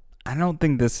 I don't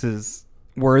think this is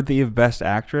worthy of Best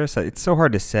Actress. It's so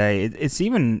hard to say. It's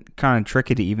even kind of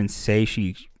tricky to even say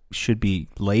she should be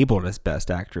labeled as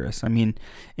Best Actress. I mean,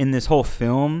 in this whole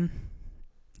film,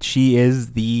 she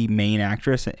is the main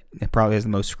actress. It probably has the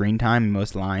most screen time and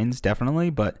most lines, definitely,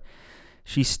 but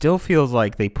she still feels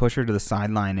like they push her to the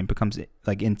sideline and becomes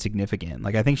like insignificant.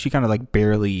 Like I think she kind of like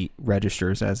barely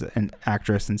registers as an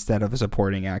actress instead of a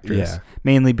supporting actress. Yeah.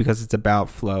 Mainly because it's about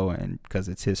Flo and because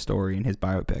it's his story and his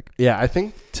biopic. Yeah, I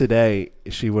think today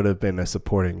she would have been a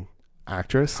supporting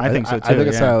actress. I think so too. I think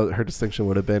that's how her distinction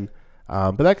would have been.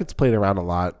 But that gets played around a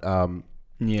lot.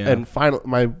 Yeah. And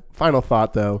my final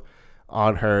thought though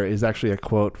on her is actually a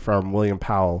quote from William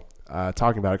Powell.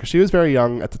 Talking about it, because she was very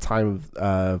young at the time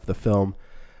of the film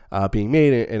being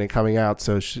made and it coming out,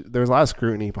 so there was a lot of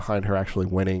scrutiny behind her actually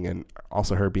winning, and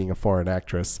also her being a foreign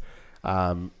actress.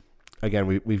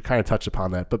 Again, we've kind of touched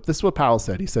upon that, but this is what Powell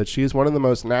said. He said, "She is one of the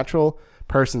most natural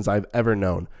persons I've ever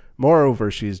known. Moreover,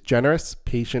 she is generous,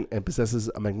 patient, and possesses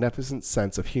a magnificent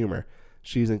sense of humor.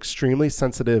 She's an extremely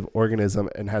sensitive organism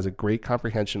and has a great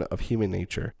comprehension of human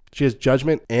nature. She has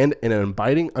judgment and an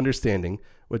abiding understanding,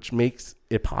 which makes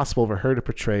it possible for her to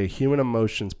portray human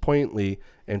emotions poignantly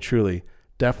and truly.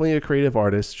 Definitely a creative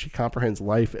artist, she comprehends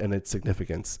life and its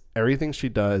significance. Everything she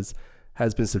does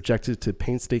has been subjected to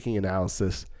painstaking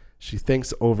analysis. She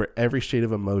thinks over every shade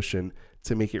of emotion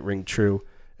to make it ring true.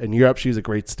 In Europe, she's a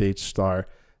great stage star.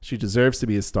 She deserves to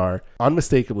be a star.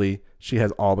 Unmistakably, she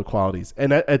has all the qualities.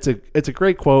 And it's a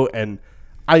great quote, and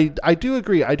I do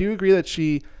agree. I do agree that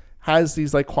she has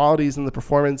these like qualities in the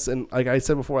performance, and like I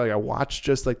said before, like I watched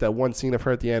just like that one scene of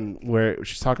her at the end where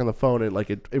she's talking on the phone, and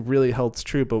like it really holds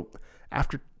true. But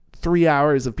after 3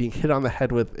 hours of being hit on the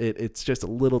head with it, it's just a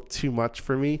little too much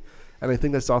for me. And I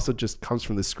think this also just comes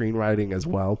from the screenwriting as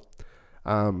well.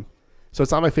 So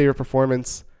it's not my favorite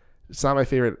performance. It's not my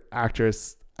favorite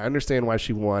actress. I understand why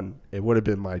she won. It would have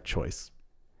been my choice.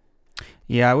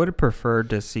 Yeah, I would have preferred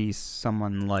to see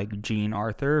someone like Jean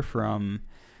Arthur from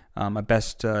a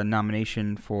best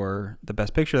nomination for the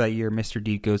best picture that year, Mr.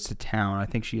 Deed Goes to Town. I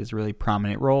think she has a really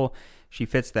prominent role. She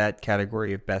fits that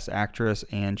category of best actress,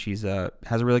 and she's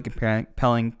has a really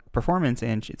compelling performance,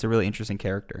 and it's a really interesting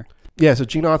character. Yeah, so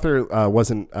Jean Arthur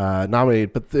wasn't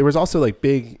nominated, but there was also like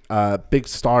big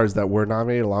stars that were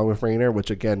nominated along with Rainer,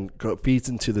 which again feeds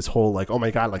into this whole like, oh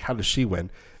my God, like how does she win?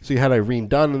 So you had Irene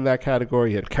Dunne in that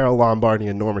category, you had Carol Lombardi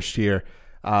and Norma Shear,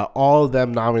 all of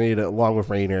them nominated along with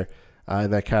Rainer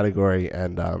in that category,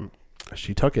 and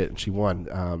she took it and she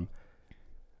won.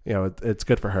 It's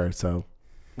good for her, so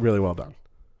really well done.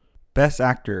 Best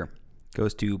actor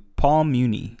goes to Paul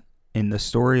Muni in The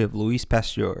Story of Louis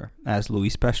Pasteur as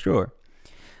Louis Pasteur.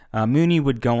 Muni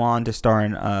would go on to star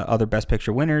in other Best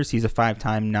Picture winners. He's a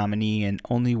 5-time nominee and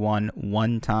only won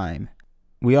 1 time.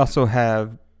 We also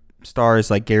have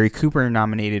stars like Gary Cooper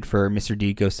nominated for Mr.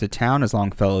 Deed Goes to Town as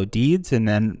Longfellow Deeds, and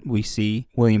then we see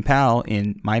William Powell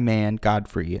in My Man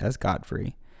Godfrey as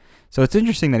Godfrey. So it's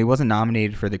interesting that he wasn't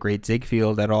nominated for The Great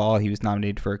Ziegfeld at all. He was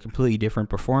nominated for a completely different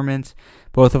performance.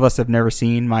 Both of us have never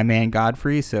seen My Man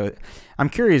Godfrey, so I'm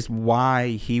curious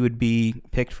why he would be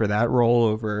picked for that role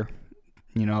over,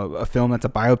 a film that's a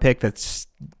biopic that's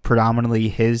predominantly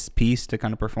his piece to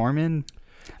kind of perform in.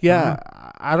 Yeah,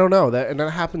 I don't know. That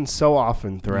happens so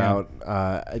often throughout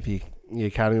the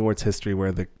Academy Awards history,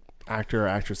 where the actor or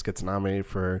actress gets nominated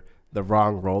for the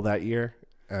wrong role that year,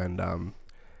 and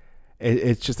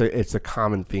it's a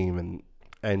common theme,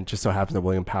 and just so happens that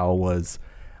William Powell was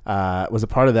a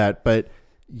part of that. But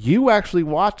you actually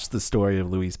watched The Story of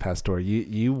Louis Pasteur.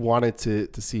 You wanted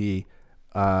to see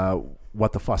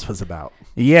what the fuss was about.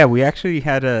 Yeah, we actually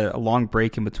had a long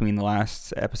break in between the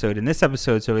last episode and this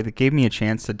episode, so it gave me a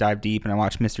chance to dive deep, and I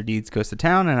watched Mr. Deeds Goes to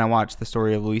Town, and I watched The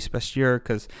Story of Louis Pasteur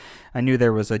because I knew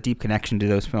there was a deep connection to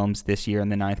those films this year in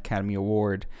the 9th Academy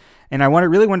Award. And I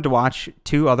really wanted to watch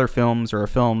 2 other films, or a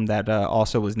film that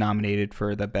also was nominated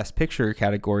for the Best Picture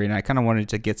category, and I kind of wanted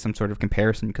to get some sort of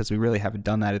comparison because we really haven't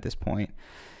done that at this point.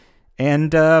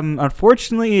 And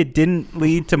unfortunately, it didn't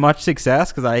lead to much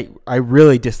success because I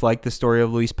really disliked The Story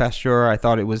of Louis Pasteur. I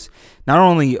thought it was not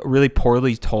only really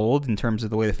poorly told in terms of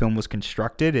the way the film was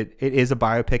constructed, it is a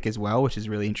biopic as well, which is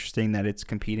really interesting that it's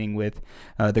competing with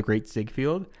The Great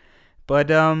Ziegfeld. But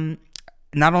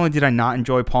not only did I not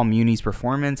enjoy Paul Muni's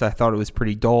performance, I thought it was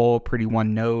pretty dull, pretty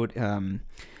one note.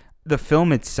 The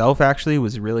film itself actually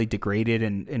was really degraded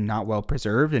and not well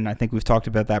preserved, and I think we've talked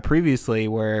about that previously,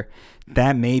 where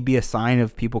that may be a sign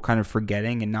of people kind of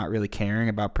forgetting and not really caring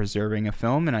about preserving a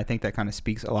film, and I think that kind of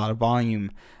speaks a lot of volume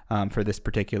for this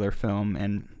particular film,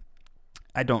 and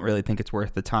I don't really think it's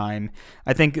worth the time.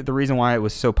 I think the reason why it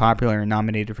was so popular and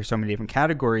nominated for so many different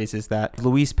categories is that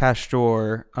Louis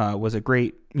Pasteur was a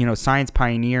great, science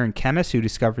pioneer and chemist who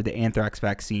discovered the anthrax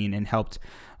vaccine and helped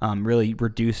really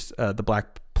reduce the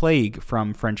Black Plague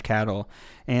from French cattle.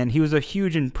 And he was a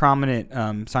huge and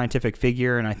prominent scientific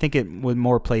figure, and I think it was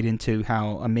more played into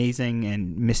how amazing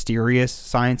and mysterious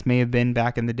science may have been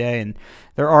back in the day. And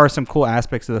there are some cool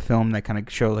aspects of the film that kind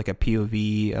of show like a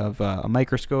POV of a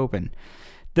microscope, and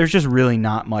there's just really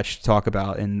not much to talk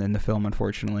about in the film,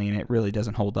 unfortunately, and it really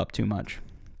doesn't hold up too much.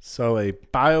 So a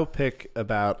biopic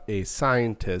about a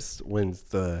scientist wins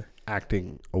the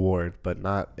acting award, but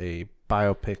not a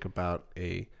biopic about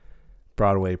a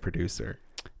Broadway producer.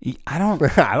 I don't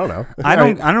know. I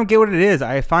don't get what it is.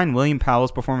 I find William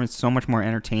Powell's performance so much more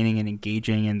entertaining and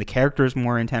engaging, and the characters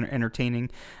more entertaining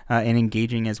and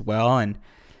engaging as well. And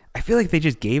I feel like they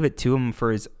just gave it to him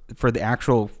for the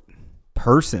actual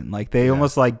person. Like they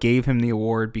almost like gave him the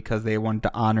award because they wanted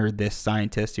to honor this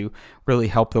scientist who really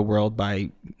helped the world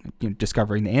by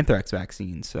discovering the anthrax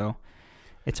vaccine. So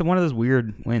it's one of those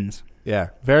weird wins. Yeah,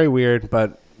 very weird,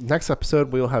 but next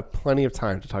episode, we will have plenty of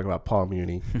time to talk about Paul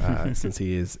Muni, since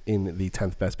he is in the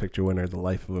 10th Best Picture winner, The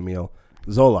Life of Emile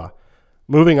Zola.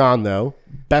 Moving on, though,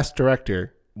 Best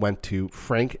Director went to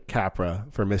Frank Capra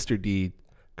for Mr. Deeds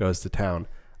Goes to Town.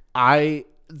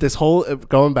 This whole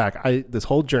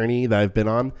journey that I've been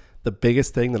on, the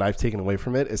biggest thing that I've taken away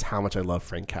from it is how much I love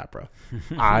Frank Capra.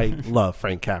 I love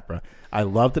Frank Capra. I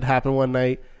loved It Happened One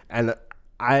Night, and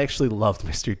I actually loved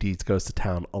Mr. Deeds Goes to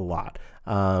Town a lot.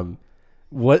 That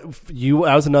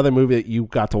was another movie that you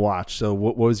got to watch. So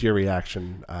what was your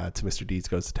reaction to Mr. Deeds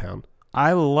Goes to Town?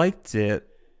 I liked it.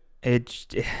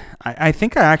 I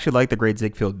think I actually liked The Great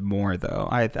Ziegfeld more, though.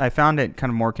 I found it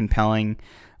kind of more compelling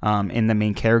in the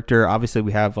main character. Obviously,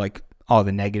 we have like all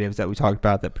the negatives that we talked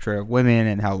about, the portrayal of women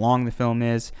and how long the film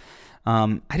is.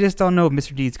 I just don't know if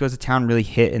Mr. Deeds Goes to Town really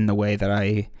hit in the way that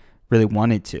I really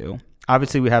wanted to.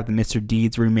 Obviously, we have the Mr.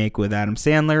 Deeds remake with Adam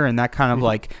Sandler, and that kind of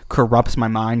like corrupts my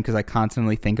mind because I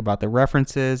constantly think about the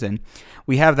references. And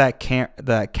we have that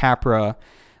the Capra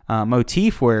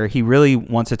motif where he really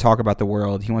wants to talk about the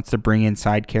world. He wants to bring in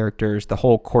side characters. The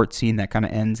whole court scene that kind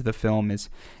of ends the film is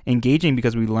engaging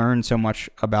because we learn so much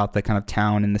about the kind of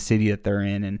town and the city that they're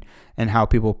in, and how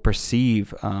people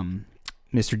perceive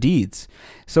Mr. Deeds.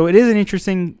 So it is an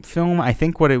interesting film. I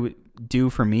think what it would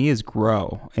do for me is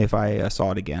grow if I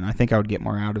saw it again. I think I would get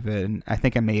more out of it, and I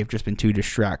think I may have just been too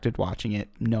distracted watching it,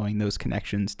 knowing those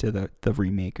connections to the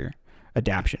remake or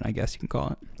adaptation, I guess you can call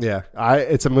it. Yeah,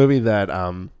 it's a movie that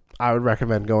I would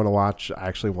recommend going to watch. I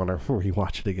actually want to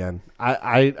rewatch it again.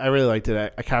 I really liked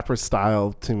it. Capra's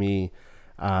style, to me,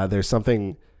 there's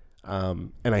something,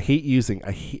 and I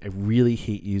really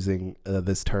hate using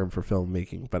this term for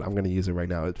filmmaking, but I'm going to use it right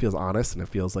now. It feels honest, and it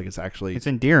feels like it's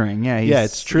endearing. Yeah,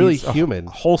 it's truly human.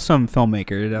 A wholesome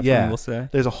filmmaker, definitely will say.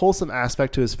 There's a wholesome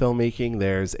aspect to his filmmaking.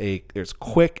 There's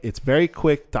quick. It's very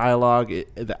quick dialogue.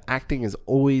 The acting is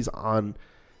always on.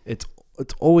 It's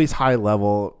always high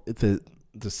level.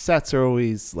 The sets are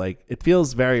always like, it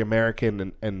feels very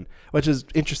American, and which is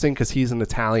interesting because he's an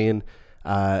Italian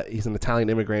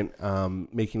immigrant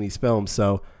making these films.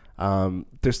 So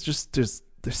there's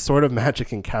sort of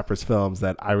magic in Capra's films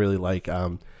that I really like.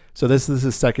 So this is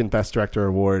his second Best Director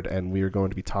award, and we are going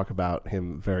to be talking about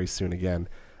him very soon again.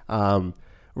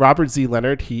 Robert Z.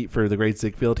 Leonard, for The Great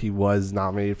Ziegfeld, he was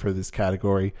nominated for this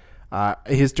category.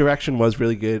 His direction was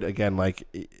really good. Again, like,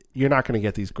 you're not going to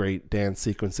get these great dance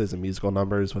sequences and musical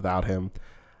numbers without him.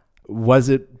 Was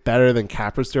it better than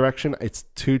Capra's direction? It's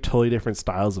two totally different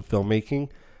styles of filmmaking,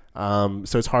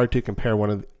 so it's hard to compare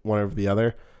one of the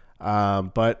other.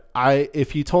 But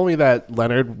if you told me that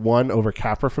Leonard won over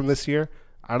Capra from this year,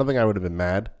 I don't think I would have been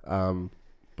mad.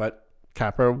 But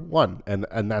Capra won,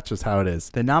 and that's just how it is.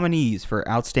 The nominees for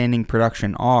Outstanding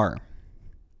Production are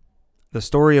The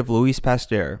Story of Louis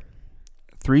Pasteur,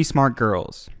 Three Smart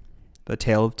Girls, The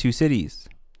Tale of Two Cities,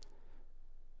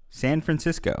 San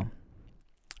Francisco,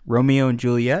 Romeo and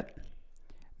Juliet,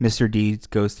 Mr. Deeds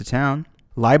Goes to Town,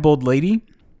 Leibold Lady,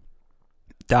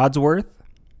 Dodsworth,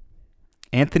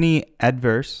 Anthony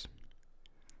Adverse,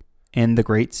 and The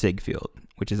Great Ziegfeld,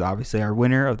 which is obviously our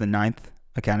winner of the 9th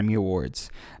Academy Awards.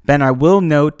 Ben, I will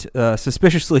note,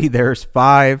 suspiciously, there's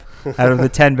 5 out of the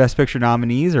 10 Best Picture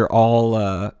nominees are all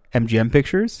MGM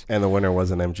Pictures. And the winner was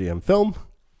an MGM film.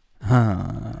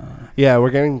 Yeah,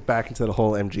 we're getting back into the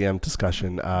whole MGM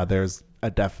discussion. There's a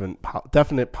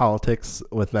definite politics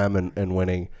with them and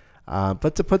winning.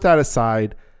 But to put that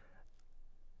aside,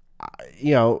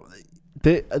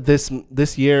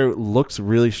 this year looks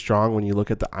really strong when you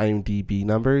look at the IMDb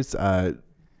numbers.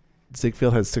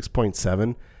 Ziegfeld has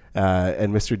 6.7,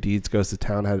 and Mr. Deeds Goes to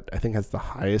Town has the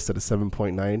highest at a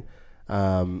 7.9.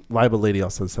 Leibold Lady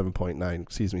also has 7.9.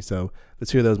 Excuse me. So the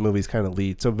two of those movies kind of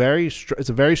lead. So it's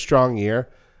a very strong year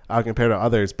compared to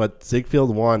others. But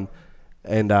Ziegfeld won,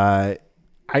 and I'm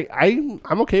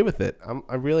okay with it.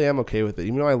 I really am okay with it.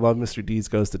 Even though I love Mr. Deeds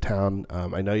Goes to Town,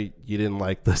 I know you didn't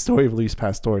like The Story of Louis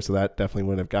Pasteur, so that definitely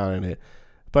wouldn't have gotten it.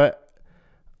 But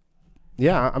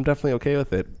yeah, I'm definitely okay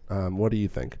with it. What do you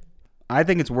think? I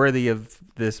think it's worthy of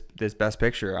this Best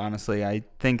Picture, honestly. I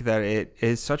think that it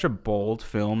is such a bold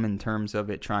film in terms of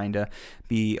it trying to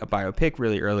be a biopic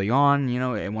really early on. You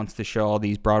know, it wants to show all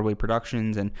these Broadway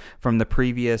productions, and from the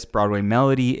previous Broadway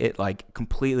Melody, it like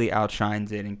completely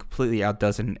outshines it and completely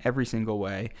outdoes it in every single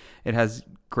way. It has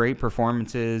great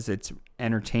performances. It's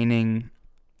entertaining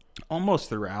almost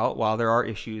throughout, while there are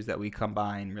issues that we come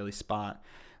by and really spot.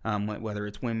 Whether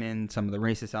it's women, some of the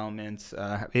racist elements,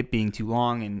 it being too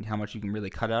long, and how much you can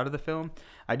really cut out of the film.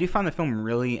 I do find the film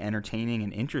really entertaining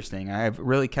and interesting. I've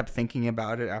really kept thinking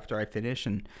about it after I finish,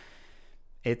 and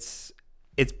it's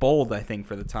bold, I think,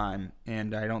 for the time.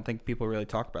 And I don't think people really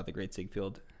talk about The Great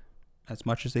Ziegfeld as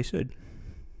much as they should.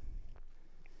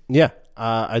 Yeah,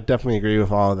 I definitely agree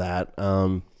with all of that.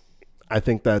 I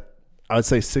think that I would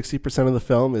say 60% of the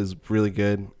film is really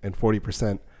good and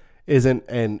 40% isn't.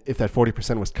 And if that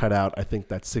 40% was cut out, I think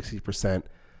that 60%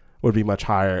 would be much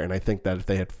higher. And I think that if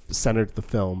they had centered the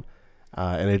film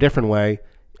in a different way,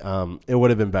 it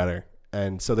would have been better.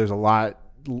 And so there's a lot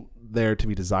there to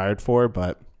be desired for,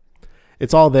 but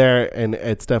it's all there, and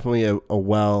it's definitely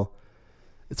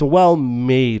a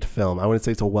well-made film. I wouldn't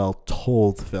say it's a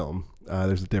well-told film.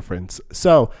 There's a difference.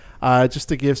 So just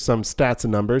to give some stats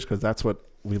and numbers, because that's what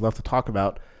we love to talk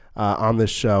about on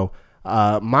this show,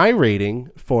 my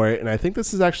rating for it, and I think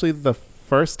this is actually the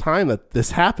first time that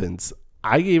this happens,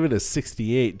 I gave it a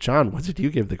 68. John, what did you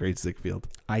give The Great Ziegfeld?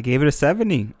 I gave it a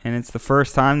 70, and it's the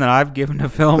first time that I've given a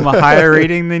film a higher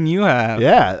rating than you have.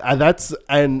 Yeah,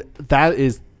 that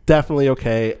is definitely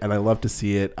okay, and I love to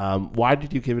see it. Why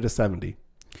did you give it a 70?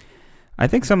 I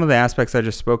think some of the aspects I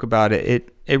just spoke about,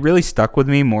 it really stuck with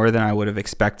me more than I would have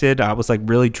expected. I was like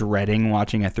really dreading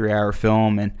watching a 3-hour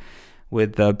film, and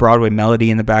with the Broadway melody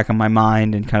in the back of my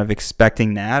mind and kind of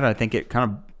expecting that, I think it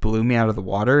kind of blew me out of the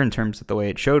water in terms of the way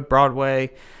it showed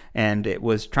Broadway, and it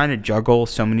was trying to juggle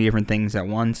so many different things at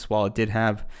once. While it did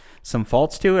have some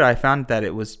faults to it, I found that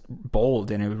it was bold,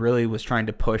 and it really was trying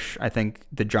to push, I think,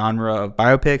 the genre of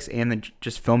biopics and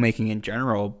just filmmaking in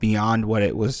general beyond what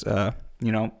it was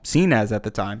seen as at the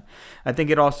time. I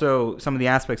think it also, some of the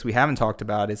aspects we haven't talked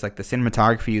about is like the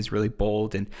cinematography is really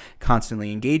bold and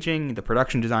constantly engaging. The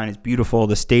production design is beautiful.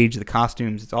 The stage, the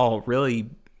costumes, it's all really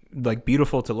like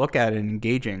beautiful to look at and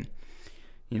engaging,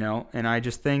 and I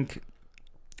just think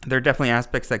there are definitely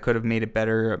aspects that could have made it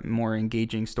better, a more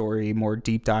engaging story, more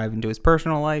deep dive into his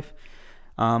personal life.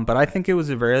 But I think it was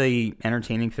a very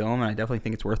entertaining film, and I definitely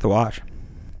think it's worth the watch.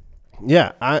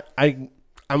 Yeah,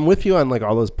 I'm with you on like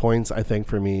all those points. I think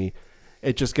for me,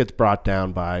 it just gets brought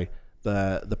down by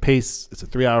the pace. It's a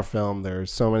 3-hour film.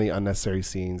 There's so many unnecessary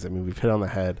scenes. I mean, we've hit on the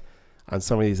head on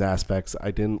some of these aspects.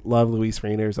 I didn't love Luis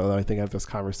Reyners, although I think after this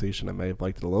conversation, I may have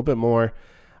liked it a little bit more.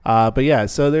 But yeah,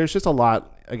 so there's just a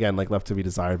lot, again, like left to be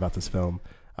desired about this film.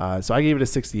 So I gave it a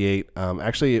 68.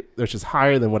 Actually, it's just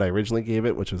higher than what I originally gave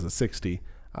it, which was a 60.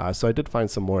 So I did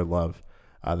find some more love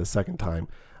the second time.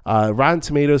 Rotten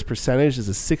Tomatoes percentage is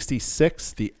a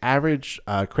 66. The average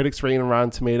critics rating on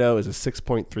Rotten Tomato is a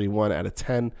 6.31 out of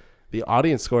 10. The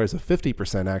audience score is a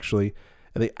 50% actually.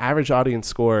 And the average audience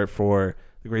score for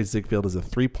The Great Ziegfeld is a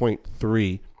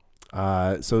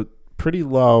 3.3. So pretty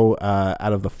low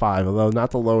out of the 5, although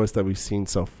not the lowest that we've seen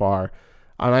so far.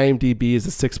 On IMDb is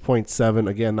a 6.7.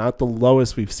 Again, not the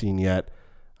lowest we've seen yet.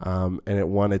 And it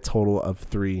won a total of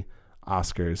 3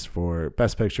 Oscars for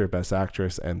Best Picture, Best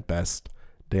Actress, and Best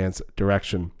Dance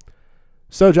Direction.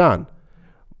 So, John,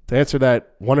 to answer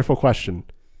that wonderful question,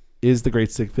 is The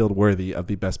Great Ziegfeld worthy of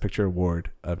the Best Picture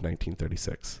Award of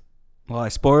 1936? Well, I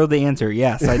spoiled the answer.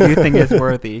 Yes, I do think it's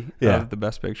worthy of the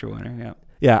Best Picture winner. Yeah.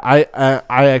 Yeah,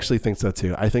 I actually think so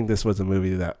too. I think this was a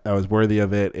movie that was worthy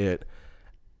of it.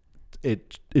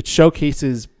 It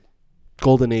showcases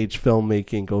golden age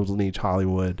filmmaking, golden age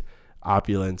Hollywood,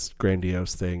 opulence,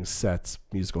 grandiose things, sets,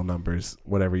 musical numbers,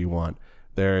 whatever you want.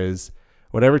 There is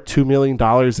whatever $2 million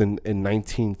in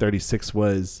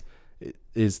 1936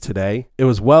 is today. It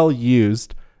was well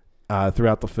used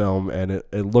throughout the film, and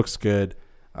it looks good.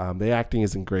 The acting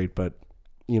isn't great, but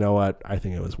you know what? I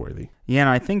think it was worthy. Yeah, and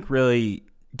I think really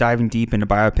diving deep into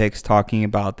biopics, talking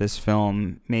about this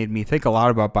film made me think a lot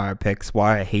about biopics,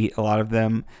 why I hate a lot of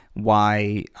them,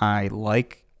 why I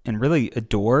like and really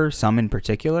adore some in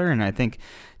particular. And I think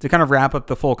to kind of wrap up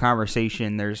the full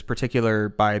conversation, there's particular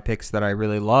biopics that I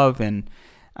really love, and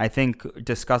I think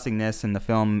discussing this in the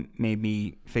film made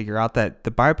me figure out that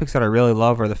the biopics that I really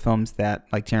love are the films that,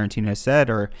 like Tarantino said,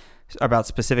 are about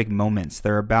specific moments.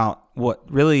 They're about what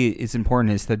really is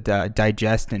important is to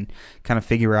digest and kind of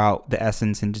figure out the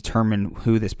essence and determine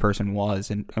who this person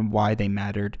was and why they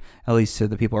mattered, at least to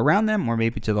the people around them or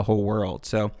maybe to the whole world.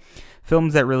 So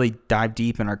films that really dive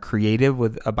deep and are creative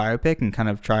with a biopic and kind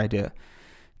of try to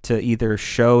either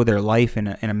show their life in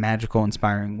a magical,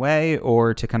 inspiring way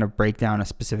or to kind of break down a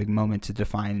specific moment to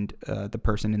define the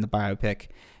person in the biopic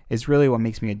is really what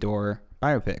makes me adore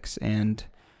biopics. And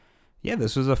yeah,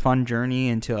 this was a fun journey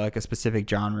into like a specific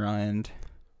genre, and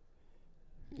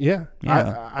yeah.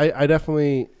 I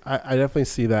definitely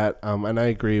see that, and I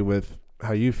agree with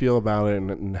how you feel about it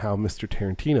and how Mr.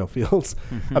 Tarantino feels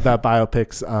about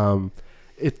biopics.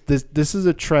 This is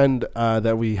a trend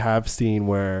that we have seen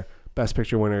where Best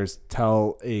Picture winners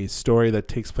tell a story that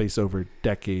takes place over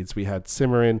decades. We had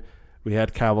Cimarron, we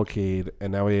had Cavalcade,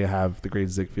 and now we have The Great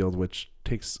Ziegfeld, which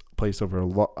takes place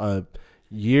over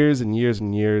years and years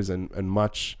and years and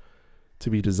much to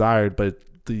be desired, but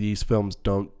these films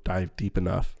don't dive deep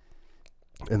enough.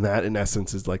 And that, in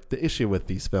essence, is like the issue with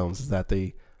these films, is that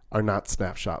they are not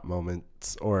snapshot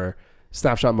moments or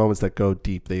snapshot moments that go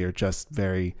deep. They are just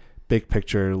very big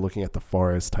picture, looking at the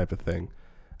forest type of thing.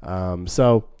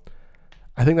 So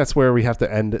I think that's where we have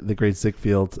to end The Great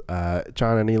Ziegfeld.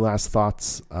 John, any last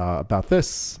thoughts about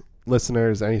this?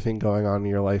 Listeners, anything going on in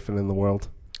your life and in the world?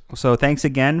 So thanks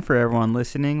again for everyone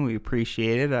listening. We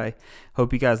appreciate it. I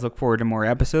hope you guys look forward to more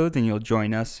episodes, and you'll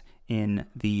join us in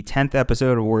the 10th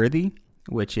episode of Worthy,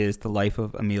 which is the life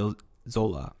of Emile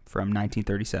Zola from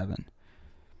 1937.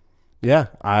 Yeah,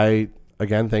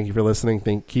 again, thank you for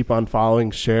listening. Keep on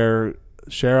following, share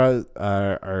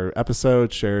our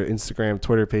episodes, share Instagram,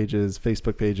 Twitter pages,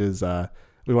 Facebook pages.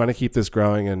 We want to keep this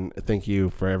growing, and thank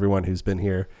you for everyone who's been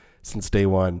here since day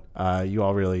one. You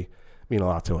all really mean a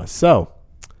lot to us. So,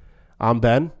 I'm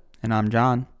Ben. And I'm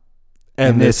John.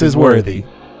 And this is Worthy.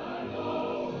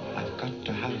 I've got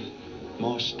to have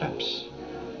more steps.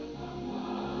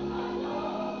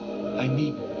 I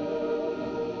need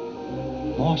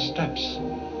more steps.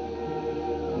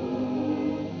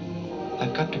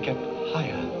 I've got to get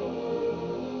higher.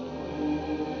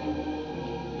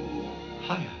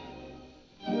 Higher.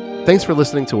 Thanks for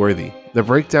listening to Worthy, the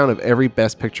breakdown of every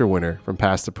Best Picture winner from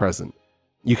past to present.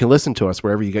 You can listen to us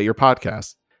wherever you get your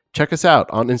podcasts. Check us out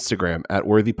on Instagram at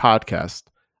Worthy Podcast,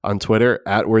 on Twitter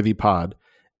at Worthy Pod,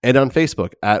 and on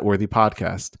Facebook at Worthy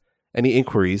Podcast. Any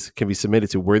inquiries can be submitted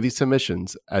to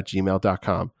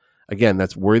worthysubmissions@gmail.com. Again,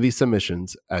 that's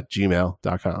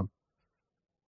worthysubmissions@gmail.com.